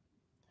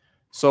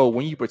 So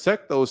when you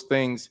protect those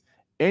things,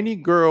 any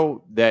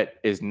girl that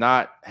is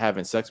not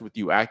having sex with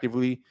you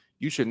actively,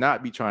 you should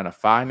not be trying to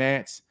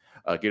finance,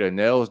 get her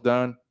nails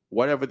done,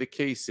 whatever the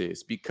case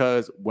is,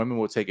 because women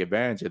will take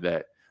advantage of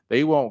that.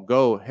 They won't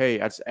go, hey,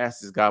 I just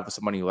asked this guy for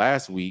some money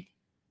last week.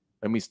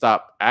 Let me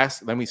stop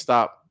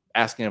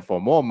asking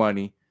for more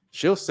money.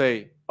 She'll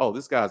say, oh,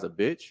 this guy's a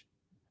bitch.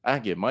 I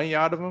can get money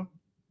out of him.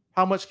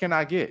 How much can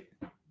I get?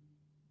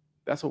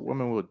 That's what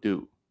women will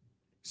do.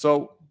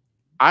 So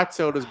I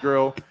tell this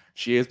girl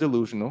she is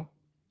delusional,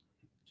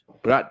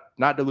 but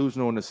not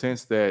delusional in the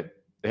sense that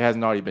it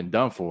hasn't already been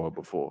done for her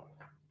before.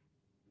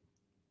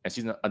 And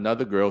she's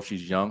another girl.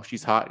 She's young,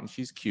 she's hot, and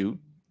she's cute.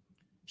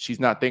 She's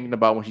not thinking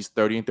about when she's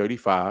 30 and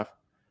 35,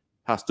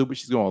 how stupid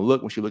she's going to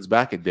look when she looks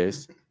back at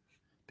this,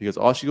 because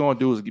all she's going to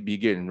do is be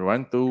getting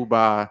run through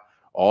by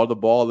all the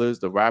ballers,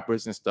 the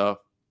rappers and stuff,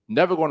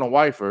 never going to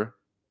wife her,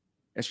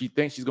 and she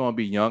thinks she's going to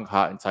be young,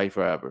 hot, and tight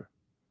forever.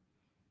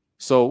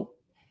 So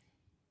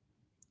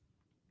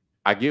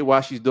I get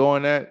why she's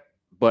doing that,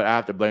 but I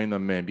have to blame the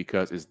men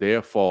because it's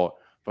their fault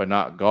for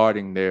not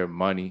guarding their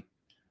money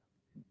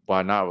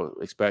by not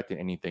expecting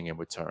anything in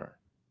return.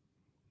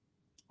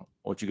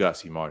 What you got,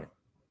 C. Martin?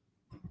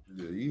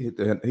 Yeah,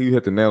 you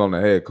hit the nail on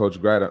the head. Coach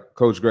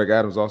Greg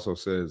Adams also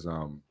says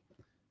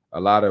a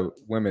lot of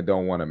women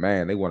don't want a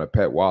man; they want a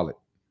pet wallet.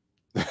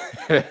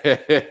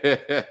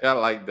 I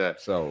like that.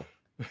 So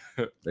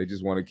they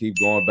just want to keep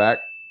going back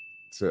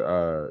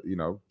to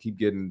keep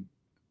getting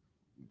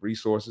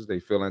resources. They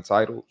feel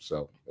entitled.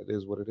 So it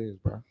is what it is,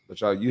 bro.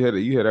 But y'all, you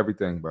hit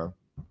everything, bro.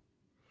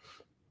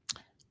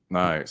 All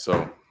right,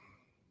 so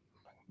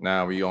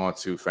now we on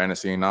to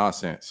fantasy and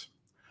nonsense.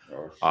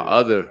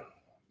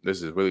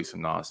 This is really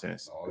some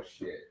nonsense. Oh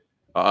shit.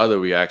 Our other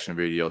reaction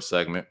video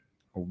segment.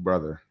 Oh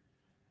brother.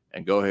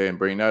 And go ahead and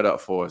bring that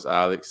up for us,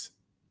 Alex.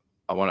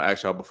 I want to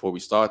ask y'all before we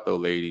start though,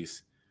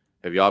 ladies.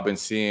 Have y'all been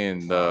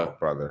seeing the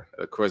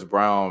Chris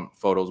Brown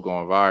photos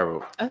going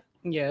viral?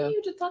 Yeah.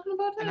 You just talking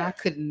about that? And I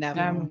could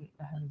never.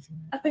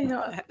 I think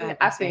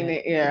I've seen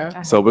it.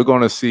 Yeah. So we're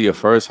going to see a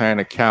firsthand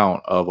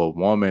account of a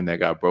woman that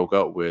got broke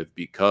up with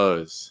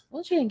because.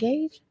 Wasn't she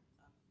engaged?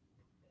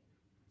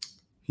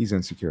 He's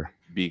insecure.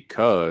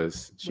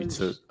 Because she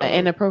took an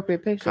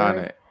inappropriate picture. Kind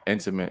of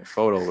intimate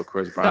photo with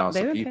Chris Brown.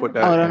 So he put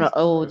that.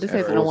 Oh, this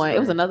isn't the one. It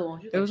was another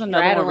one. It was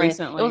another one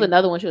recently. It was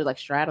another one. She was like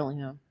straddling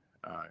him.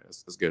 All right,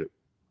 let's get it.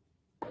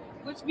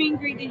 Which meet and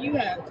greet did you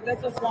have?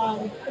 That's what's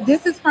wrong.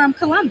 This is from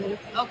Columbus.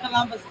 Oh,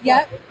 Columbus.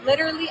 Yep.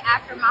 Literally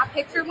after my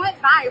picture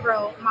went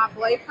viral, my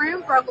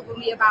boyfriend broke up with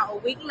me about a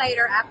week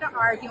later after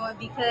arguing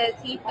because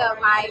he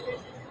felt like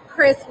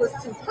Chris was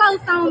too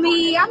close on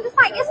me. I'm just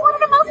like, it's one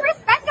of the most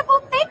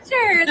respectable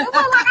pictures. It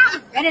wasn't like I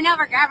was bending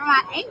over grabbing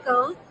my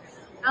ankles.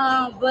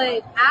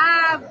 But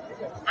I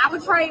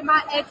would trade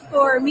my ex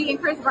for meeting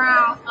Chris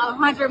Brown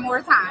 100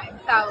 more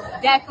times. So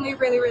definitely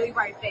really, really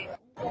right there.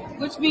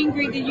 Which meet and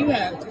greet did you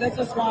have? That's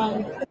what's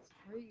wrong.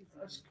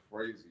 That's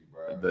crazy,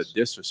 bro. The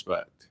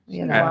disrespect.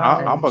 Yeah,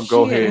 I'm gonna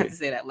go ahead. She didn't have to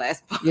say that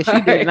last part. Yeah,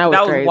 she did. That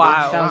was crazy.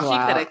 Wild. That was She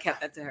wild. could have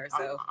kept that to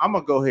herself. I'm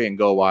gonna go ahead and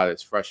go while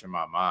it's fresh in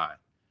my mind.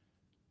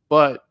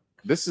 But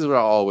this is what I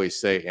always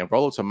say. And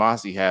Rollo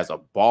Tomasi has a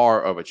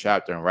bar of a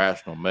chapter in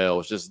Rational Male.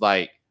 It's just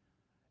like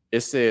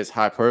it says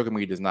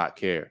hypergamy does not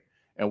care.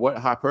 And what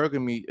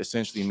hypergamy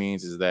essentially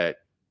means is that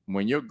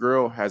when your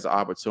girl has the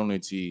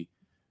opportunity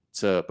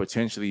to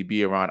potentially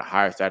be around a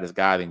higher status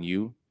guy than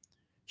you,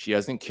 she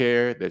doesn't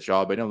care that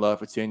y'all been in love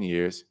for 10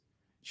 years.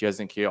 She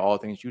doesn't care all the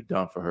things you've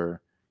done for her.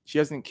 She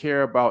doesn't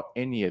care about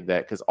any of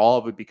that because all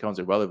of it becomes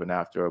irrelevant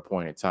after a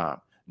point in time.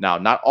 Now,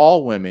 not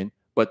all women,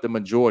 but the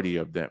majority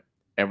of them.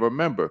 And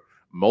remember,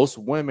 most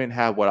women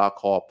have what I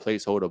call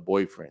placeholder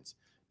boyfriends.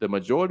 The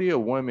majority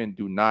of women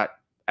do not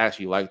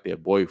actually like their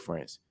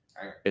boyfriends.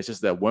 It's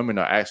just that women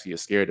are actually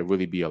scared to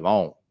really be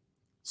alone.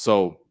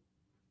 So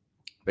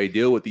they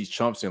deal with these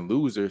chumps and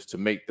losers to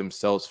make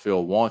themselves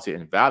feel wanted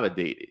and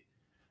validated.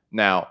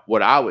 Now,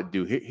 what I would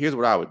do, here's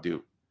what I would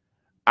do.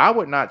 I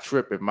would not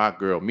trip if my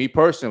girl, me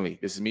personally,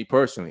 this is me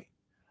personally,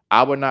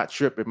 I would not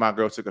trip if my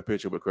girl took a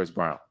picture with Chris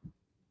Brown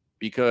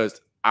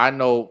because I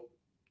know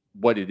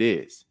what it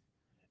is.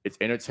 It's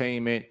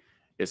entertainment.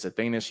 It's a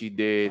thing that she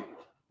did,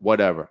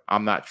 whatever.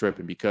 I'm not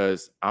tripping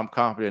because I'm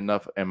confident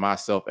enough in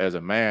myself as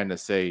a man to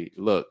say,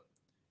 look,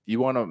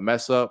 you want to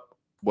mess up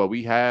what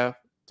we have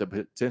to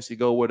potentially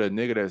go with a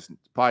nigga that's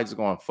probably just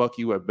going to fuck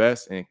you at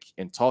best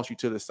and toss you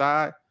to the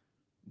side,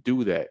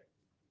 do that.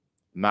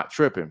 I'm not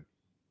tripping.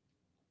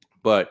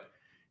 But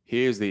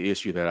here's the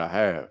issue that I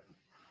have.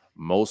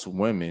 Most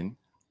women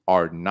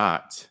are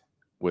not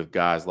with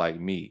guys like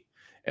me.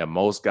 And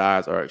most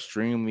guys are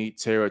extremely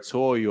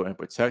territorial and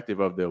protective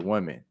of their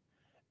women.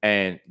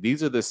 And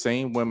these are the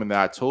same women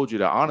that I told you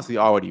that honestly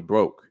already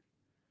broke.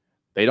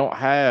 They don't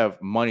have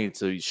money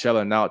to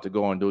shelling out to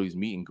go and do these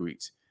meet and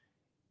greets.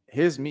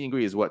 His meet and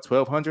greet is what,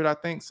 $1,200, I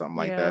think, something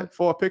like that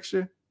for a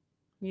picture.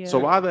 Yeah. So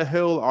why the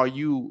hell are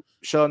you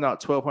shelling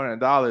out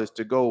 $1,200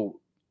 to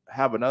go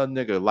have another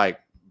nigga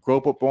like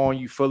grope up on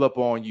you, fill up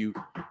on you,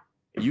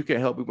 and you can't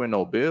help me with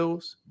no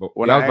bills? But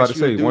what I was about to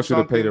say, he wants you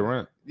to pay the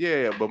rent.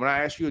 Yeah, but when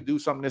I ask you to do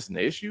something that's an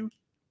issue,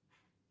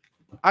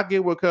 I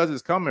get where cuz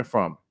is coming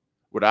from.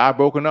 Would I have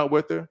broken up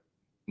with her?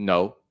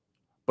 No.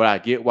 But I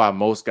get why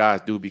most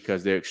guys do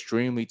because they're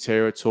extremely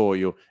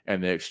territorial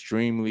and they're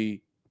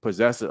extremely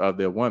possessive of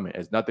their women.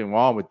 There's nothing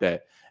wrong with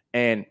that.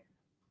 And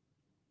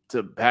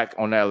to back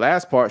on that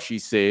last part, she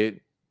said,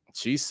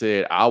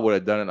 I would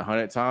have done it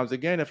 100 times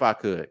again if I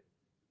could.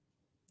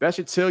 That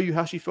should tell you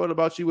how she felt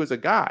about you as a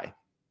guy.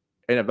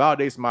 And it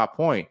validates my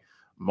point.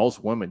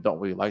 Most women don't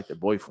really like their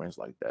boyfriends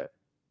like that.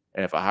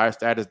 And if a higher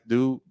status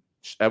dude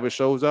ever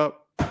shows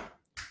up,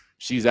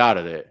 she's out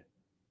of there.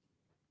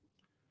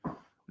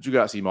 What you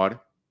got, C. Marty?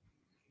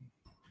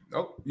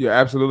 Oh, you're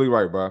absolutely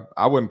right, bro.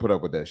 I wouldn't put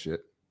up with that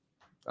shit.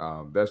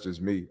 That's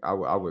just me. I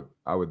would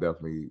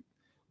definitely.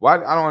 Why?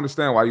 I don't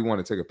understand why you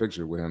want to take a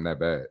picture with him that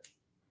bad.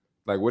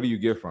 Like, what do you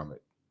get from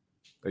it?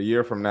 A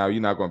year from now,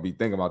 you're not going to be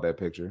thinking about that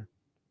picture.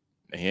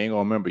 He ain't gonna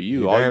remember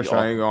you. Damn sure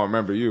ain't gonna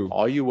remember you.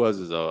 All you was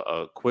is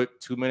a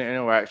quick 2-minute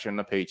interaction and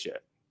a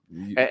paycheck.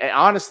 And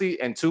honestly,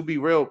 and to be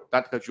real,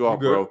 not to cut you off,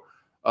 bro.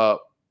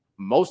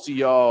 Most of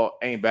y'all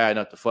ain't bad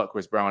enough to fuck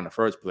Chris Brown in the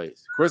first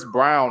place. Chris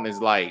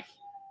Brown's like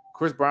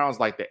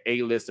the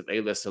A-list of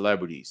A-list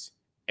celebrities.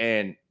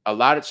 And a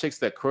lot of chicks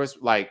that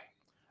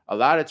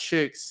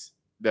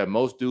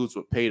most dudes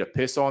would pay to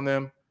piss on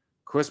them,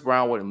 Chris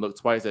Brown wouldn't look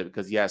twice at it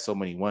because he has so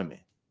many women.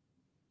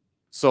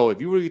 So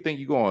if you really think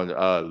you're going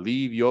to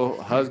leave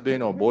your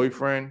husband or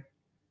boyfriend,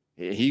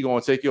 he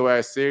going to take your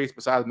ass serious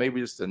besides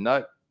maybe just a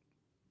nut,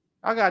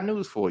 I got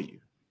news for you.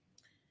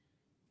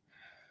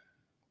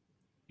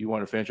 You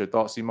want to finish your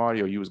thoughts, C.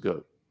 Marty, or you was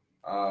good?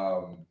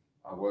 I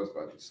was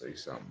about to say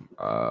something.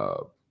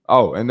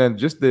 And then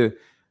just the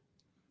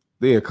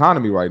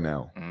economy right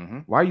now. Mm-hmm.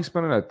 Why are you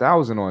spending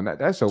 $1,000 on that?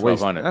 That's a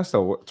waste. That's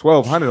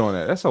 $1,200 on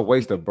that. That's a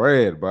waste of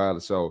bread, bro.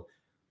 So,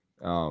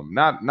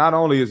 not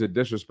only is it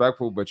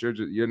disrespectful, but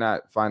you're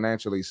not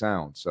financially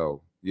sound.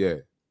 So, yeah,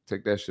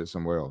 take that shit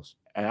somewhere else.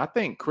 And I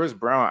think Chris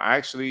Brown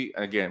actually,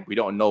 again, we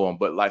don't know him,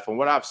 but like from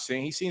what I've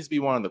seen, he seems to be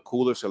one of the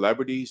cooler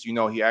celebrities. You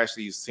know, he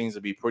actually seems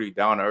to be pretty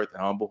down to earth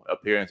and humble.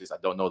 Appearances, I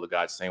don't know the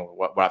guy's saying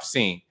what I've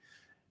seen.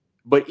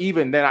 But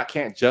even then, I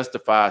can't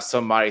justify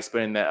somebody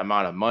spending that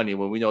amount of money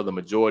when we know the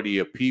majority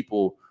of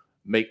people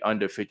make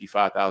under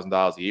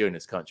 $55,000 a year in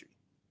this country.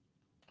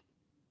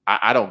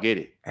 I don't get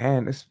it.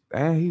 And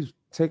he's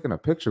taking a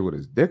picture with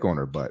his dick on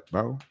her butt,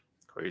 bro.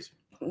 Crazy.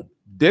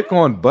 Dick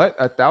on butt,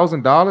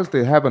 $1,000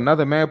 to have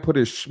another man put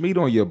his schmeat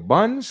on your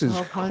buns is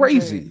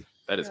crazy.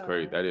 That is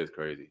crazy. That is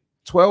crazy.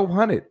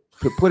 $1,200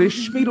 to put his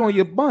schmeat on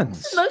your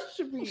buns.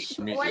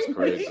 Schmeat is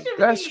crazy.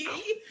 That's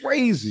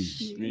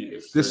crazy.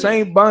 The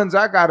same buns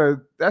I gotta.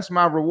 That's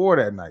my reward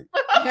at night.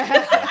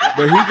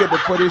 But he get to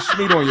put his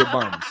schmeat on your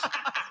buns,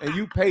 and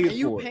you pay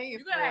for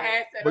it.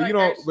 But you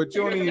don't. But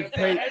you don't even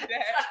pay.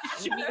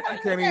 You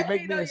can't even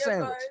make me a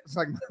sandwich. It's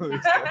like no. Oh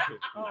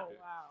wow.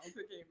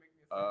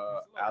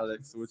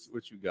 Alex,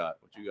 what you got?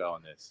 What you got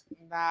on this?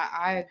 Nah,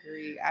 I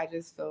agree. I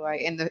just feel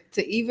like,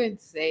 to even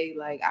say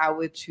like I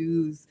would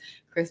choose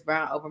Chris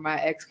Brown over my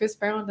ex. Chris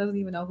Brown doesn't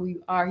even know who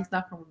you are. He's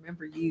not gonna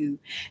remember you.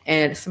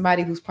 And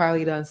somebody who's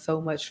probably done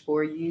so much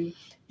for you,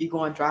 you're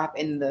going to drop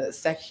in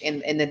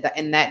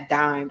that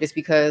dime just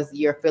because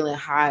you're feeling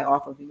high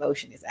off of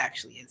emotion is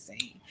actually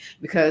insane.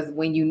 Because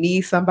when you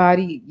need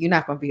somebody, you're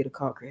not gonna be able to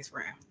call Chris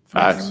Brown.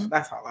 Facts.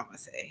 That's all I'm gonna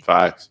say.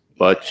 Facts.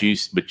 But you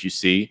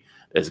see.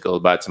 This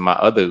goes back to my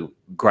other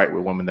gripe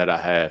with women that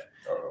I have.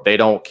 They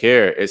don't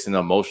care. It's an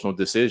emotional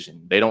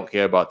decision. They don't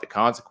care about the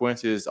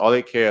consequences. All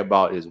they care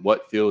about is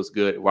what feels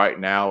good right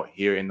now,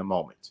 here in the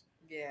moment.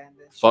 Yeah.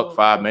 Fuck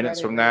 5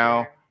 minutes from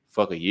now.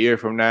 Fuck a year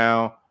from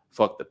now.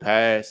 Fuck the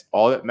past.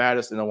 All that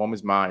matters in a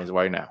woman's mind is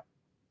right now.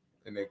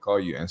 And they call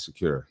you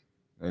insecure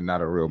and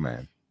not a real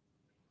man.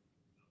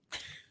 All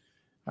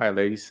right,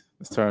 ladies.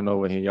 Let's turn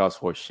over here. Y'all's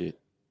horse shit.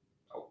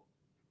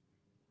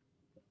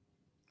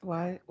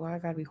 Why I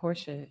gotta be horse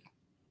shit?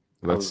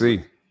 Let's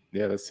see.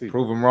 Yeah, let's see.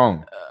 Prove him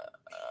wrong.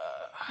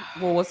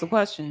 Well, what's the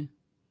question?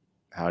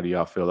 How do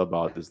y'all feel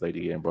about this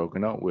lady getting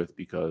broken up with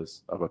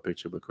because of a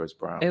picture with Chris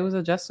Brown? It was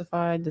a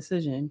justified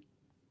decision.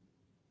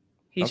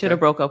 He should have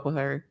broke up with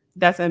her.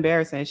 That's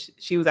embarrassing.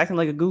 She was acting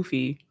like a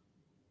goofy.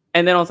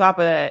 And then on top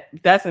of that,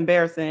 that's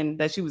embarrassing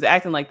that she was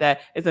acting like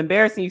that. It's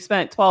embarrassing you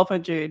spent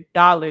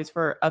 $1,200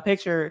 for a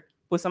picture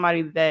with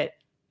somebody that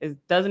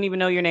doesn't even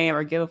know your name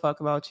or give a fuck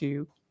about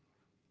you.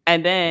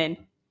 And then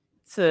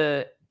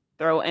to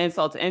throw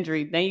insult to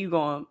injury, then you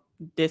gonna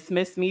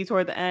dismiss me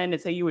toward the end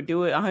and say you would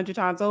do it 100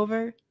 times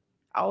over?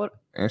 I would.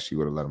 And she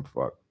would have let him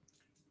fuck.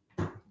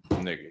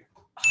 Nigga.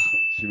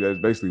 That's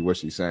basically what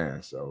she's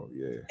saying. So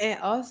yeah.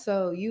 And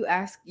also, you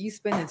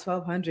spending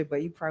 $1,200,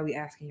 but you probably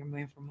asking your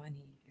man for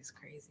money. It's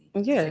crazy.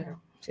 Yeah.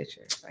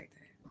 Pictures like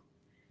that.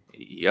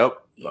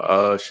 Yep.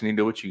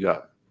 Shanita, what you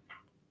got?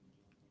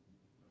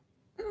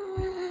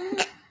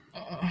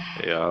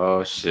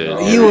 Oh shit!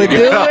 You would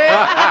do it.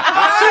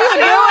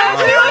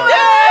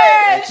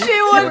 She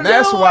would. And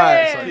that's why.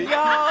 Hey,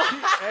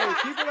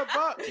 keep it a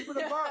buck. Keep it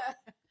a buck.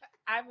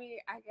 I mean,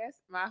 I guess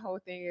my whole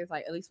thing is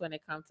like, at least when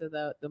it comes to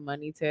the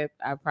money tip,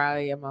 I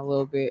probably am a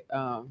little bit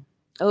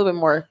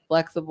more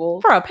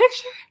flexible for a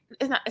picture.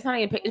 It's not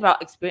even it's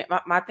about experience.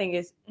 My thing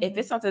is, if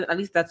it's something, at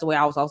least that's the way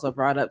I was also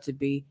brought up to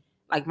be.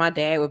 Like my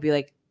dad would be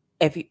like,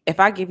 if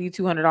I give you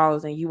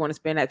 $200 and you want to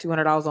spend that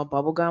 $200 on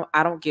bubble gum,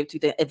 I don't give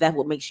if that's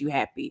what makes you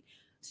happy.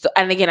 So,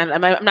 and again,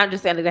 I'm not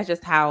just saying that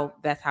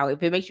that's how.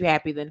 If it makes you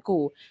happy, then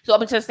cool. So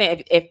I'm just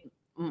saying, if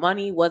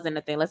money wasn't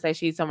a thing, let's say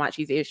she's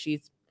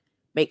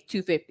make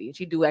 $250 and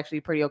she do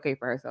actually pretty okay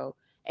for herself,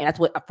 and that's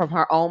what from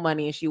her own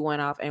money, and she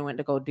went off and went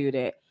to go do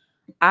that.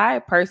 I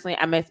personally,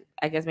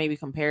 I guess maybe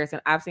comparison.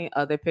 I've seen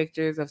other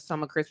pictures of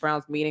some of Chris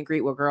Brown's meet and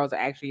greet where girls are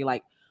actually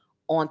like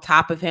on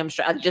top of him,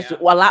 just a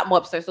lot more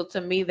upset. So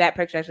to me, that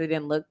picture actually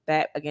didn't look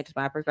that, again, to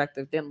my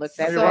perspective, didn't look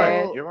that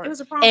bad. You're right. It was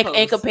a prom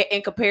in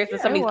comparison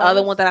to some of these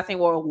other ones that I think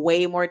were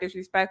way more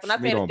disrespectful.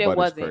 Not saying it still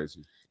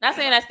wasn't. Not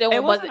saying that still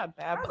wasn't.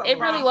 It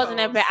really wasn't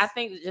that bad. I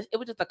think it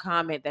was just a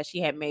comment that she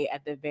had made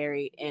at the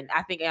very end.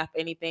 I think if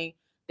anything,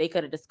 they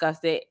could have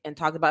discussed it and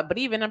talked about it. But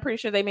even I'm pretty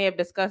sure they may have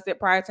discussed it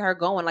prior to her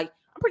going. Like,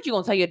 I'm pretty sure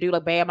you're gonna tell your dude,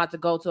 like, babe, I'm about to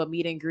go to a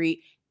meet and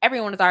greet.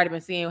 Everyone has already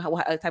been seeing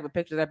what type of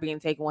pictures are being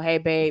taken. Well, hey,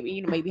 babe,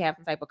 you know, maybe have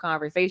some type of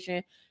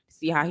conversation to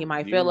see how he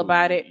might feel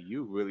about it.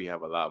 You really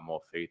have a lot more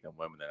faith in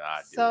women than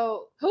I do.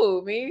 So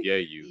who, me? Yeah,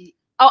 you.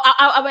 Oh,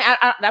 I mean,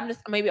 I'm just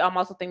maybe I'm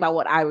also thinking about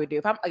what I would do.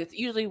 If I'm like, it's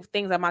usually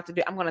things I'm about to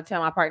do. I'm gonna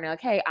tell my partner like,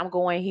 hey, I'm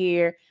going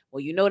here. Well,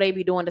 you know they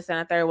be doing this and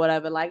that, third,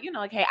 whatever. Like, you know,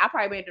 like, hey, I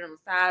probably made it on the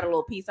side, a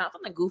little piece on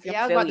something goofy.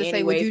 yeah, I was about to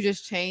say, would you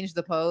just change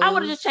the pose? I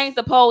would have just changed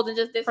the pose and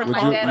just did something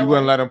like that. You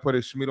wouldn't let him put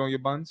his schmeat on your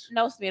buns?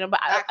 No schmeat,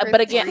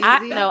 but again,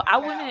 I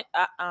wouldn't.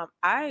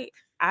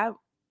 I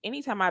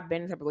anytime I've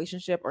been in a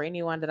relationship or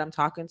anyone that I'm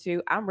talking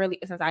to, I'm really,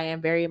 since I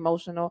am very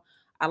emotional,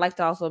 I like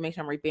to also make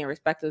sure I'm being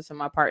respectful to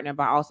my partner,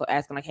 but also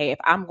asking like, hey, if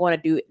I'm going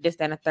to do this,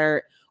 then a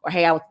third, or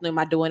hey, I was thinking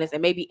about doing this,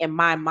 and maybe in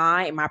my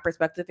mind, in my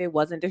perspective, it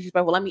wasn't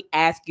disrespectful. Let me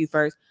ask you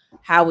first,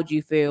 how would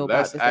you feel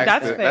about this?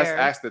 Let's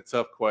ask the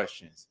tough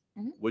questions.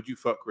 Mm-hmm. Would you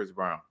fuck Chris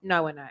Brown?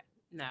 No, we're not.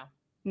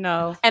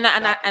 No. And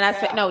I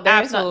said no.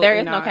 There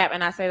is no cap,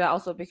 and I say that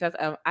also because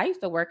I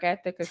used to work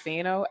at the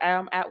casino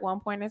at one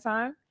point in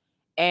time.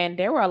 And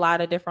there were a lot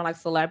of different like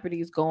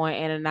celebrities going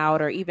in and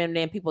out, or even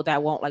then people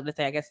that won't, like, let's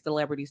say, I guess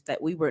celebrities that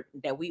we would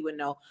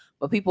know,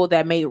 but people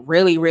that made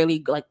really,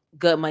 really like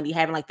good money,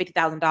 having like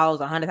 $50,000,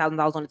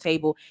 $100,000 on the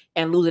table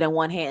and lose it in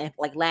one hand and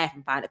like laugh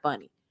and find it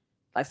funny.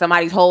 Like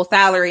somebody's whole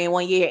salary in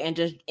 1 year and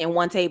just in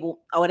one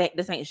table, oh,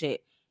 this ain't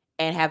shit.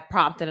 And have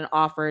prompted and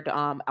offered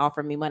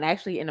me money. I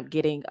actually ended up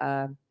getting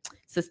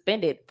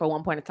suspended for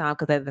one point in time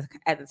because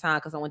at the time,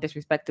 because someone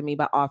disrespected me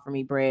by offering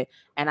me bread,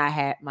 and I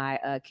had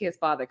my kid's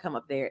father come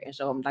up there and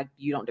show him like,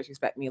 you don't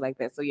disrespect me like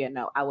that. So yeah,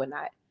 no, I would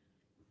not.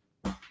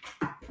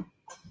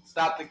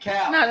 Stop the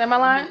cap. No, am I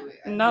lying?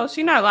 No,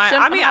 she's not lying.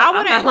 I mean, I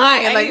wouldn't. I'm not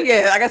lying. Like,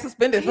 yeah, I got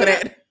suspended for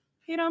that.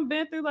 He done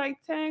been through like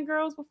 10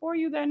 girls before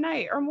you that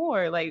night or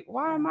more. Like,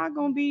 why am I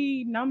gonna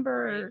be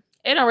number?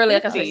 It don't really,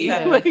 like I said,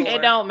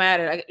 it don't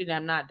matter.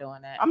 I'm not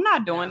doing that. I'm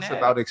not doing that. It's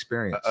about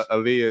experience.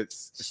 Aaliyah,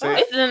 say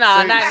me. Hold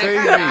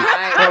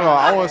on,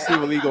 I want to see if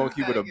Aaliyah gonna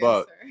keep it a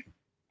buck.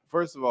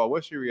 First of all,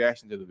 what's your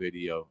reaction to the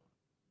video?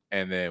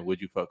 And then,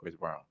 would you fuck Chris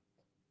Brown?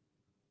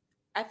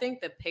 I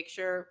think the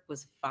picture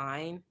was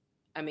fine.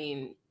 I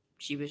mean,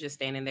 she was just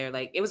standing there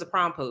like, it was a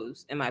prom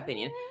pose, in my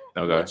opinion.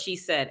 Okay. What she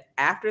said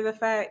after the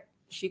fact,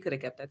 she could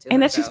have kept that to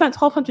and herself. that she spent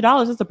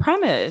 $1,200 as the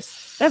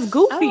premise. That's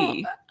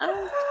goofy.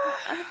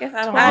 I guess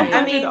I don't know.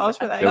 I mean,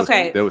 for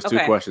that. There was two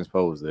questions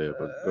posed there,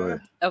 but go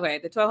ahead. Okay,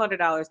 the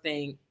 $1,200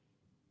 thing,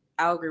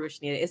 I'll agree with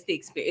Shanita. It's the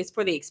experience. It's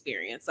for the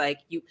experience. Like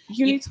you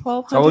need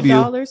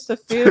 $1,200 to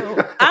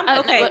feel. I'm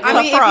okay. I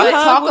mean, if you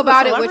talk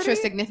about it with your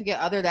significant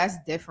other, that's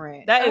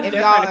different. That is if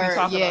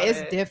different. Y'all are,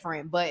 it's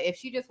different. But if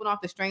she just went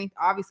off the strength,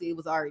 obviously it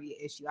was already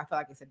an issue. I feel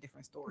like it's a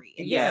different story.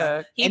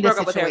 Yeah, he broke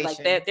up with her like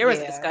that. There was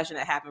a discussion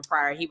that happened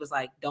prior. He was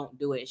like, "Don't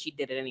do it," and she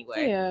did it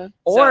anyway. Yeah,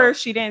 or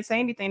she didn't say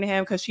anything to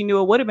him because she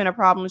knew it would have been a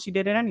problem. And she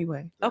did it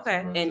anyway.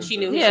 Okay, and she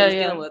knew who she was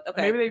dealing with.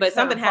 Okay, but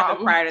something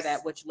happened prior to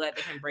that, which led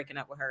to him breaking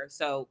up with her.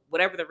 So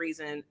whatever the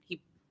reason, he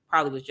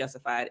probably was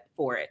justified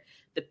for it.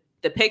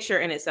 The picture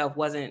in itself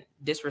wasn't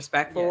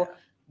disrespectful. Yeah.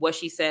 What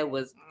she said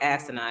was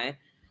asinine.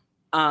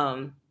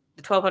 The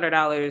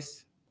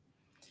 $1,200,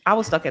 I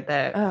was stuck at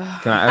that.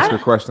 Can I ask you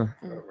a question?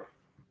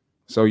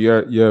 So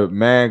your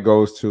man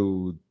goes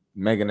to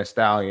Megan Thee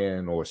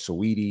Stallion or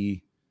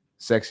Saweetie,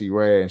 Sexy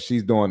Red, and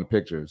she's doing the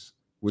pictures.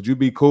 Would you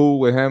be cool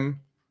with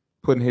him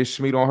putting his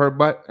schmeat on her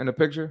butt in the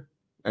picture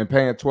and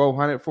paying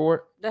 $1,200 for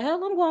it? The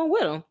hell I'm going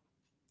with him.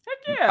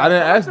 Heck yeah. I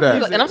didn't ask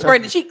that. And I'm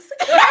spraying the cheeks.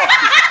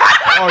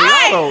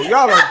 Oh,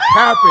 y'all are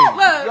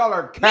capping. Y'all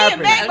are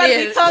capping.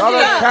 Y'all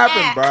are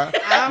capping, bro.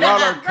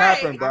 Y'all are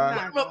capping,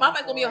 bro. My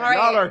face gonna be hard.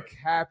 Y'all are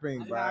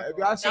capping, bro. If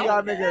y'all see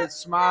y'all niggas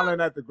smiling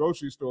at the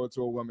grocery store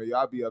to a woman,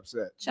 y'all be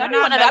upset. I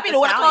be the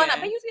one calling up.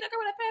 Man, you see that girl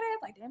with that fat ass?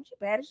 Like, damn, she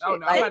bad as shit. Oh,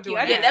 no, I'm not doing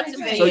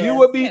that. So you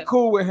would be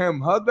cool with him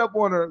hugged up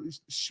on her,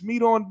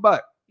 schmeat on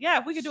butt. Yeah,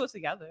 if we could do it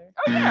together.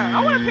 Oh yeah,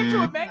 I want a picture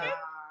with Megan.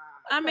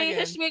 I mean,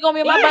 his schmeat gonna be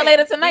in my butt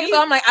later tonight,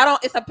 so I'm like,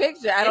 it's a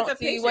picture. I don't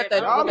see what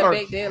the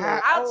big deal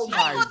is. Oh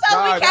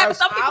my God,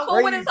 some people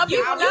cool with it, some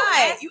people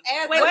not. You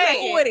ask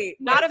me with it.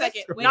 Not if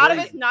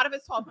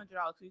it's $1,200.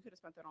 So you could have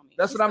spent that on me.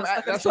 That's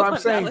what I'm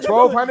saying.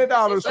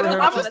 $1,200 for him.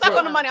 I'm just stuck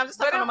on the money. I'm just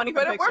stuck on the money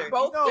for the picture. We're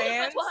both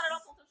fans.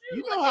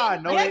 You know how I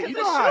know that? You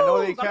know how I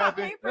know they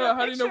capping?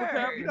 How do you know we're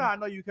capping? You know how I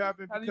know you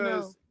capping?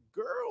 Because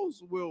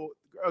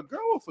a girl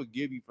will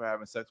forgive you for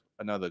having sex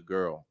with another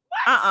girl.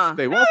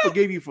 They won't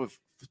forgive you for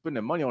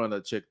spending money on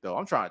another chick though.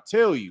 I'm trying to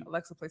tell you.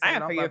 Alexa, please. I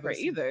ain't forgive her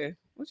either.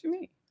 What you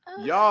mean?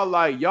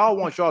 Y'all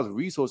want y'all's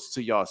resources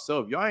to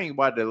yourself. Y'all ain't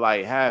about to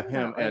like have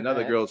him in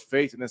another girl's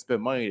face and then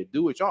spend money to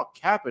do it. Y'all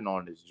capping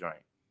on this joint.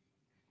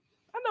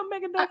 I know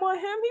Megan don't want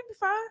him. He'd be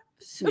fine.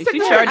 She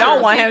sure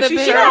don't want him. She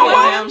sure don't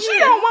want him. She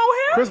don't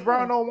want him. Chris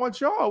Brown don't want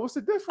y'all. What's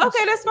the difference?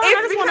 Okay, that's fine.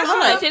 I just want to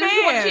hunt.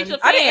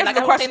 I didn't answer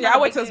the question. I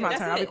wait till it's my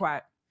turn. I'll be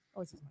quiet.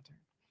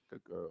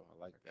 Good girl. I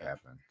like that.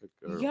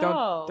 Good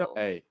girl. Yo,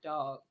 hey,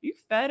 dog, you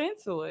fed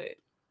into it.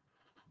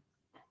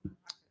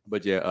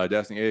 But yeah,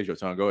 Destiny, is your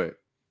turn. Go ahead.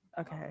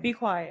 Okay. Be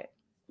quiet.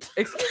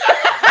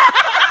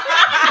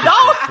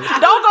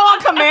 Don't go on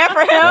command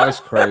for him. That's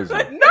crazy.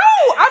 No,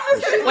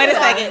 I'm just Wait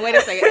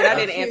a second. And I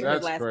didn't answer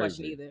the last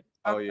question either.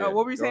 Oh yeah.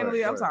 what were you saying, Go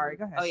Leah? ahead, I'm sorry.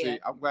 Go ahead. Oh, yeah. See,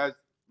 I'm glad.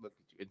 Look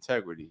at you.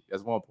 Integrity.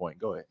 That's 1 point.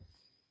 Go ahead.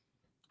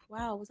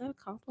 Wow, was that a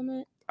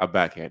compliment? A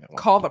backhanded one.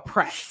 Call the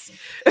press.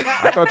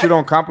 I thought you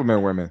don't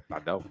compliment women. I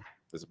don't.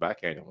 It's a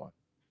backhanded one.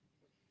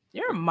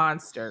 You're a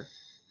monster.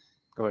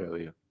 Go ahead,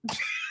 Leah.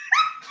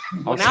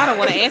 Well, now I don't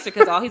want to answer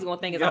because all he's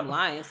gonna think is I'm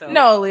lying. So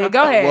No, Leah,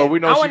 go ahead. Well, we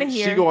know I want to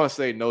she hear. gonna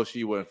say no.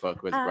 She wouldn't fuck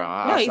Chris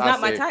Brown. no, he's not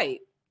my type.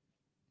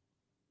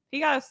 He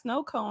got a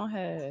snow cone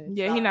head.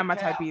 Yeah, he's not my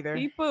type either.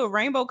 He put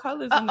rainbow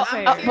colors in his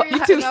hair.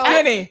 You too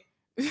skinny.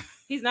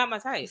 He's not my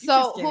type.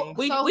 So,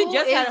 we who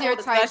just is had a your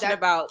whole type discussion that-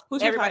 about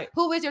Who's your everybody. type?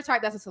 Who is your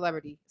type that's a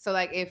celebrity? So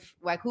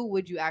who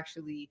would you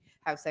actually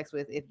have sex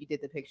with if you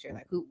did the picture?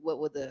 Like what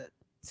would the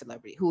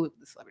celebrity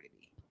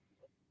be?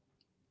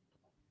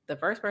 The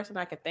first person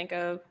I could think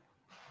of.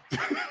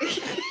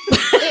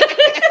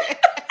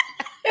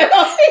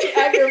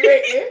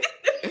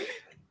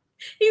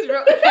 He's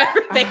real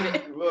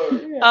aggravated.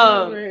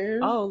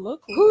 Oh,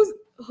 look.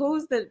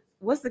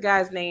 What's the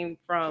guy's name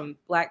from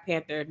Black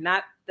Panther?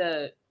 Not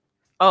the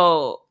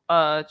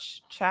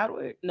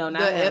Chadwick. no,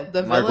 not him.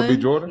 The Michael villain?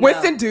 B. Jordan.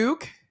 Winston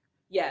Duke.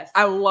 Yes.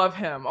 I love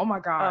him. Oh my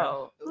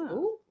god.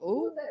 Oh,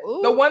 Ooh.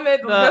 The one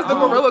that does the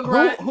gorilla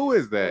grunt. Who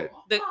is that?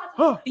 Yeah.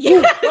 oh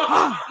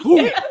yeah,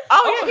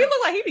 he looked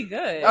like he'd be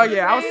good. Oh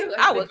yeah,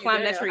 I would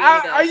climb that tree.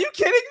 Are you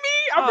kidding me?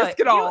 I'll risk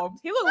it all.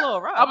 He looked a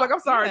little rough. I'm like, I'm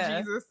sorry,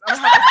 Yeah. Jesus.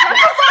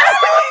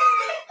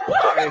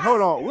 Hey,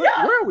 hold on.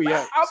 Where are we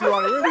at?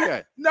 Tiana, where we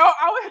at? No,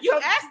 I would. You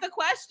asked the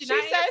question. She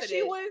I said answered she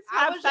it. was I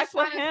have was sex just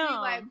with trying to see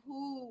him. like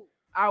who.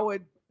 I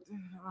would.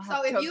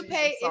 So if you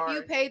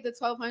paid the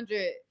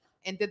 $1,200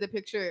 and did the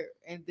picture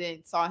and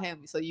then saw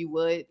him, so you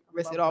would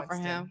risk it all for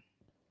him.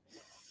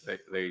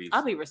 Ladies.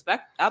 I'll be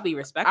respectful. I'll be about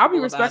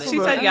respectful. it. She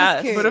said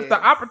yes. But if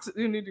the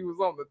opportunity was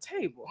on the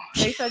table,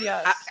 They said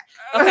yes.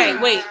 Okay,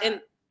 wait. And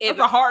if it's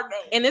a hard no.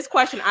 in this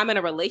question, I'm in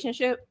a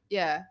relationship.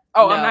 Yeah.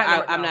 Oh, No,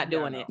 I'm not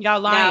doing it.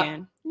 Y'all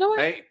lying. No,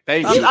 Thank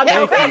I'm you.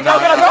 okay. Thank you. Go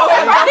ahead.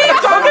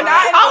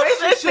 I was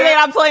just listening.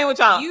 I'm playing with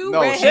y'all. you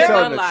No, red she's hair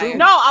telling the liar. truth.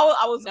 No,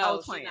 I was No,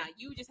 playing. she's not.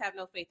 You just have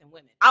no faith in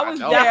women. I was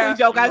I know. definitely Yeah,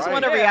 joking. I you're just right.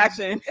 want a Yeah.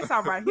 reaction. It's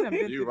all right. He done been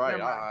You're through- right.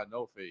 never mind. I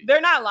no faith. They're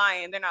not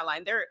lying.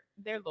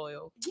 They're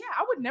loyal. Yeah,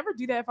 I would never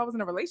do that if I was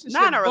in a relationship.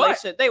 Not in a but-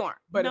 relationship. They weren't.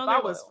 But No, if they're I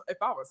was loyal.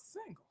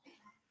 single.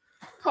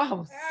 If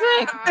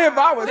If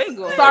I was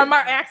Single. sorry, my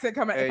accent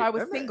coming. Hey, If I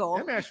was let me- single,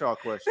 Let me ask y'all a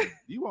question.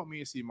 Do you want me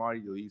and see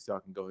Marty leave so I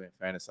can go ahead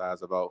and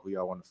fantasize about who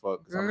y'all want to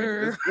fuck? 'Cause I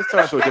mean, this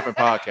turns to a different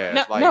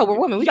podcast. no, we're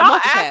women. We Y'all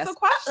can asked multitask. the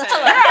question.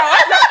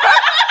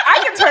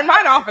 I can turn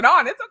mine off and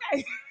on. It's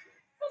okay.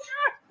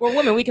 We're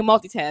women. We can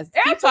multitask.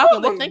 Keep talking.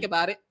 Absolutely. We'll think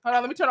about it. Hold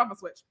on, let me turn off my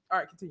switch. All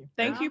right, continue.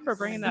 Thank you for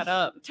bringing that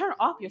up. Turn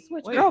off your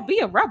switch, Wait. girl. Be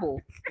a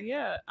rebel.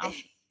 Yeah.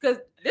 Because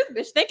this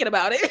bitch thinking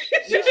about it.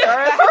 She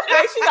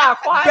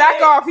got quiet.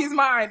 Back off. He's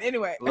mine.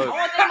 Anyway. Look, I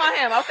won't think about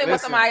him. I'll think about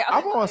listen, somebody. I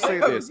want to say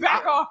this.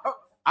 Back off.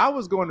 I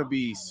was going to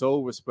be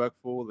so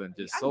respectful and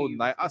just I so knew you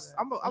nice. would do that.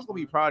 I'm going to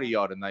be proud of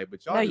y'all tonight,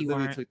 but y'all No, just you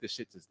literally weren't. took the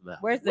shit just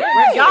left. Where's the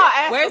Where- Y'all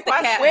asked Where's the the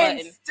cat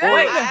question. button?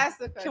 Wait. I asked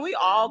the Can we question.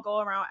 all go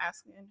around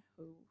asking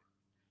who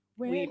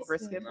we'd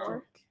Where's risk the- it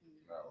for?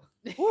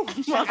 Ooh,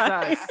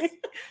 Jesus.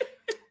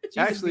 Jesus,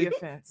 Actually, the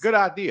offense. Good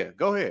idea.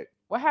 Go ahead.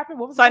 What happened?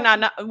 What was So that?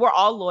 not we're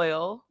all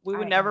loyal. We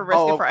would I never am. risk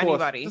it of for course.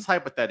 anybody. Just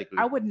hypothetically.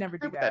 I would never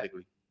do that.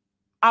 Hypothetically.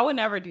 I would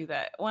never do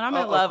that. When I'm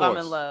in Of love, I'm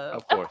course. in love.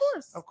 Of course.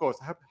 course. Of course.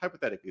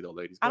 Hypothetically, though,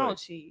 ladies. I Go don't ahead.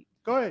 cheat.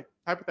 Go ahead.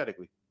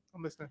 Hypothetically.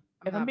 I'm listening.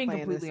 If I'm not being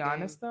playing this completely game.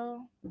 honest,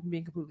 though, if I'm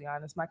being completely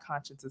honest, my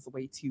conscience is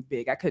way too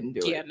big. I couldn't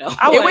do Yeah, it. no.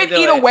 I It wouldn't would do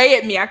eat it. away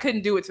at me. I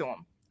couldn't do it to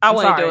him. I I'm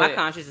wouldn't sorry. do My it.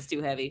 conscience is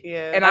too heavy.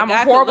 Yeah. And A I'm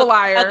guy a could horrible look-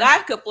 liar. A guy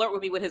could flirt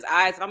with me with his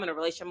eyes. If I'm in a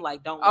relationship, I'm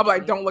like, don't. I'm look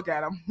like, at don't look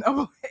at him. I'm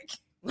like,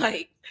 me.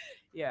 Like,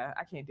 yeah,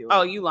 I can't do it.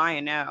 Oh, you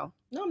lying now.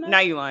 no, no. Now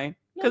you lying.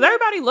 No, Because no.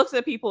 everybody looks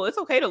at people. It's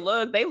okay to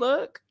look. They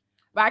look.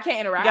 But I can't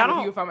interact Y'all with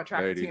don't- you if I'm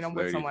attracted to you and I'm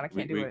with Ladies, someone. I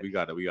can't do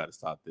it. we gotta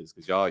stop this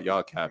because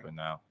y'all capping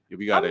now.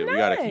 We gotta keep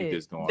not.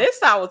 this going. This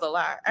side was a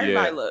lie.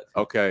 Everybody Yeah. look.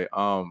 Okay.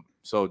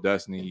 So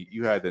Destiny,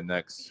 you had the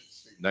next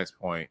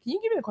point. Can you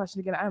give me the question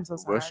again? I am so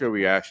sorry. What's your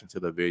reaction to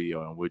the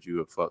video and would you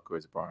have fucked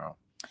Chris Brown?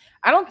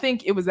 I don't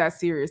think it was that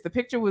serious. The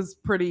picture was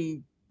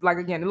pretty, like,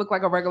 again, it looked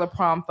like a regular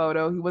prom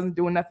photo. He wasn't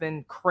doing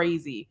nothing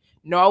crazy.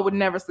 No, I would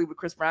never sleep with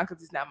Chris Brown because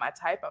he's not my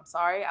type. I'm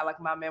sorry. I like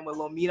my man with a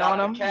little meat on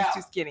him. He's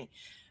too skinny.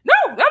 No,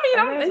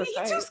 I mean, he's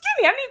too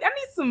skinny. I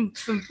need some.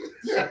 He's too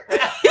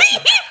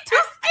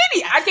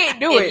skinny. I can't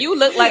do If it. you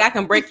look like I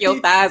can break your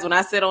thighs when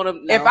I sit on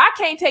them, no. If I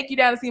can't take you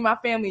down to see my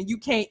family and you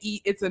can't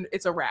eat, it's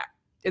a wrap.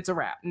 It's a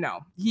wrap. No,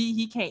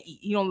 he can't eat.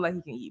 He don't look like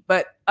he can eat.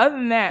 But other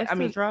than that, It's I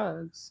mean, the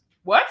drugs.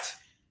 what?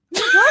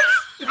 you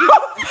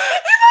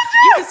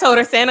just told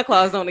her Santa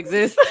Claus don't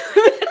exist.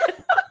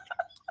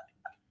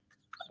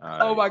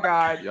 Oh my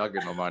God. Y'all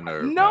getting on my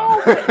nerves.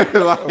 No.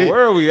 Like, Where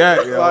are we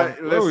at, y'all? Like,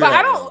 Where we listen. But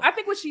at? I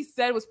think what she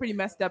said was pretty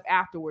messed up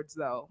afterwards,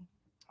 though.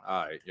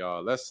 all right,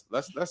 y'all. Let's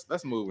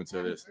move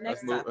into this. Let's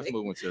Next move topic.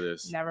 into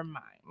this. Never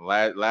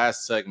mind.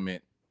 Last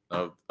segment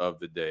of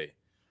the day.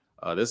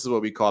 This is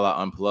what we call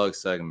our unplugged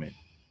segment.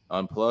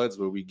 Unplugged,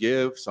 where we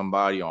give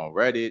somebody on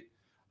Reddit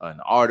an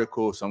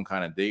article, some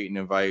kind of dating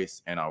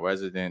advice, and our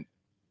resident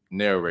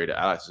narrator,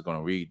 Alex, is going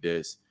to read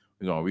this.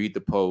 We're going to read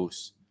the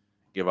post,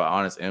 give our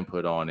honest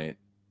input on it,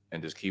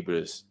 and just keep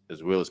it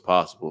as real as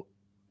possible.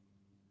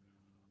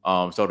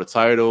 So the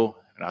title,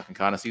 and I can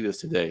kind of see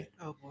this today.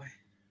 Oh, boy.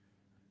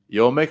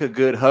 You'll make a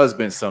good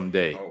husband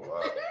someday. Oh,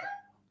 wow.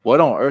 What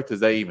on earth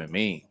does that even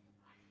mean?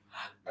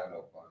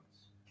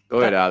 Go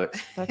ahead, Alex.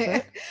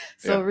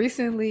 So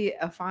recently,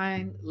 a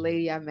fine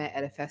lady I met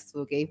at a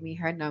festival gave me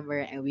her number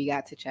and we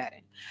got to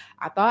chatting.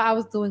 I thought I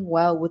was doing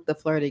well with the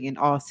flirting and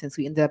all since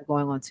we ended up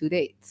going on 2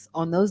 dates.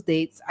 On those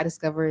dates, I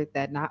discovered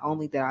that not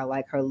only did I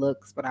like her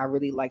looks, but I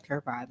really liked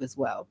her vibe as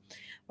well.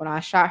 When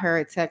I shot her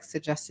a text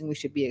suggesting we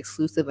should be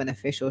exclusive and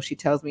official, she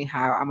tells me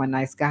how I'm a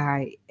nice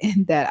guy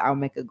and that I'll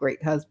make a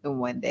great husband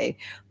one day,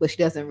 but she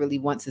doesn't really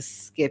want to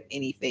skip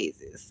any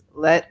phases.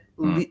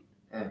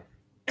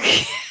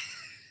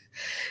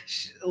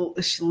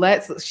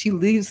 She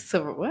lives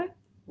to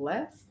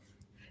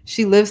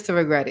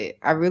regret it.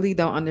 I really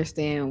don't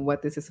understand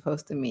what this is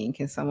supposed to mean.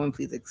 Can someone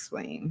please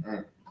explain?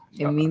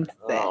 It means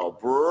that. Oh,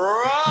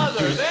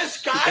 brother,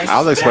 this guy.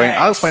 I'll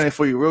explain it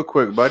for you real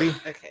quick, buddy.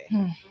 Okay.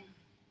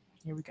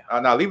 Here we go.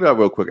 Now leave it up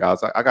real quick,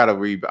 Alex. I gotta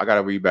read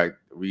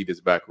this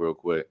back real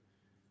quick.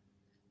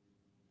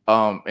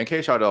 In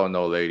case y'all don't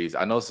know, ladies,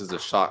 I know this is a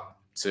shock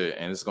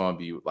and it's gonna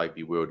be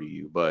weird to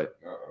you, but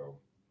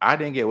I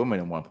didn't get women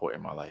at one point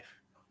in my life.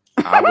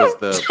 I was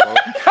the.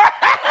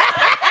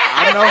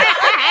 I know.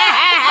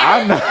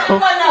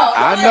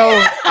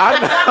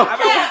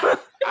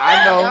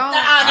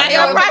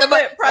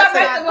 Press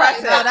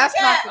it. No, that's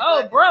not.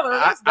 Oh, brother.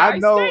 I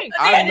know.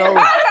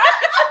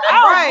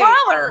 Right.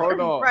 Brother.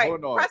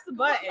 Hold on. Press the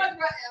button.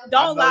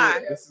 Don't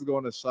lie. This is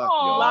going to shock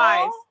y'all.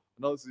 Lies.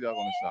 No, this is y'all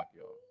going to shock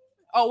y'all.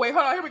 Oh, wait,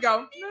 hold on. Here we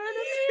go.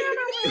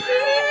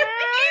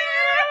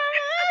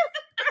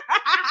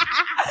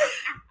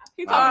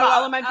 He talking about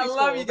elementary school.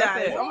 I love you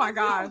guys. Oh my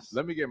gosh.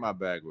 Let me get my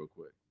bag real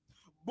quick.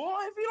 Boy,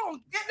 if you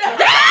don't get that,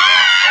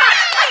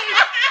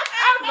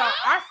 I was on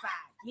our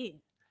side.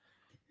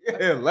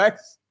 Yeah,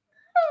 Lex.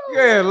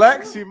 Yeah,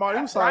 Lex. See, Marty,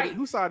 whose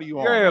side are you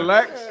on? Yeah,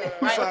 Lex.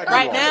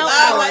 Right now,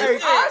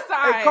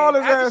 Hey, call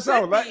his ass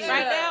out, Lex.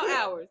 Right now,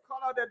 ours. Call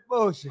out that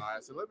bullshit. All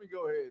right, so let me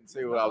go ahead and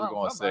say what I was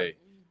going to say.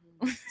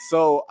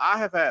 So I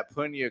have had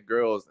plenty of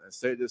girls that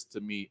say this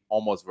to me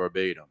almost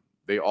verbatim.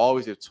 They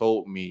always have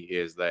told me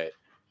is that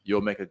you'll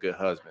make a good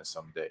husband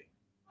someday.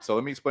 So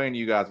let me explain to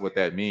you guys what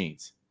that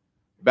means.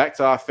 Back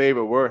to our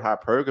favorite word,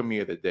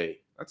 hypergamy of the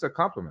day. That's a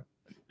compliment.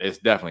 It's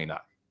definitely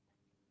not.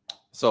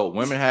 So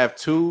women have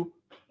two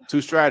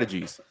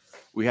strategies.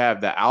 We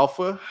have the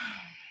alpha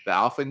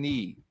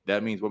need.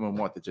 That means women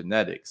want the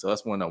genetics. So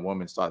that's when a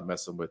woman starts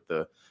messing with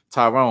the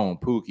Tyrone,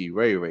 Pookie,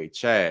 Ray,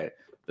 Chad,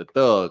 the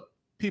thug,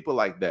 people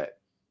like that.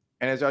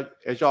 And as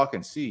y'all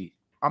can see,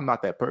 I'm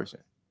not that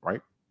person,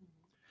 right?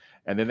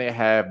 And then they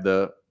have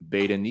the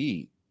beta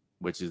need,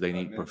 which is they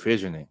need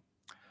provisioning.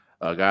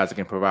 Guys that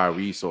can provide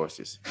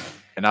resources.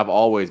 And I've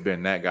always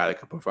been that guy that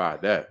can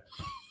provide that.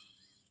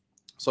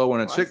 So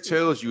when a chick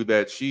tells you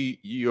that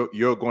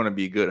you're going to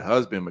be good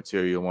husband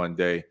material one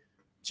day,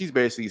 she's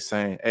basically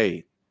saying,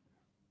 hey,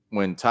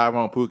 when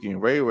Tyrone, Pookie,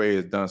 and Ray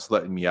is done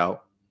slutting me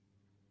out,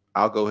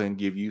 I'll go ahead and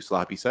give you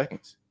sloppy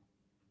seconds.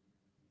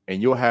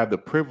 And you'll have the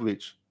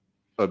privilege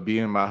of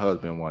being my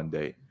husband one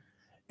day.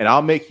 And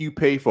I'll make you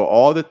pay for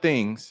all the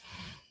things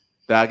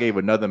that I gave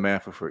another man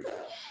for free.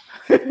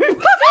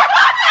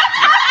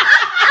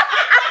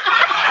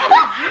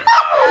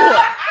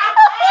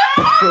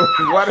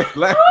 What is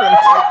laughing?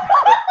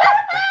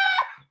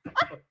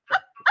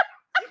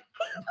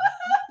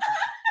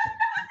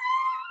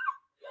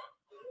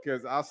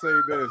 Because I'll say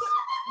this.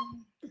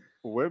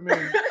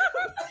 Women.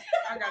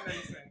 I got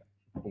nothing to say.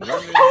 Who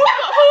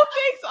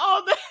thinks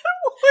all that?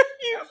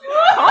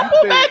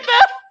 Humble back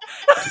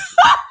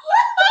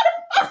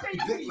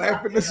They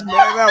laughing this man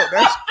out.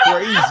 That's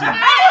crazy.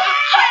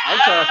 I'm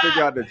trying to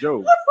figure out the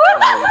joke.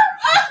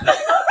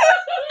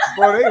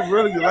 Bro, they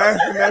really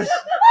laughing. That's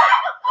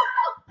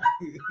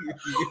You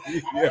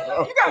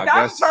got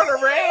Dr. Turner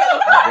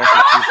red.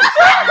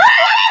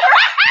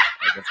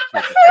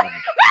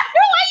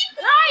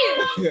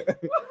 yeah.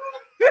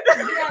 We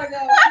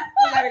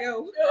gotta go.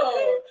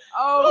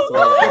 Oh, So,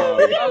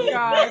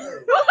 God.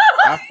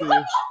 After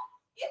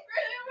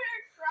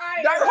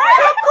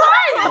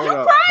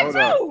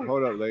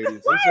hold up,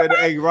 ladies. They said,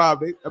 hey,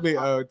 Rob,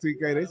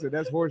 TK, they said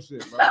that's horse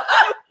shit, bro.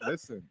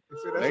 Listen, They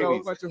said that's a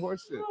whole bunch of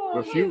horse shit.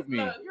 refute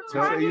me.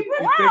 Tell you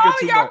Why thinking all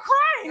too y'all much.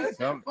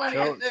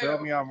 crying? Tell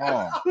me I'm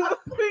wrong.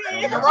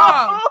 You're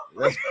wrong.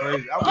 That's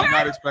crazy. I was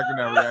not expecting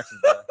that reaction,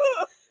 bro.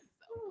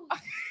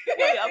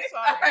 Wait, I'm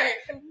sorry.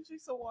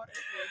 Drink some water.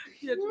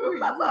 No.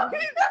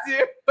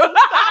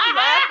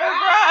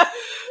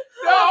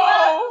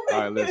 All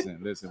right, listen.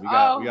 We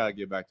gotta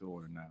get back to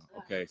order now.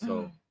 Okay,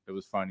 so it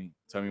was funny.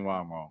 Tell me why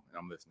I'm wrong, and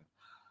I'm listening.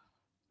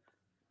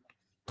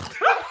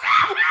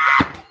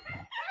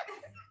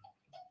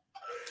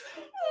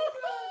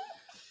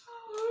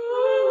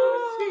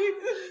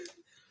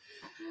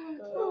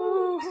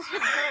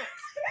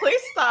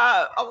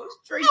 I was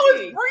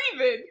drinking.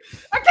 breathing.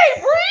 I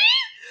can't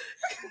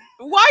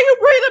breathe. Why you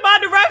breathing my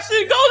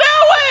direction? Go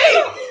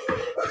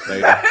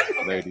that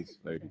way. Ladies,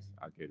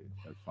 I get it.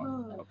 That's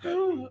funny.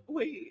 Okay.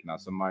 Wait. Now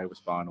somebody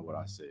respond to what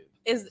I said.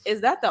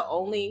 Is that the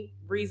only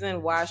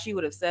reason why she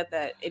would have said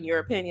that, in your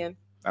opinion?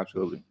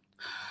 Absolutely.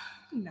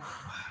 No.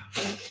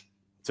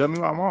 Tell me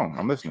why I'm wrong.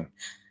 I'm listening.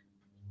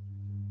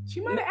 She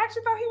might have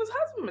actually thought he was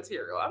husband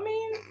material. I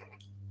mean,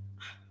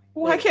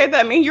 why can't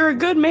that mean you're a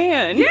good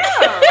man? Yeah.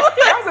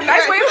 That was a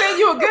nice way of saying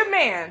you're a good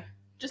man.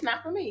 Just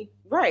not for me.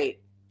 Right.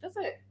 That's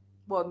it.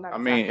 Well, not I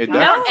mean,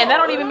 exactly. And that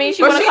don't even mean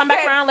she want to come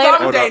back around later.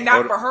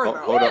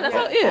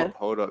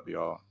 Hold up,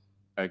 y'all.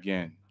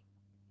 Again,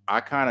 I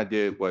kind of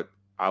did what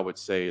I would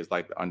say is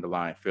like the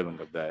underlying feeling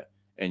of that.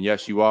 And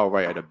yes, you are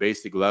right. At a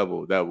basic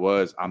level, that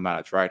was I'm not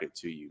attracted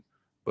to you.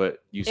 But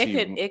you see,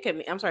 it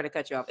could. I'm sorry to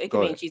cut you off. It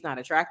could mean she's not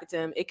attracted to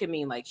him. It could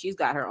mean like she's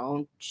got her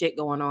own shit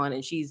going on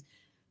and she's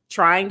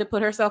trying to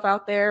put herself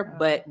out there,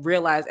 but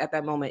realize at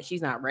that moment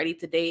she's not ready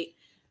to date.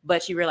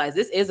 But she realized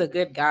this is a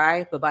good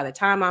guy. But by the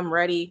time I'm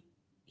ready,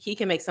 he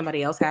can make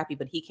somebody else happy,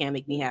 but he can't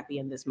make me happy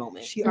in this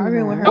moment. She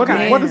arguing with her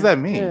man. What does that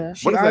mean? Yeah.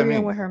 She what does that arguing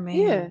mean? with her man.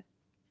 Yeah.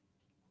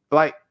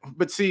 Like,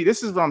 but see,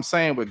 this is what I'm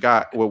saying with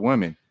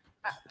women.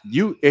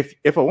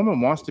 If a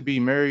woman wants to be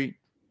married,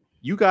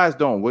 you guys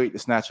don't wait to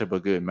snatch up a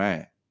good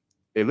man.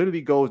 It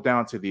literally goes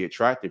down to the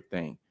attractive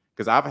thing.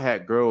 Because I've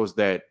had girls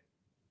that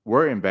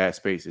were in bad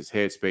spaces,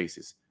 head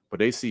spaces, but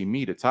they see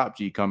me, the top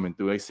G, coming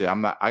through. They say,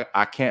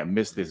 I can't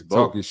miss this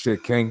boat. Talking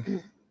shit,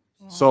 King.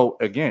 So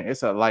again,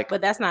 it's a like.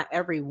 But that's not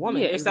every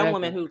woman. Yeah, There's exactly. some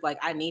women who like,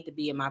 I need to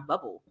be in my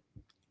bubble.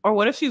 Or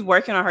what if she's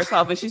working on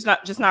herself and she's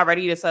not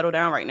ready to settle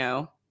down right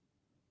now?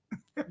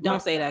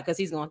 Don't say that because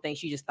he's gonna think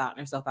she just thought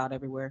herself out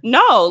everywhere.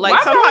 No, like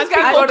sometimes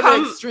people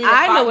come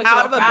I know what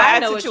out of a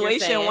bad situation,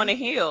 situation, want to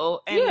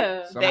heal, and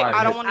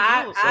I don't want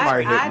to do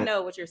it. I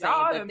know what you're saying,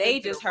 but they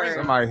just heard.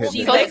 Somebody hit She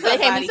me. So met they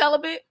can't somebody. be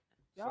celibate?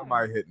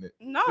 Somebody hitting it.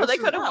 No, This they is-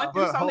 could have went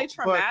through but something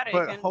traumatic.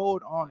 But and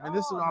hold on, and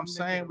this is what I'm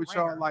saying with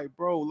y'all, like,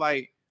 bro,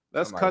 like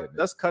let's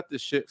cut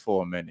this shit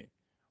for a minute.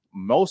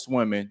 Most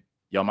women,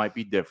 y'all might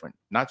be different,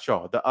 not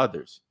y'all, the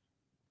others,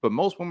 but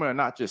most women are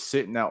not just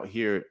sitting out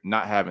here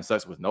not having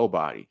sex with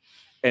nobody.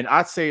 And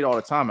I say it all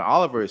the time, and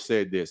Oliver has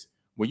said this: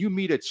 when you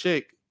meet a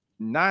chick,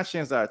 9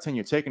 chances out of 10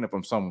 you're taking it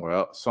from somewhere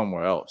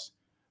else.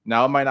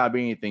 Now it might not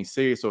be anything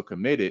serious or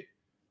committed,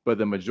 but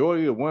the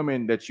majority of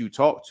women that you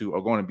talk to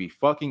are going to be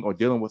fucking or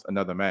dealing with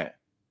another man.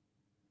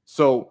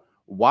 So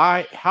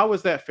how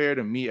is that fair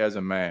to me as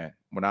a man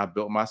when I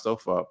built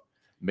myself up,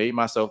 made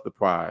myself the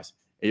prize,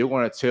 and you're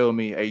going to tell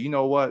me, hey, you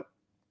know what?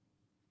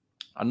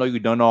 I know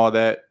you've done all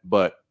that,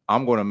 but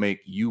I'm going to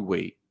make you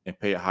wait and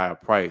pay a higher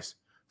price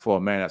for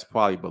a man that's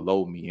probably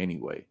below me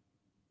anyway.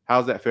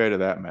 How's that fair to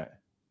that man?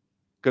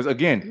 Because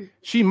again,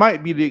 she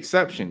might be the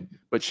exception,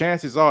 but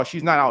chances are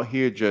she's not out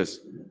here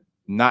just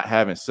not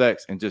having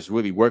sex and just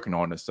really working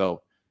on herself.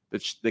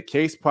 The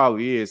case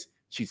probably is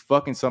she's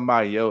fucking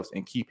somebody else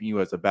and keeping you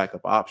as a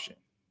backup option.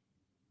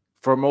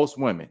 For most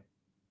women,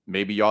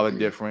 maybe y'all are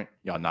different,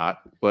 y'all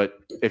not, but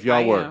if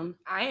y'all were,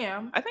 I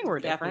am. I think we're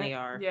different. Definitely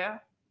are. Yeah.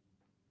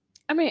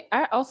 I mean,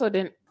 I also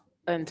didn't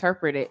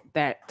interpret it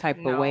that type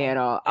of way at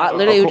all. I I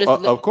literally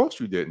just of course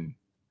you didn't.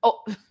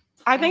 Oh,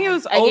 I think it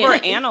was Again,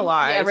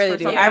 overanalyzed. Yeah, I really for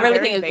do. something I really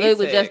very think it was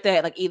basic. just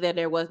that, like, either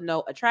there was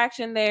no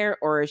attraction there,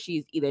 or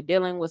she's either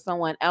dealing with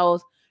someone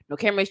else, no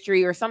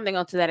chemistry, or something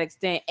else to that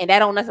extent. And that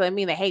don't necessarily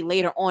mean that, hey,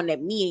 later on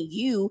that me and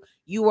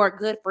you are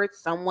good for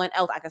someone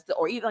else. I can still,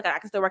 or even like I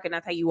can still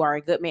recognize how you are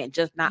a good man,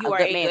 just not You a are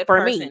good a man good for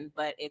person, me.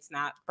 but it's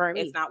not For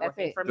me. It's not That's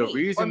working it. for The me.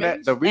 reason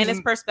And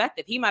his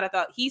perspective, he might have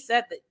thought, he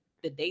said that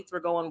the dates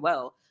were going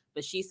well,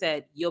 but she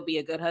said you'll be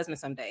a good husband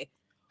someday.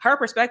 Her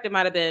perspective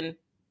might have been,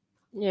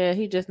 Yeah,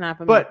 he just not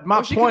for me. But my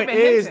Or she point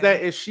could've been is hinting.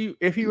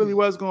 that if he really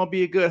was going to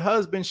be a good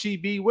husband,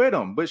 she'd be with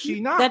him, but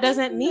she not. that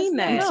doesn't mean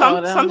that.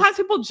 Sometimes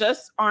people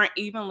just aren't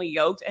evenly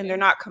yoked and they're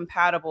not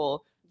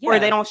compatible, or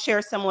they don't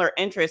share similar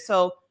interests.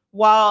 So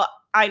while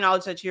I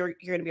acknowledge that you're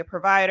going to be a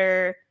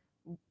provider,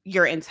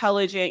 you're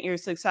intelligent, you're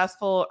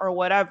successful, or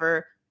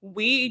whatever,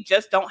 we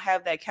just don't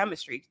have that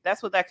chemistry.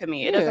 That's what that could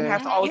mean. It doesn't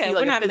have to always be like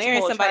we're a not marrying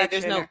physical somebody.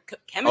 There's attraction no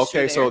chemistry.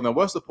 Okay, so there. then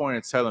what's the point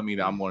in telling me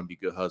that I'm going to be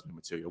good husband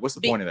material? What's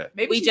the point of that?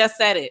 Maybe we just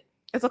said it.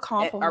 It's a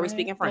compliment. Are we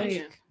speaking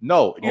French?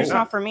 No, It's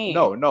not for me.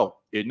 No,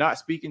 you're not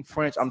speaking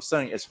French. I'm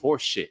saying it's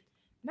horse shit.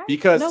 Nice.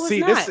 Because No, it's see,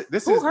 not.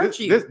 this Who is hurt this,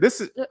 you?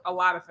 this is A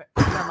lot of it.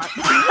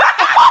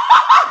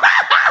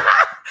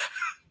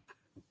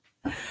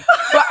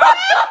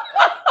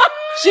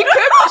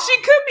 She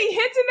could be hinting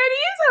that he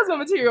is husband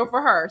material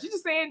for her. She's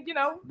just saying,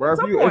 Bro, at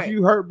some if point.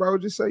 you hurt, bro,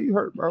 just say you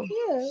hurt, bro.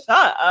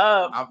 Shut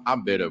up.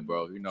 I'm bitter,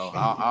 bro. You know,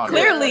 I don't know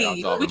Clearly, what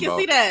I'm talking we can about.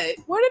 see that.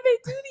 What did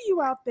they do to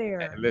you out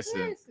there?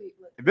 Listen,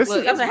 this Look,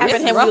 is that's what happened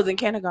to him when he was in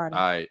kindergarten.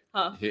 all right.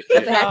 Huh. That's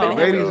what happened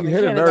to him. Ladies, you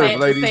hit a nerve,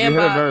 ladies. You hit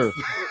a nerve.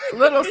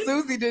 Little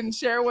Susie didn't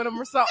share with him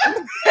or something.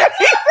 Look,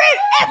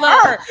 F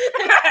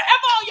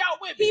all y'all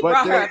women. he But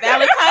brought her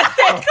then- a Valentine's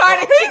Day card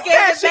and she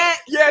gave it back.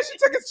 Yeah, she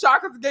took his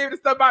chocolates and gave it to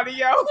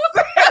somebody else.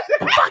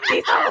 Fuck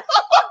these hoes.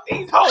 Fuck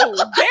these hoes.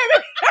 Damn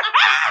it.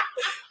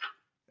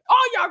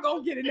 All y'all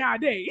gonna get it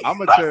nowadays. I'm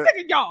sick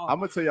of y'all. I'm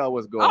gonna tell y'all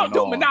what's going on. on. I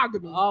don't do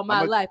monogamy. All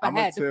my life I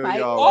had to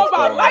fight. All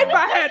my life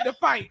I had to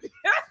fight.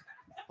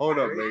 Hold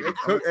up, lady. They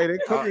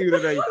cooking you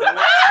today. I'm gonna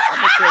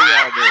tell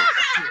y'all this.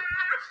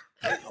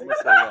 They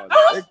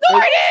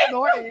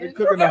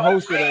cooking the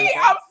host today.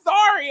 I'm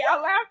sorry.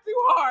 I laughed too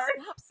hard.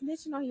 Stop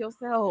snitching on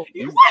yourself.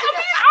 You said to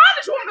be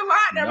honest with the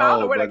line.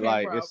 No, but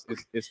like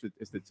it's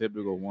the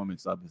typical woman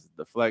stuff. It's the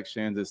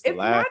deflections. It's the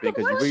laughing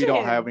because you really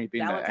don't have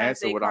anything to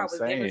answer what I'm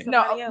saying.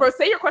 No, bro,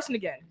 say your question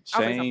again.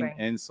 Shame,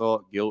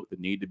 insult, guilt, the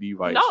need to be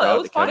right. No,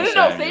 it was funny.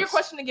 No, say your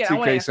question again.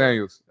 TK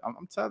Samuels.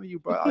 I'm telling you,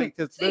 bro. Like,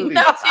 cause really,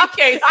 no,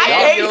 TK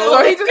Samuels.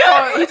 So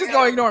he's just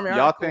gonna ignore me.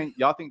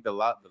 Y'all think the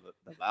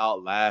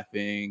loud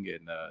laughing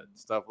and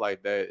stuff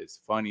like that is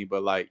funny,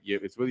 but like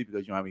it's really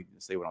because you don't have anything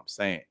to say what I'm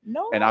saying.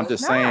 No, and I'm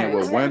just saying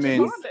with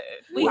women.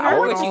 We heard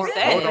what you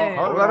said.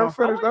 Let him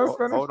finish.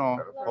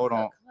 Hold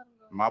on.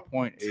 My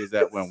point is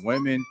that when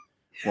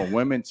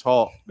women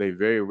talk, they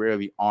very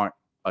rarely aren't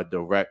a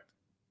direct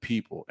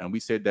people. And we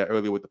said that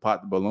earlier with the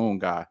pop the balloon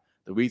guy.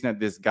 The reason that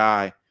this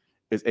guy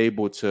is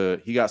able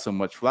to, he got so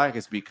much flack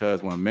is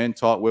because when men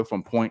talk, we're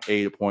from point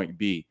A to point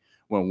B.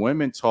 When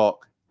women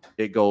talk,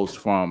 it goes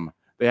from,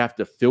 they have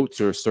to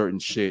filter certain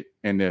shit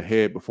in their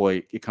head before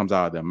it comes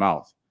out of their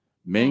mouth.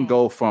 Men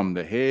go from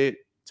the head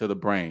to the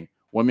brain.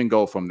 Women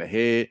go from the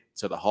head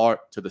to the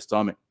heart to the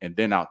stomach and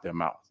then out their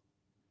mouth.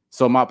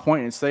 So my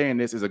point in saying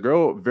this is a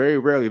girl, very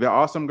rarely, there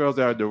are some girls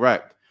that are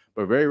direct,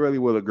 but very rarely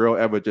will a girl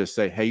ever just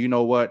say, hey, you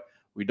know what?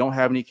 We don't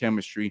have any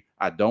chemistry.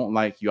 I don't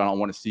like you. I don't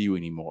want to see you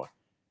anymore.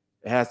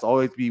 It has to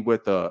always be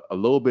with a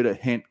little bit of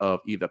hint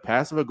of either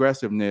passive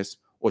aggressiveness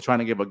or trying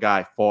to give a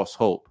guy false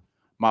hope.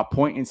 My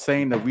point in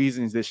saying the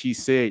reasons that she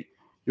said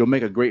you'll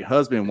make a great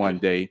husband one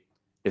day,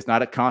 it's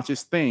not a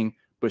conscious thing,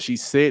 but she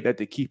said that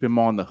to keep him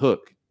on the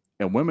hook.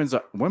 And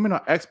women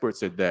are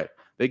experts at that.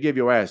 They give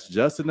your ass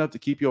just enough to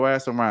keep your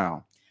ass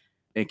around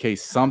in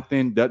case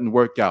something doesn't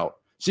work out.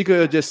 She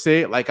could have just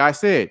said, like I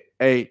said,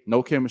 hey,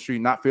 no chemistry,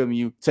 not feeling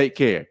you, take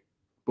care.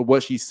 But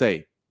what she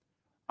say?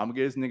 I'm gonna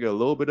give this nigga a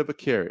little bit of a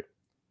carrot.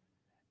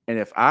 And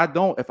if I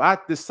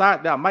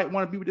decide that I might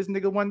want to be with this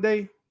nigga one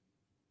day,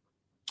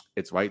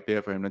 it's right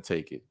there for him to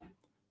take it.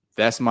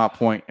 That's my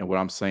point and what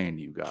I'm saying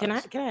to you guys. Can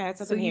I add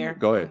something here?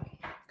 Go ahead.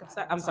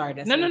 I'm sorry.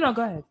 Destiny. No,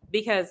 go ahead.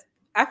 Because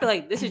I feel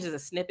like this is just a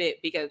snippet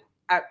because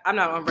I'm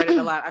not on Reddit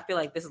a lot. I feel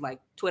like this is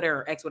like Twitter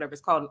or X, whatever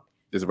it's called.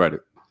 This is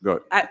Reddit. Go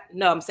ahead.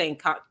 I'm saying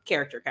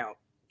character count.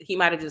 He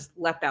might have just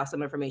left out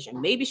some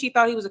information. Maybe she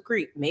thought he was a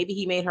creep. Maybe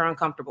he made her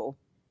uncomfortable.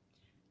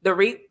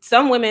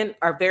 Some women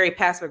are very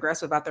passive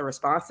aggressive about their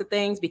response to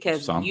things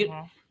because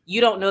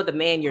you don't know the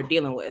man you're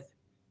dealing with.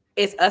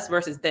 It's us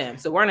versus them.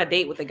 So we're on a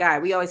date with a guy.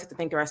 We always have to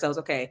think to ourselves,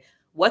 okay,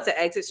 what's an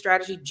exit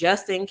strategy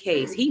just in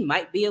case he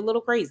might be a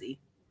little crazy?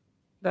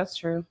 That's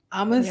true.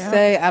 I'm gonna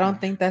say I don't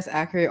think that's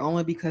accurate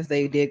only because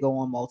they did go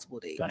on multiple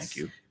dates. Thank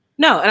you.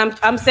 No, and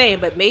I'm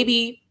saying, but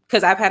maybe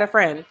because I've had a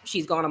friend,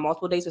 she's gone on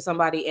multiple dates with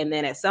somebody, and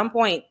then at some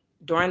point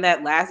during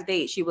that last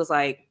date, she was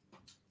like,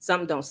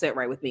 something don't sit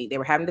right with me. They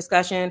were having a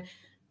discussion.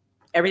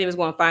 Everything was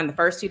going fine. The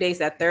first 2 days,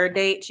 that third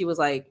date, she was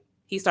like,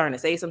 he's starting to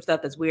say some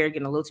stuff that's weird,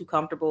 getting a little too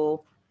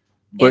comfortable,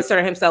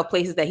 inserting himself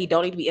places that he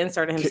don't need to be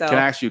inserting himself. Can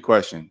I ask you a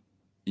question?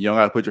 You don't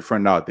got to put your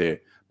friend out there,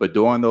 but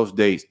during those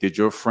dates, did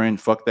your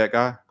friend fuck that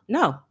guy?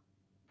 No.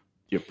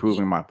 You're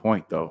proving my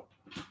point, though,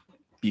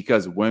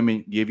 because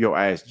women give your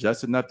ass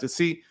just enough to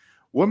see.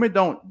 Women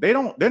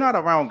they're not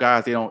around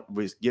guys they don't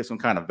get some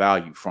kind of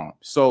value from.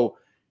 So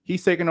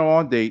he's taking her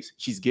on dates.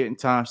 She's getting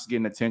time. She's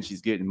getting attention.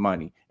 She's getting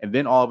money. And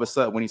then all of a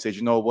sudden, when he says,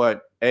 you know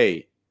what?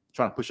 Hey,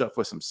 trying to push up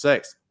for some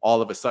sex, all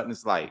of a sudden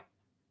it's like,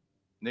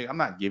 nigga, I'm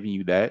not giving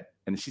you that.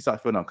 And she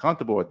starts feeling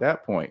uncomfortable at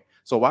that point.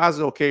 So why is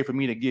it okay for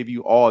me to give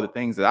you all the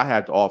things that I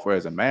have to offer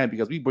as a man?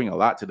 Because we bring a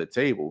lot to the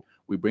table.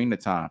 We bring the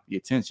time, the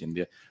attention.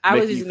 I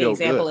was using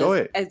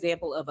the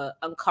example of an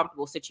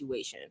uncomfortable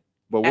situation.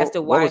 But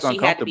what was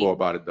uncomfortable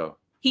about it, though?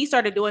 He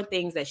started doing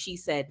things that she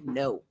said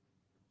no.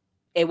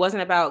 It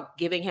wasn't about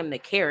giving him the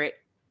carrot.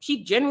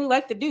 She genuinely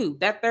liked to do.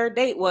 That third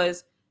date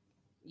was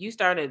you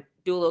started to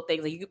do little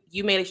things. Like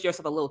you made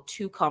yourself a little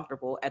too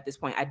comfortable at this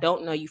point. I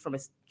don't know you from a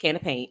can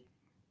of paint.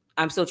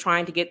 I'm still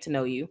trying to get to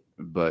know you.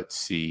 But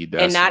see,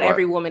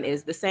 every woman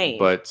is the same.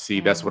 But see,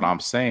 that's what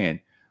I'm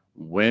saying.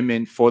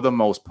 Women, for the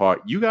most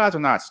part, you guys are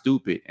not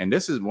stupid. And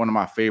this is one of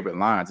my favorite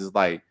lines. It's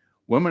like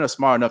women are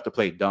smart enough to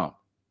play dumb.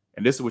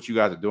 And this is what you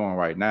guys are doing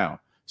right now.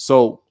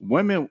 So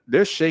women,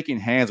 they're shaking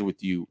hands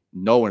with you,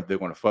 knowing if they're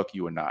going to fuck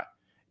you or not.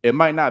 It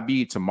might not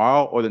be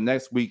tomorrow or the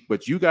next week,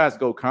 but you guys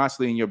go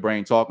constantly in your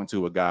brain talking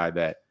to a guy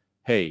that,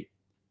 hey,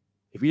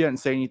 if he doesn't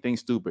say anything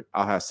stupid,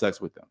 I'll have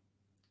sex with him.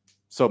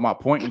 So my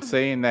point in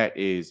saying that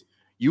is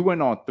you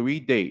went on 3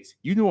 dates.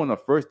 You knew on the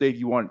first date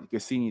you wanted to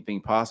see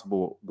anything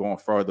possible going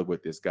further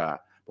with this guy.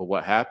 But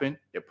what happened?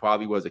 It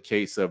probably was a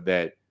case of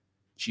that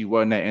she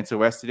wasn't that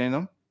interested in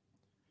him.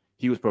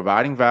 He was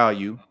providing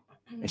value,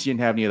 and she didn't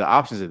have any other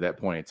options at that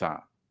point in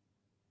time.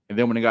 And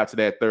then when it got to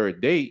that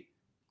third date,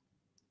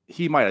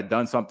 he might have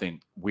done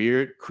something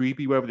weird,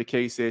 creepy, whatever the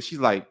case is. She's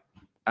like,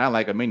 I don't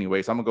like him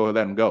anyway, so I'm going to go and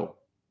let him go.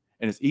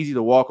 And it's easy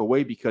to walk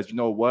away because you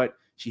know what?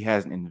 She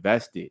hasn't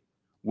invested.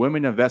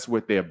 Women invest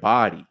with their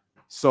body.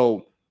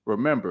 So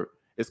remember,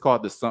 it's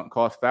called the sunk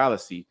cost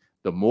fallacy.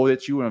 The more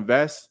that you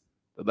invest,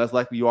 the less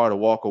likely you are to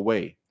walk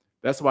away.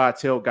 That's why I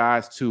tell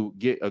guys to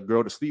get a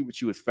girl to sleep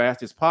with you as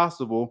fast as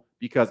possible,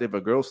 because if a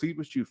girl sleeps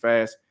with you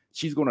fast,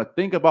 she's going to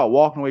think about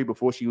walking away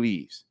before she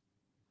leaves,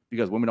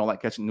 because women don't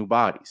like catching new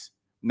bodies.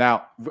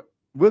 Now,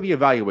 really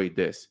evaluate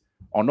this.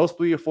 On those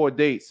 3 or 4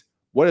 dates,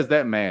 what has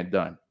that man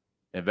done?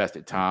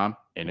 Invested time,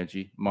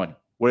 energy, money.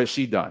 What has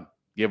she done?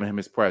 Giving him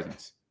his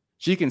presence.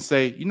 She can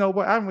say, you know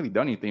what? I haven't really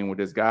done anything with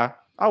this guy.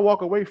 I'll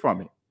walk away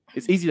from it.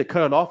 It's easy to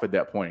cut it off at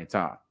that point in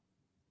time.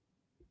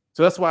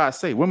 So that's why I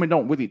say women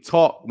don't really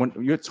talk. When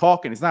you're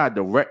talking, it's not a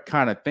direct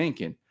kind of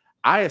thinking.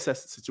 I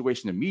assess the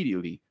situation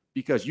immediately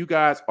because you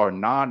guys are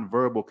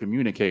nonverbal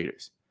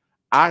communicators.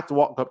 I have to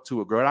walk up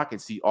to a girl, I can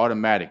see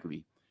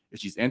automatically if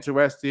she's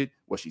interested,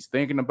 what she's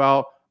thinking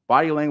about.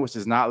 Body language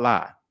does not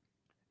lie.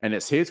 And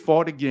it's his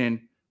fault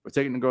again for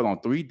taking the girl on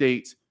 3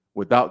 dates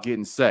without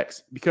getting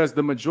sex. Because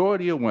the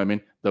majority of women,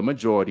 the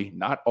majority,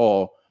 not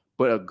all,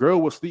 but a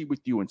girl will sleep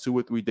with you in 2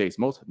 or 3 dates.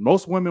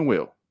 Most women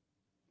will,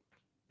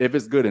 if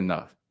it's good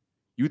enough.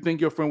 You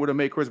think your friend would have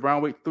made Chris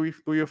Brown wait 3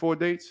 or 4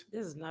 dates?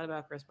 This is not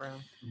about Chris Brown.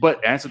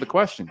 But answer the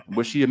question.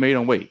 Would she have made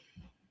him wait?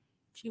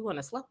 She wouldn't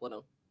have slept with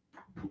him.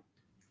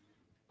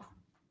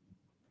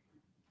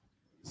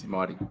 See,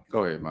 Marty,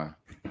 go ahead, man.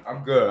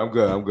 I'm good. I'm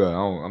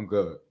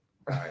good.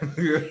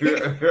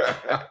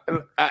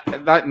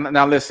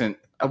 Now listen,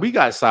 we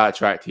got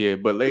sidetracked here,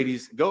 but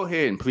ladies, go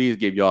ahead and please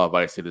give y'all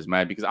advice to this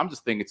man, because I'm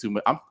just thinking too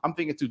much. I'm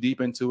thinking too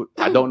deep into it.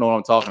 I don't know what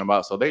I'm talking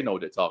about, so they know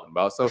what they're talking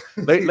about. So,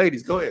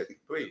 ladies, go ahead,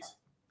 please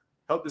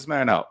help this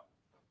man out.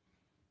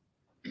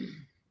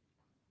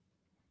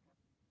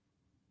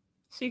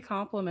 She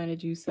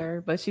complimented you,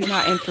 sir, but she's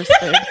not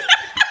interested.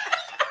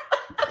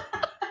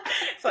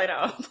 So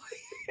no.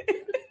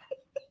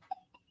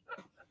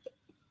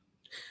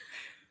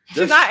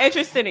 She's not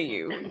interested in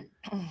you.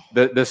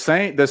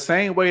 The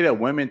same way that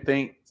women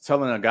think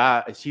telling a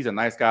guy she's a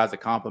nice guy is a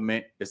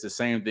compliment, it's the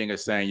same thing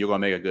as saying you're gonna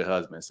make a good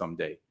husband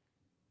someday.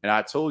 And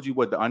I told you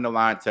what the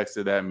underlying text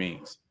of that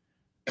means.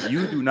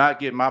 You do not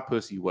get my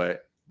pussy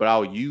wet, but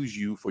I'll use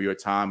you for your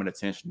time and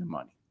attention and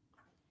money.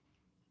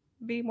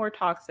 Be more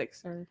toxic,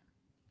 sir.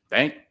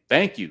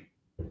 Thank you.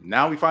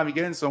 Now we finally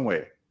getting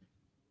somewhere.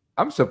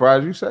 I'm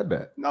surprised you said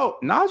that. No,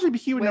 Naja be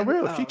keeping it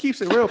real. She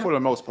keeps it real for the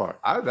most part.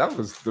 That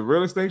was the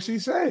realest thing she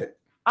said.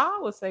 I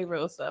would say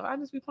real stuff. I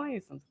just be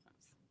playing sometimes.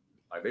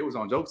 Like they was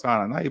on joke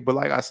time tonight, but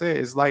like I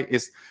said,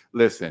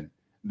 listen,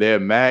 they're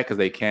mad because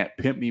they can't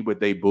pimp me with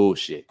their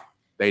bullshit.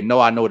 They know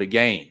I know the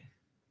game,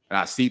 and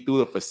I see through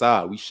the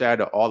facade. We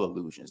shatter all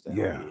illusions.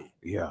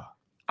 Yeah.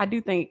 I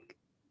do think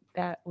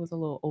that was a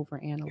little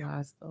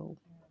overanalyzed, though.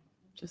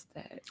 Just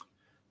that.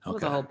 It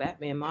was a whole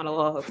Batman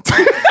monologue.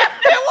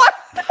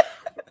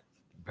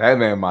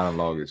 Batman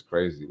monologue is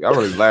crazy. I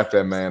really laughed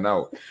that man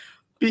out.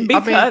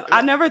 Because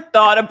I never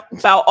thought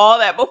about all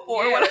that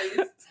before.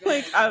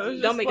 Yeah, I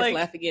was don't make us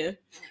laugh again.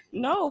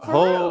 No, for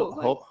real.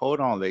 Hold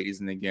on, ladies.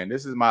 And again,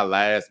 this is my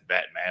last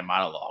Batman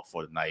monologue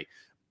for the night.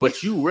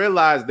 But you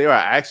realize there are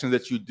actions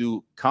that you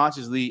do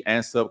consciously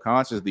and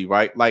subconsciously,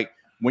 right? Like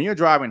when you're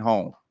driving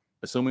home,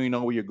 assuming you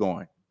know where you're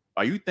going,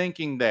 are you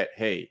thinking that,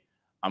 hey,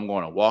 I'm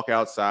going to walk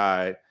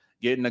outside,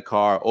 get in the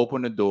car,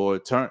 open the door,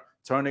 turn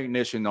the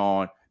ignition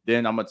on,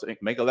 then I'm going to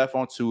make a left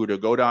on 2 to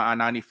go down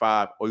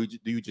I-95, or do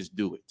you just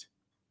do it?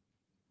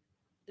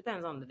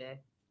 Depends on the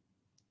day.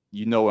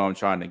 You know what I'm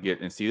trying to get.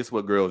 And see, this is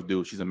what girls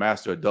do. She's a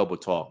master of double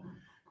talk.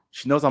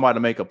 She knows I'm about to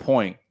make a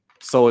point.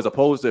 So as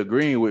opposed to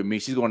agreeing with me,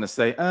 she's going to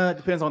say, it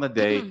depends on the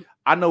day.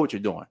 I know what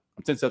you're doing.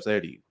 I'm 10 steps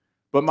ahead of you.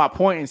 But my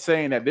point in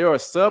saying that there are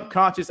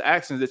subconscious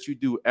actions that you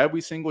do every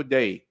single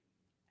day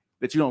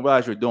that you don't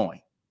realize you're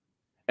doing.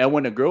 And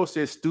when the girl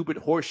says stupid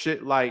horse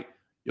shit like,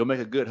 you'll make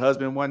a good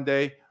husband one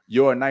day,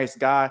 you're a nice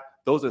guy,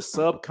 those are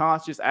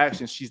subconscious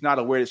actions she's not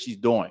aware that she's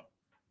doing.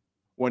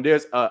 When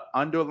there's an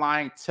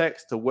underlying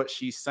text to what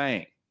she's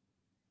saying.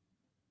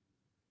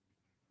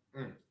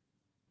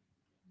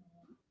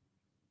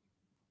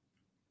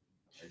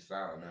 It's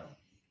silent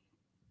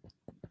now.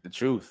 The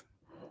truth.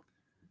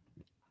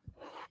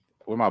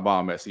 Where my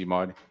bomb at, C.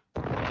 Marty?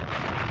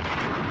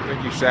 I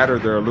think you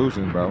shattered their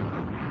illusion, bro.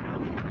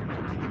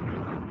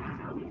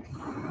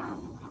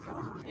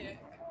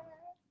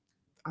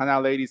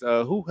 Now, ladies,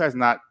 who has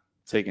not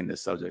taken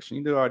this subject?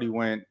 She already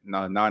went.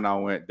 No,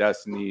 went.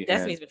 Destiny.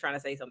 Destiny's been trying to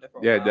say something for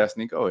a while.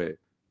 Destiny, go ahead.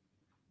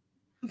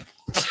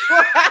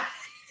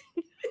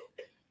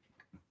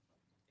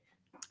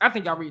 I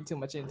think y'all read too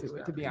much into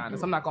it, to be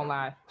honest. I'm not gonna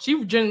lie.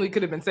 She genuinely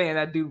could have been saying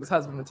that dude was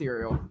husband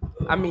material.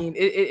 I mean,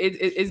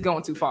 it's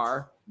going too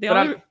far. The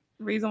only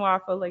reason why I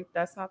feel like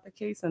that's not the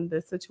case in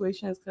this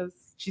situation is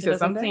because she said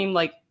something. Seem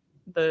like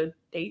the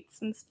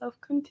dates and stuff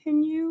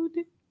continued.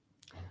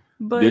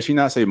 But did she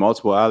not say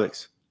multiple,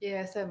 Alex?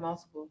 Yeah, I said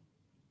multiple.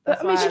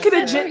 I mean, she could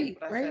have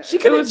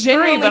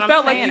genuinely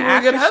felt like you were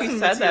a good husband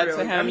material.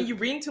 To him. I mean, you're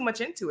reading too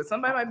much into it.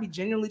 Somebody might be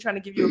genuinely trying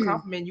to give you a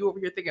compliment. You over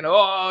here thinking,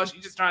 oh,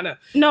 she's just trying to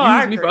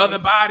use me for other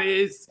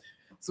bodies.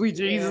 sweet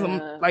Jesus.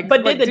 Like,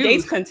 but like did the dude.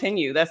 dates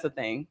continue? That's the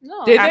thing.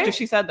 No. Did After they?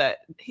 she said that,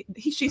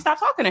 she stopped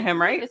talking to him,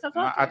 right? They stopped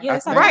talking. I They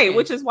stopped Right, talking.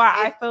 which is why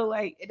I feel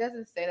like It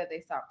doesn't say that they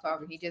stopped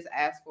talking. He just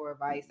asked for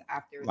advice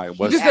after. Like, he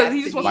what's- asked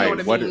he just to wants be to know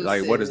like what it what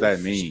like what does that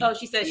mean? Oh,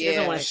 she said she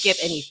doesn't want to skip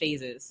any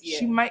phases. Yeah.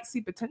 She might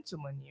see potential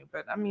in you,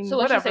 but I mean, So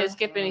what whatever. she said,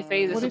 skip any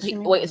phases. What So did she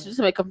mean? wait, it's just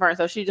to make confirm.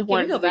 So she just Can we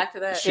wanted go to back to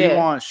that? She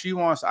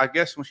wants. I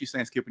guess when she's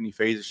saying skip any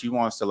phases, she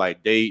wants to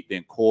like date,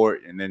 then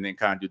court, and then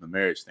kind of do the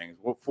marriage things.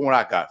 From what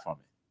I got from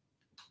it.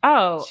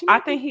 oh, She I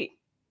might think he.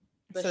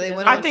 So they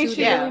went I on think 2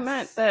 she really dates.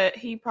 meant that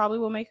he probably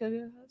will make a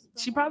good husband.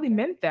 She probably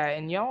meant that,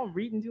 and y'all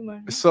reading too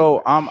much.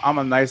 So I'm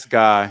a nice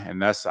guy,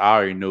 and that's I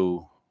already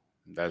knew.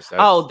 That's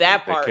Oh,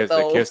 that the part, kiss,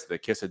 though. the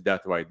kiss of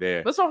death right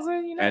there. That's what I'm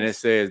saying. You know, And it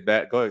says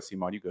that. Go ahead,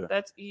 Simon. You good?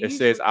 That's It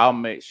says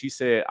She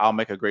said I'll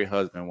make a great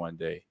husband one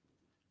day,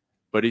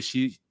 but if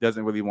she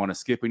doesn't really want to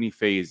skip any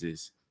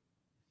phases,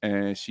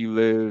 and she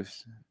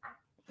lives.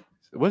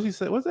 What did she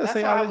say? What's that That's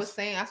say? what I Alex? was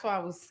saying. That's why I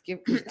was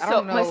skipping. I So,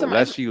 don't know. wait, so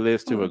Unless she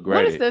lives to regret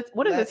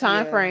what is the That's-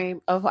 time yeah.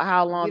 frame of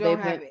how long we they've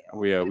don't been? have it.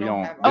 Yeah, we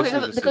don't. have it. Okay,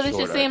 This is because it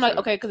short, just seemed like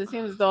actually. because it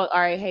seems as though all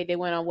right, hey, they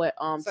went on what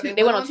So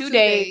they went on 2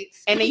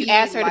 dates, and then you He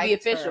asked her to be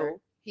liked her.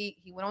 official. He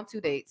went on 2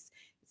 dates.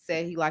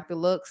 Said he liked the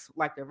looks,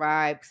 liked the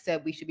vibe.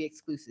 Said we should be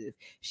exclusive.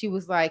 She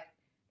was like,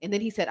 and then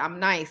he said, "I'm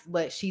nice,"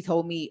 but she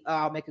told me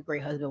I'll make a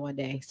great husband one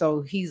day.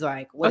 So he's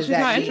like, "What But does she's that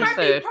not mean?" she might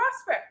be interested.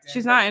 prospecting.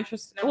 She's not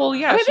interested. Well,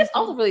 yeah, I mean, she's- it's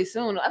also really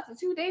soon. After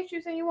 2 dates,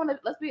 you're saying you want to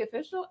let's be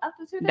official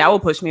after 2 days. that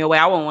would push me away.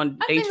 I wouldn't want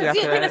to I date think you that's,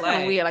 after I think that. that's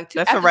kind of weird. Like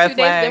That's a after red 2 days,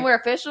 flag. then we're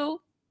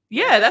official.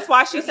 Yeah, that's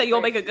why she said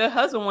you'll make a good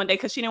husband one day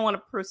because she didn't want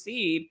to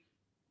proceed.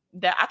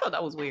 That I thought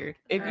that was weird.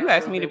 If you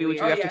asked me to be with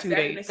you after 2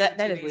 days, That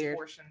is weird.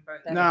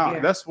 No, Yeah.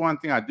 that's one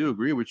thing I do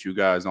agree with you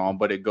guys on,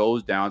 but it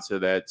goes down to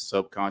that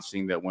subconscious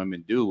thing that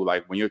women do.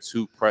 Like when you're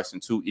too pressed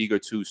and too eager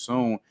too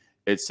soon,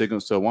 it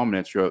signals to a woman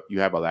that you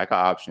have a lack of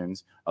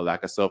options, a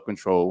lack of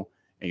self-control,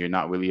 and you're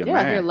not really a Yeah,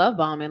 like man. you're love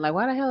bombing. Like,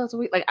 why the hell is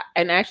we like?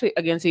 And actually,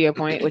 again, to your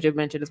point, which you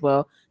mentioned as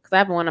well, because I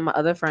have one of my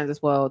other friends as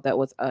well that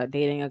was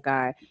dating a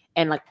guy,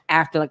 and like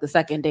after like the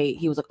second date,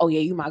 he was like, "Oh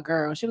yeah, you my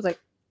girl." And she was like,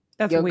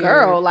 that's "Your weird.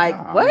 girl?" Like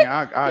Nah, what?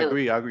 I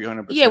agree. I agree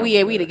 100%. Yeah,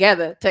 we with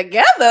that.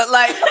 together.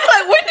 Like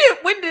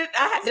when did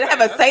I have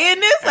a say in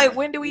this? Like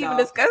when did we even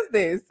discuss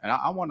this? And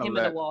I want to Him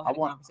and the let wall I had a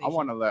want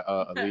conversation. to let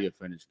Aaliyah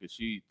finish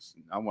because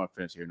I want to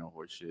finish here no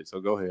horse shit. So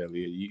go ahead,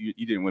 Aaliyah.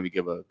 You didn't really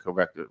give a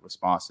correct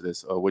response to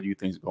this. What do you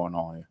think is going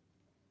on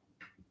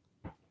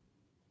here?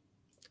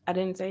 I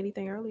didn't say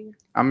anything earlier.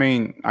 I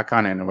mean, I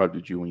kind of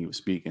interrupted you when you were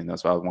speaking.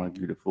 That's why I wanted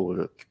you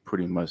to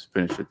pretty much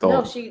finish your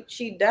No, thought.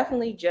 she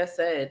definitely just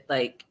said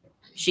like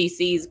she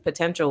sees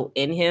potential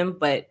in him,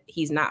 but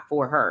he's not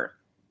for her.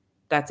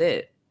 That's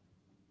it.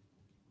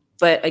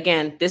 But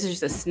again, this is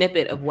just a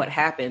snippet of what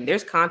happened.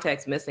 There's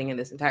context missing in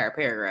this entire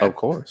paragraph. Of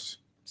course.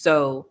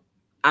 So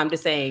I'm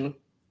just saying,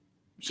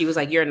 she was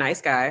like, "You're a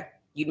nice guy.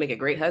 You'd make a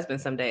great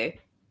husband someday."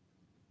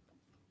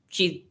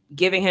 She's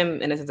giving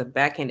him, in a sense, a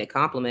backhanded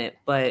compliment,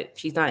 but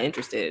she's not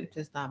interested.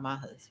 Just not my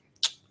husband.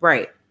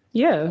 Right.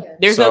 Yeah.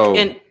 There's So- no,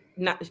 and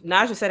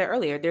Naja said it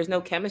earlier, there's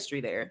no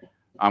chemistry there.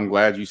 I'm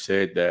glad you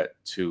said that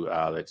too,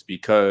 Alex,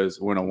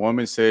 because when a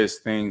woman says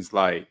things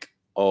like,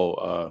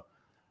 "Oh,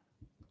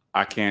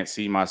 I can't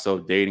see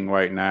myself dating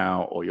right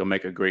now," or "You'll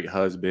make a great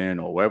husband,"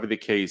 or whatever the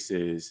case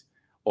is,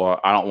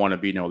 or "I don't want to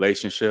be in a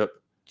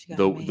relationship,"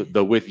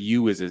 the with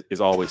you is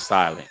always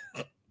silent.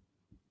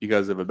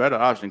 Because if a better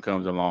option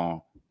comes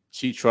along,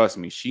 she trusts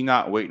me. She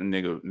not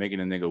making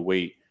a nigga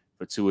wait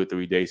for 2 or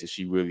 3 days that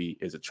she really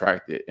is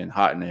attracted and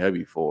hot and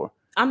heavy for.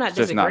 I'm not It's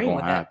just not disagreeing gonna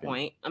with happen. that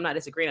point. I'm not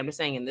disagreeing. I'm just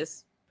saying in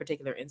this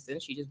particular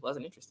instance, she just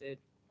wasn't interested.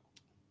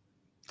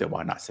 Then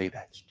why not say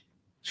that?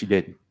 She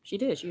didn't. She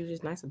did. She was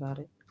just nice about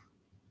it.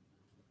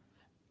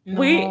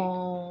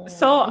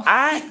 So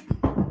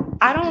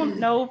I don't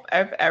know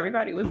if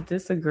everybody was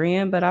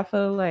disagreeing, but I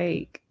feel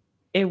like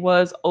it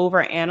was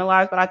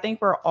overanalyzed. But I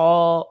think we're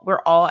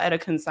all at a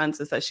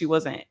consensus that she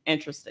wasn't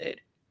interested.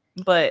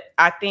 But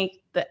I think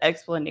the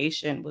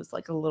explanation was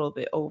like a little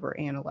bit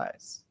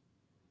overanalyzed.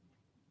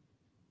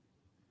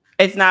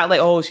 It's not like,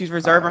 oh, she's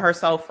reserving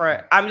herself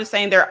for. I'm just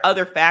saying there are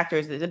other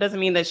factors. It doesn't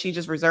mean that she's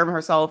just reserving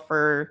herself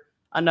for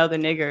another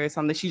nigga or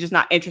something. She's just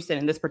not interested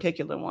in this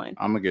particular one.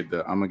 I'm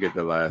gonna get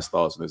the last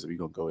thoughts on this. We're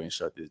gonna go ahead and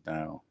shut this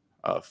down.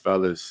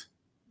 Fellas,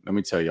 let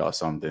me tell y'all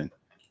something.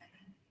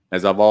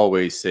 As I've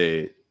always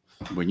said,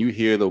 when you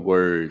hear the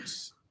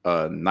words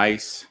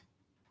nice,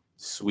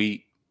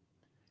 sweet,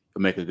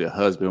 you'll make a good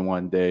husband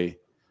one day,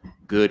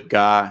 good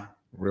guy,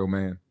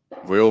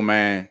 Real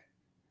man.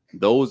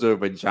 those are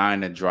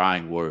vagina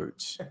drying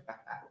words.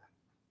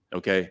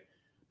 Okay?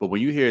 But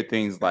when you hear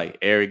things like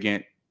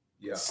arrogant,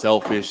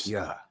 selfish,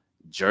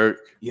 jerk,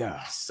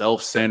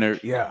 self-centered,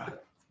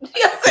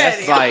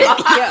 that's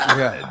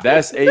like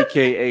that's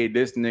AKA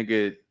this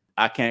nigga,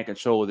 I can't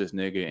control this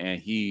nigga and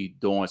he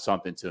doing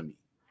something to me.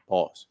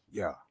 Pause.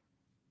 You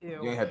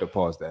ain't had to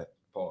pause that.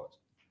 Pause.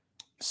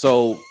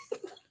 So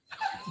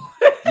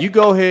you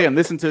go ahead and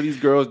listen to these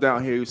girls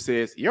down here who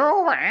says you're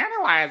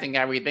overanalyzing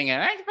everything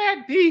and that's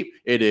that deep.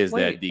 It is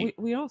that deep.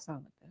 We don't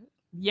sound like that.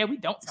 Yeah, we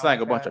don't. It's like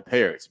a bunch of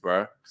parrots,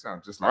 bro.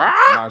 Sounds just like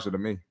Naja to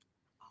me.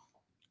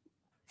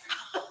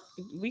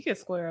 We could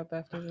square up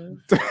after this.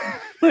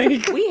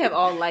 Like, we have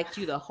all liked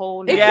you the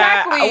whole night.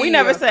 Exactly. Yeah, we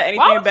never said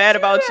anything bad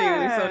about you,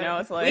 so now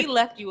it's like we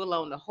left you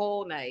alone the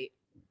whole night.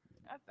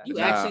 You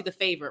actually the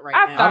favorite right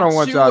I now. I don't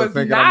want y'all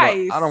thinking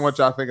nice. I don't want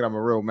y'all thinking I'm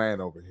a real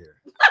man over here.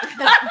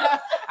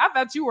 I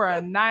thought you were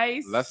a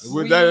nice.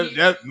 We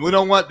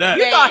don't want that.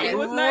 You thought it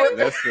was nice.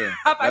 Listen,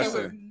 I thought it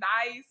was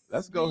nice.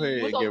 Let's go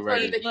ahead and get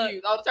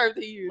ready. All the terms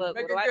to use. Look,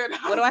 Make what, it do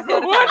good. what do I say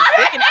all the time?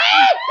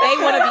 They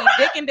want to be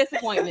dick and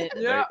disappointment.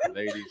 Yeah.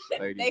 Ladies,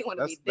 They want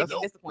to be dick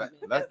and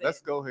disappointment.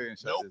 Let's go ahead and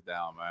shut this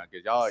down, man.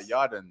 Because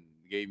y'all done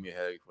gave me a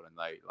headache for the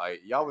night.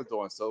 Like y'all was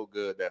doing so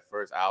good that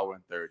first hour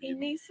and 30. He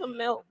needs some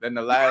milk. Then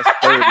the last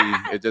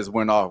 30, it just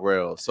went off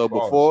rails. So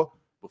before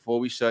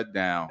we shut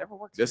down,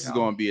 this is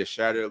going to be a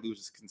Shattered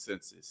Illusions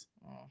consensus.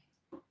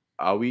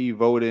 Are we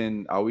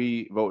voting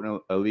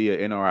Aaliyah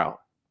in or out?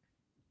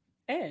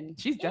 in.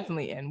 She's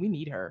definitely in. We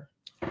need her.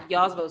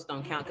 Y'all's votes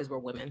don't count because we're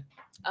women.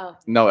 Oh.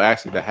 No,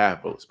 actually the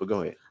half votes, but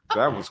go ahead.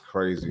 That was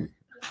crazy.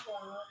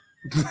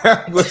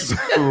 That was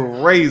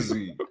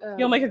crazy.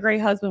 You'll make a great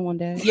husband one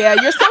day. Yeah,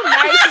 you're so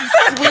nice and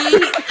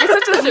sweet.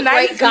 You're such a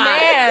nice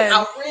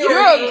man. You're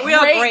a real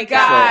great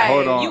guy. So,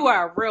 hold on. You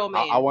are a real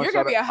man. You're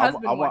gonna be a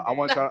husband. I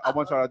want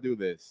y'all to do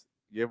this.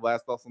 Give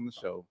last thoughts on the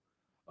show.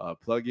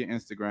 Plug your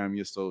Instagram,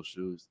 your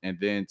socials, and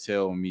then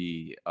tell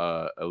me,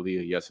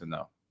 Aaliyah, yes or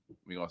no.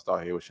 We're gonna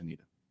start here with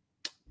Shanita.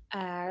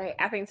 All right.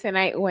 I think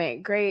tonight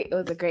went great. It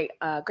was a great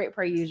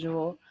per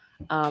usual.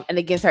 And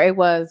against her, it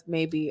was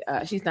maybe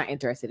she's not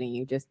interested in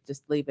you. Just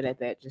leave it at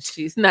that. Just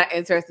she's not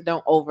interested.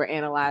 Don't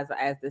overanalyze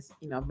as this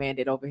man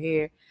did over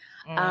here.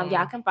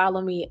 Y'all can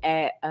follow me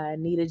at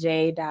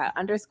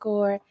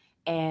NitaJ._,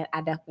 and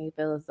I definitely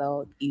feel as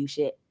though you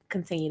should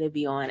continue to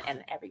be on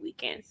and every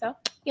weekend. So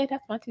yeah,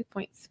 that's my 2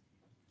 points.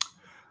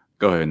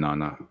 Go ahead,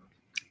 Nana.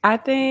 I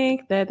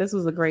think that this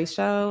was a great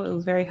show. It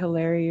was very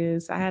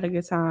hilarious. I had a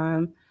good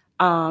time.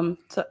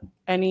 To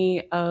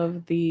any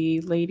of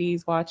the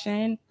ladies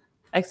watching,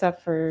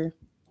 except for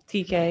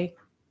TK,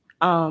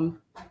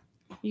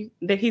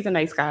 he's a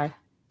nice guy.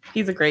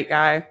 He's a great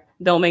guy.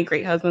 Don't make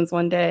great husbands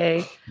one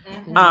day.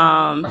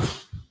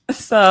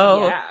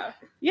 So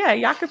yeah,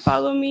 y'all can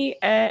follow me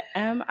at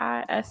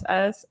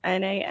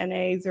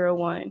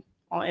MISSNANA01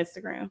 on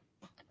Instagram.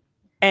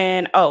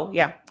 And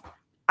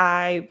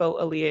I vote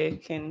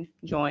Aaliyah can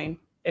join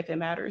if it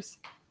matters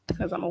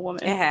because I'm a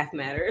woman. It half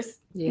matters.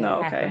 Yeah, no,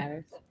 okay.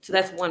 Matters. So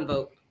that's one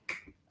vote.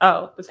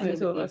 Oh, between the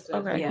two of us.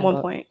 Okay, yeah,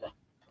 1 point.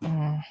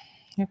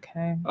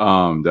 Okay.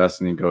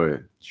 Destiny, go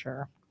ahead.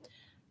 Sure.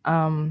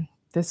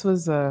 This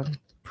was a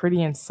pretty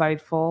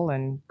insightful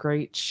and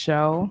great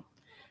show.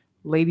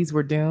 Ladies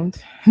were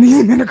doomed.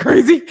 These men are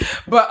crazy,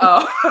 but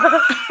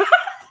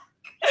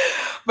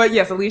but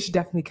yes, Aaliyah should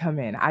definitely come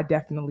in.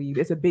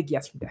 It's a big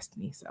yes from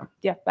Destiny. So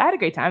yeah, but I had a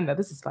great time though.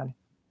 This is fun.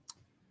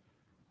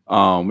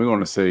 We're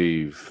gonna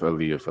save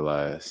Aaliyah for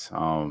last.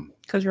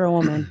 Because you're a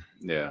woman.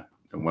 Yeah,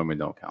 and women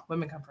don't count.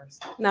 Women come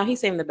first. No, he's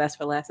saving the best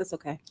for last. It's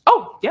okay.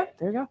 Oh yeah,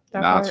 there you go.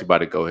 Now she's about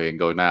to go ahead and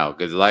go now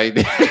because like.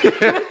 No,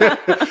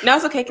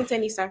 it's okay.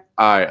 Continue, sir.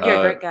 All right, you're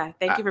a great guy.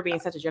 Thank you for being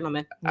such a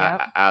gentleman.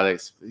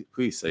 Alex,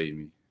 please save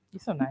me. You're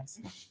so nice.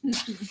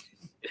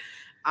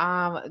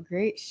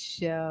 Great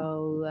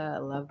show.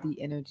 Love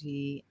the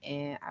energy,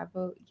 and I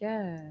vote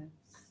yes.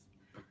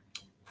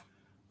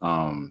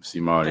 See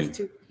Marty.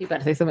 You about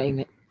to say something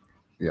ignorant.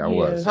 Yeah, I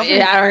was.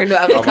 Yeah, I already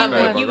know.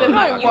 You've been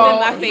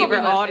my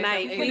favorite all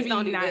night. Please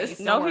don't do nice.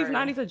 this. No, he's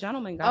not. He's a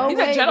gentleman, guy. Oh, he's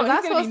a gentleman.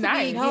 He's gonna be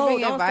nice.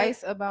 Giving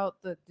advice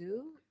about the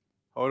dude.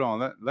 Hold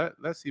on.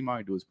 Let's see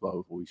Marty do his plug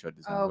before we shut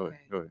this down. Okay.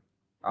 Go ahead.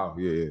 Oh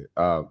yeah.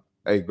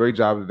 Hey, great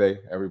job today,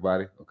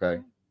 everybody.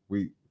 Okay,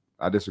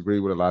 I disagree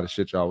with a lot of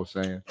shit y'all was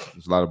saying.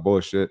 There's a lot of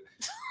bullshit,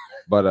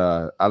 but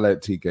I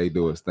let TK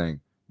do his thing.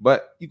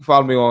 But you can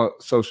follow me on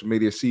social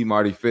media, C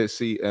Marty Fit,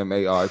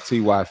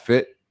 CMARTY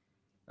Fit.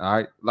 All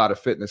right, a lot of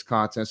fitness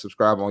content.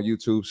 Subscribe on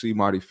YouTube, C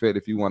Marty Fit,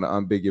 if you want to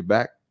unbig your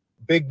back.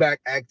 Big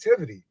back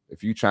activity.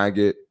 If you try and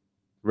get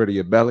rid of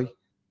your belly.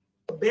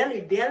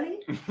 Belly.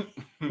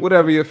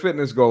 Whatever your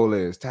fitness goal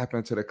is, tap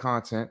into the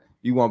content.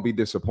 You won't be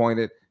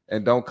disappointed,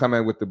 and don't come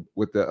in with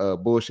the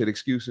bullshit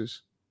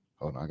excuses.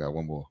 Hold on, I got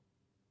one more.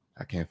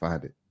 I can't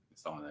find it.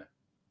 It's on there.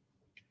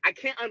 I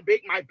can't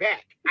unbig my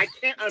back.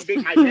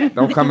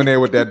 Don't come in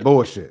there with that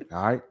bullshit.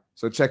 All right.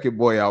 So check your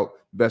boy out.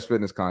 Best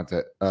fitness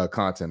content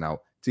out.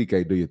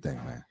 TK, do your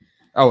thing, man.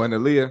 Oh, and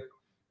Aaliyah.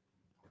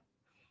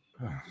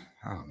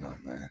 I don't know,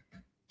 man.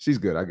 She's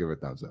good. I give her a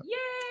thumbs up.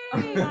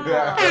 Okay,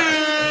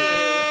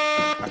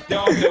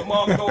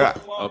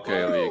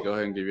 Aaliyah, go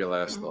ahead and give your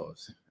last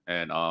thoughts.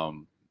 And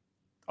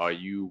are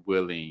you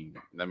willing?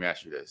 Let me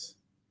ask you this.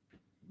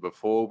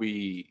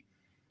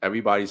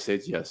 Everybody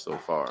said yes so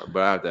far,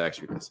 but I have to ask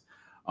you this.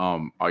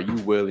 Are you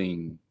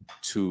willing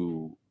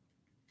to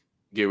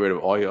get rid of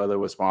all your other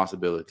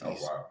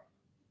responsibilities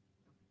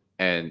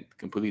and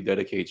completely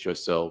dedicate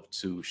yourself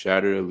to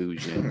Shattered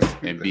Illusions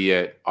and be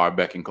at our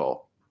beck and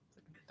call?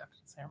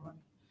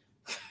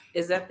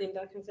 Is that the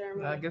induction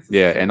ceremony? I guess.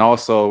 Yeah, and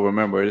also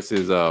remember this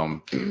is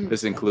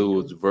this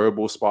includes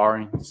verbal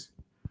sparrings,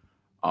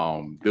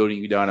 building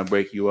you down and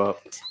break you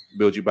up,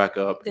 build you back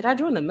up. Did I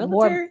join the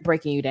military? More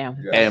breaking you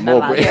down. And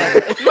more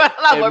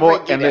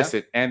and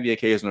listen, and the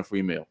occasional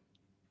free meal.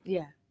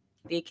 Yeah.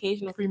 The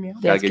occasional free meal.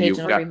 Gotta give you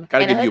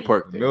a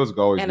perk. Meals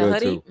go always and a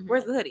good hoodie. too.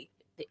 Where's the hoodie?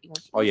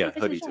 Oh yeah,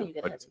 hoodie too.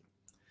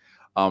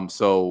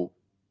 So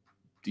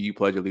do you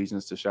pledge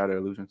allegiance to Shatter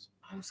Illusionz?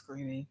 I'm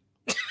screaming.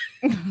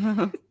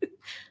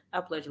 I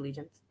pledge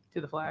allegiance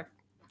to the flag.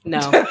 No.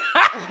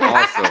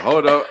 Also,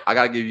 hold up. I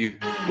gotta give you.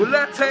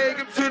 That's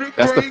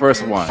the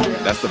first one.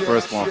 That's the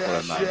first one for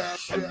the night,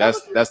 and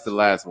that's the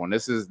last one.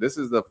 This is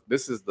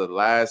the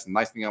last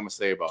nice thing I'm gonna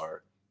say about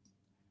her.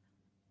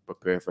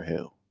 Prepare for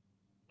hell,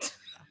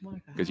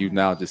 because you've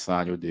now just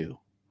signed your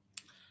deal.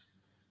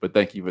 But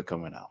thank you for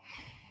coming out,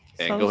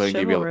 and So go ahead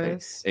and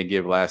chivalrous.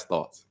 give last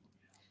thoughts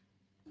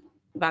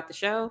about the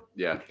show.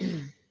 Yeah.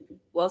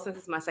 Well, since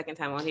it's my second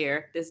time on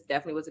here, this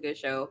definitely was a good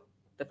show.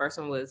 The first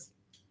one was,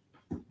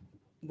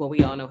 well,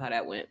 we all know how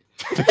that went.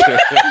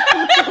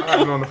 I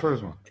haven't on the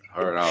first one.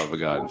 Heard I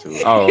forgotten too.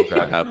 Oh, okay.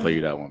 I gotta play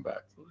you that one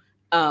back.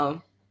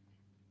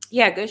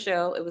 Yeah, good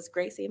show. It was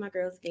great seeing my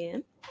girls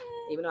again,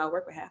 even though I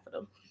work with half of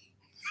them.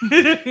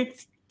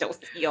 Don't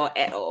see y'all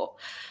at all.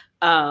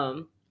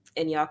 And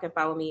y'all can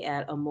follow me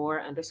at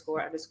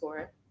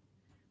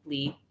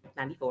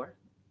amore__Lee94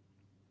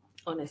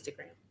 on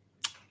Instagram.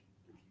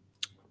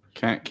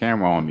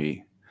 Camera on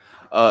me.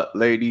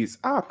 Ladies,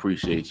 I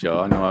appreciate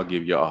y'all. I know I'll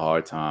give y'all a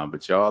hard time,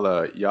 but y'all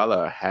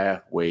are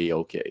halfway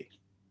okay.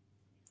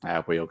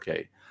 Halfway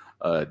okay.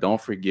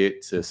 Don't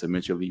forget to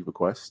submit your leave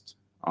request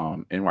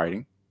in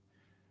writing.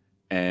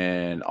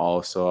 And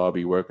also I'll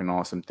be working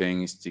on some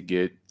things to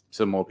get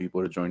some more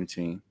people to join the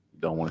team.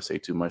 Don't want to say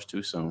too much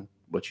too soon,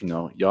 but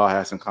y'all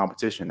have some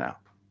competition now.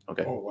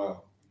 Okay. Oh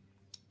wow.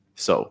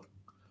 So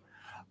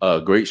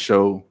great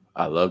show.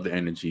 I love the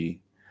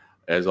energy.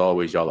 As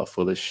always, y'all are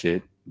full of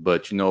shit.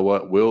 But you know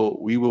what? We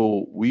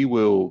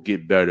will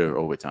get better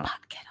over time.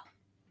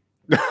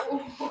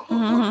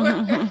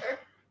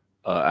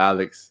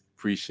 Alex,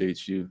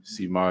 appreciate you.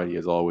 C. Marty,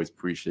 as always,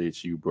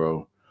 appreciate you,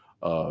 bro.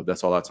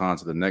 That's all our time.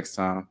 To the next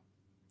time.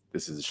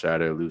 This is the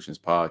Shatter Illusionz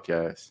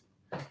podcast.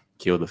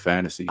 Kill the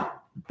fantasy,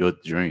 build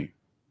the dream.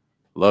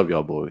 Love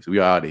y'all, boys. We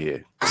are out of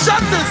here.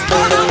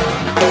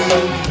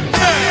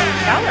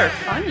 Y'all are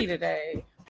funny today.